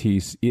time,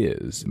 Matisse,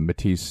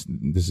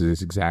 this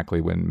is exactly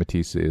when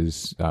Matisse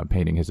is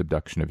painting his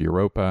Abduction of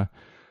Europa,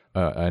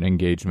 an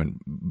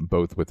engagement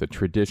both with a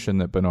tradition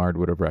that Bonnard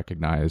would have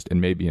recognized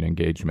and maybe an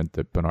engagement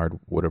that Bonnard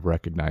would have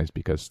recognized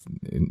because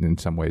in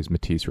some ways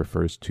Matisse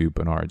refers to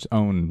Bonnard's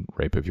own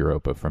Rape of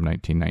Europa from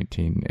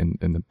 1919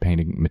 in the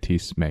painting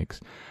Matisse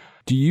makes.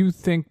 Do you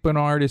think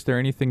Bonnard, is there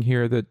anything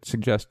here that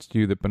suggests to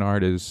you that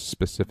Bonnard is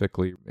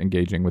specifically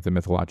engaging with the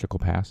mythological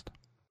past?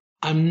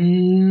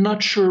 I'm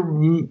not sure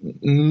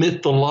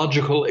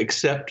mythological,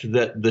 except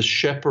that the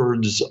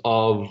shepherds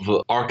of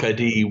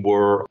Arcadie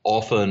were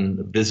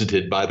often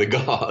visited by the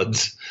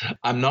gods.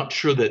 I'm not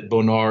sure that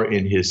Bonnard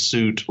in his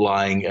suit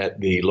lying at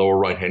the lower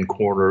right-hand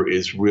corner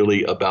is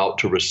really about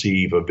to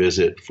receive a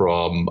visit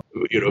from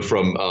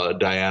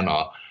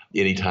Diana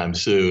anytime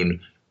soon.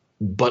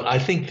 But I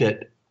think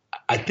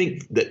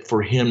that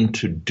for him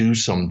to do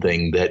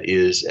something that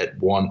is at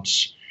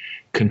once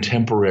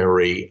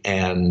contemporary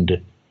and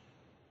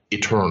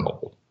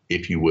eternal,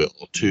 if you will,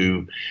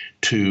 to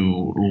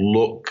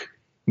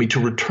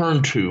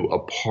return to a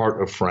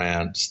part of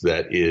France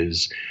that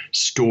is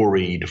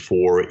storied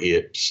for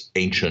its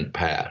ancient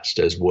past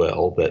as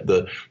well, that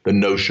the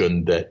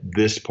notion that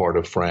this part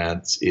of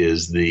France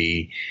is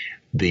the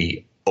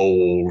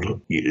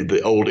old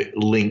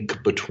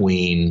link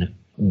between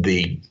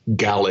the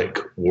Gallic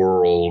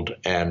world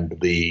and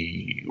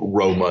the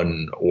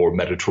Roman or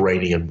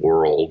Mediterranean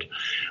world.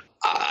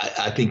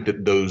 I think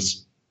that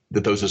those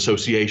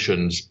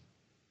associations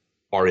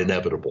are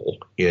inevitable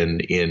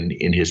in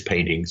his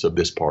paintings of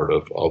this part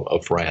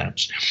of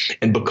France.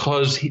 And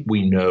because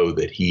we know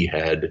that he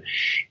had,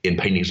 in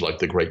paintings like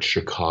the Great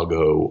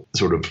Chicago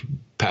sort of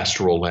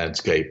pastoral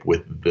landscape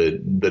with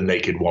the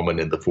naked woman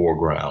in the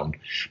foreground,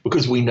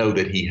 because we know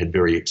that he had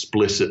very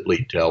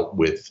explicitly dealt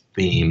with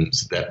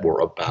themes that were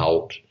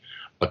about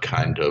a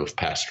kind of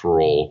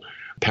pastoral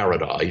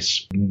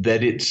paradise,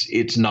 that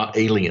it's not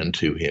alien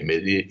to him.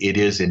 It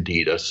is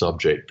indeed a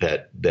subject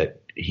that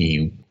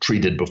he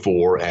treated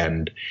before,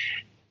 and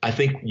I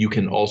think you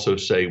can also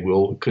say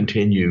will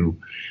continue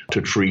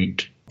to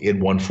treat in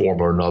one form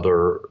or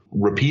another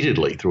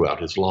repeatedly throughout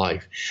his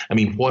life. I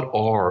mean, what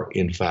are,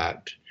 in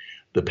fact,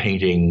 the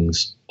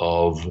paintings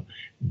of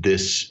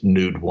this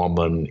nude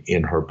woman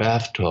in her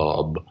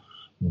bathtub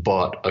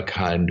but a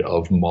kind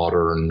of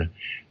modern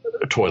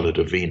toilet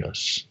of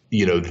Venus?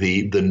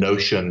 The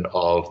notion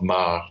of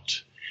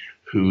Marthe,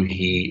 who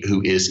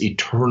is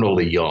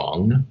eternally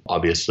young.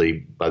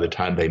 Obviously, by the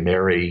time they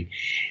marry,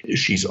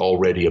 she's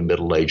already a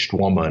middle-aged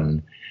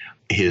woman.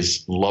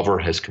 His lover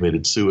has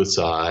committed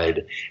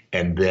suicide,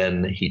 and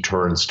then he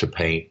turns to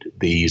paint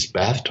these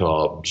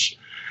bathtubs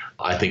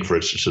I think, for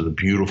instance, of the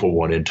beautiful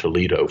one in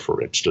Toledo,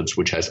 for instance,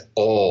 which has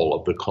all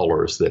of the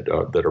colors that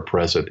are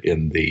present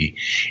in the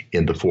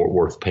Fort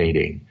Worth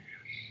painting.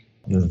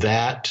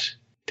 That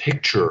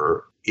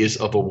picture is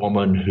of a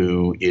woman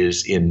who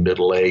is in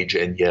middle age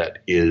and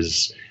yet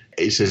it's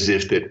as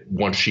if that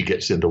once she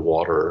gets into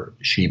water,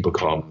 she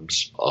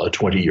becomes a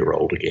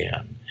 20-year-old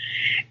again.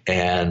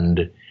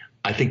 And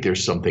I think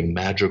there's something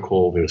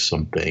magical, there's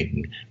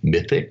something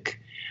mythic.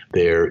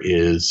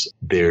 There's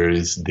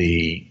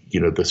the,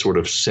 the sort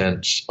of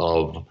sense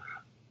of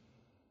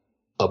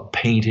a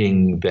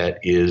painting that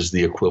is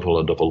the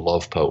equivalent of a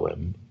love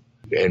poem,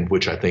 and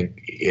which I think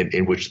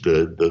in which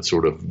the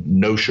sort of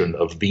notion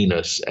of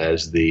Venus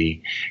as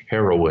the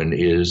heroine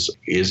is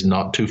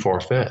not too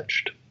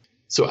far-fetched.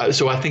 So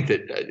I think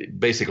that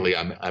basically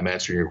I'm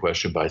answering your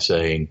question by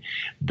saying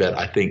that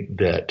I think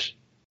that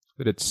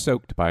it's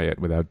soaked by it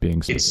without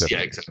being specific. Yeah,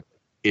 exactly.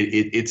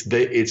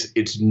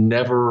 It's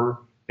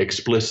never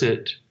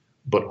explicit,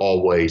 but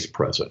always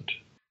present.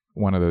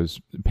 One of those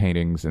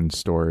paintings and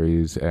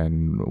stories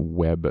and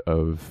web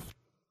of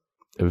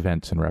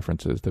events and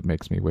references that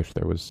makes me wish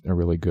there was a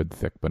really good,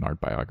 thick Bonnard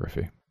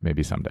biography.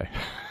 Maybe someday.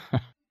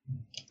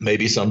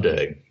 Maybe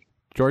someday.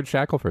 George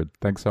Shackelford,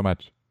 thanks so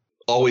much.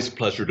 Always a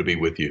pleasure to be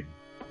with you.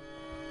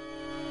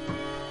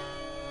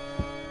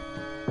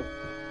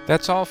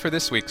 That's all for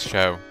this week's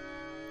show.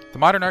 The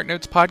Modern Art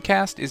Notes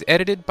podcast is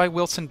edited by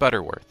Wilson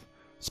Butterworth.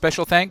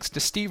 Special thanks to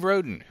Steve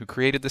Roden, who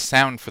created the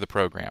sound for the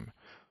program.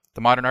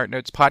 The Modern Art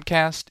Notes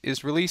podcast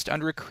is released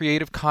under a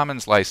Creative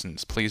Commons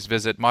license. Please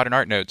visit Modern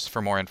Art Notes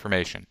for more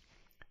information.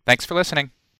 Thanks for listening.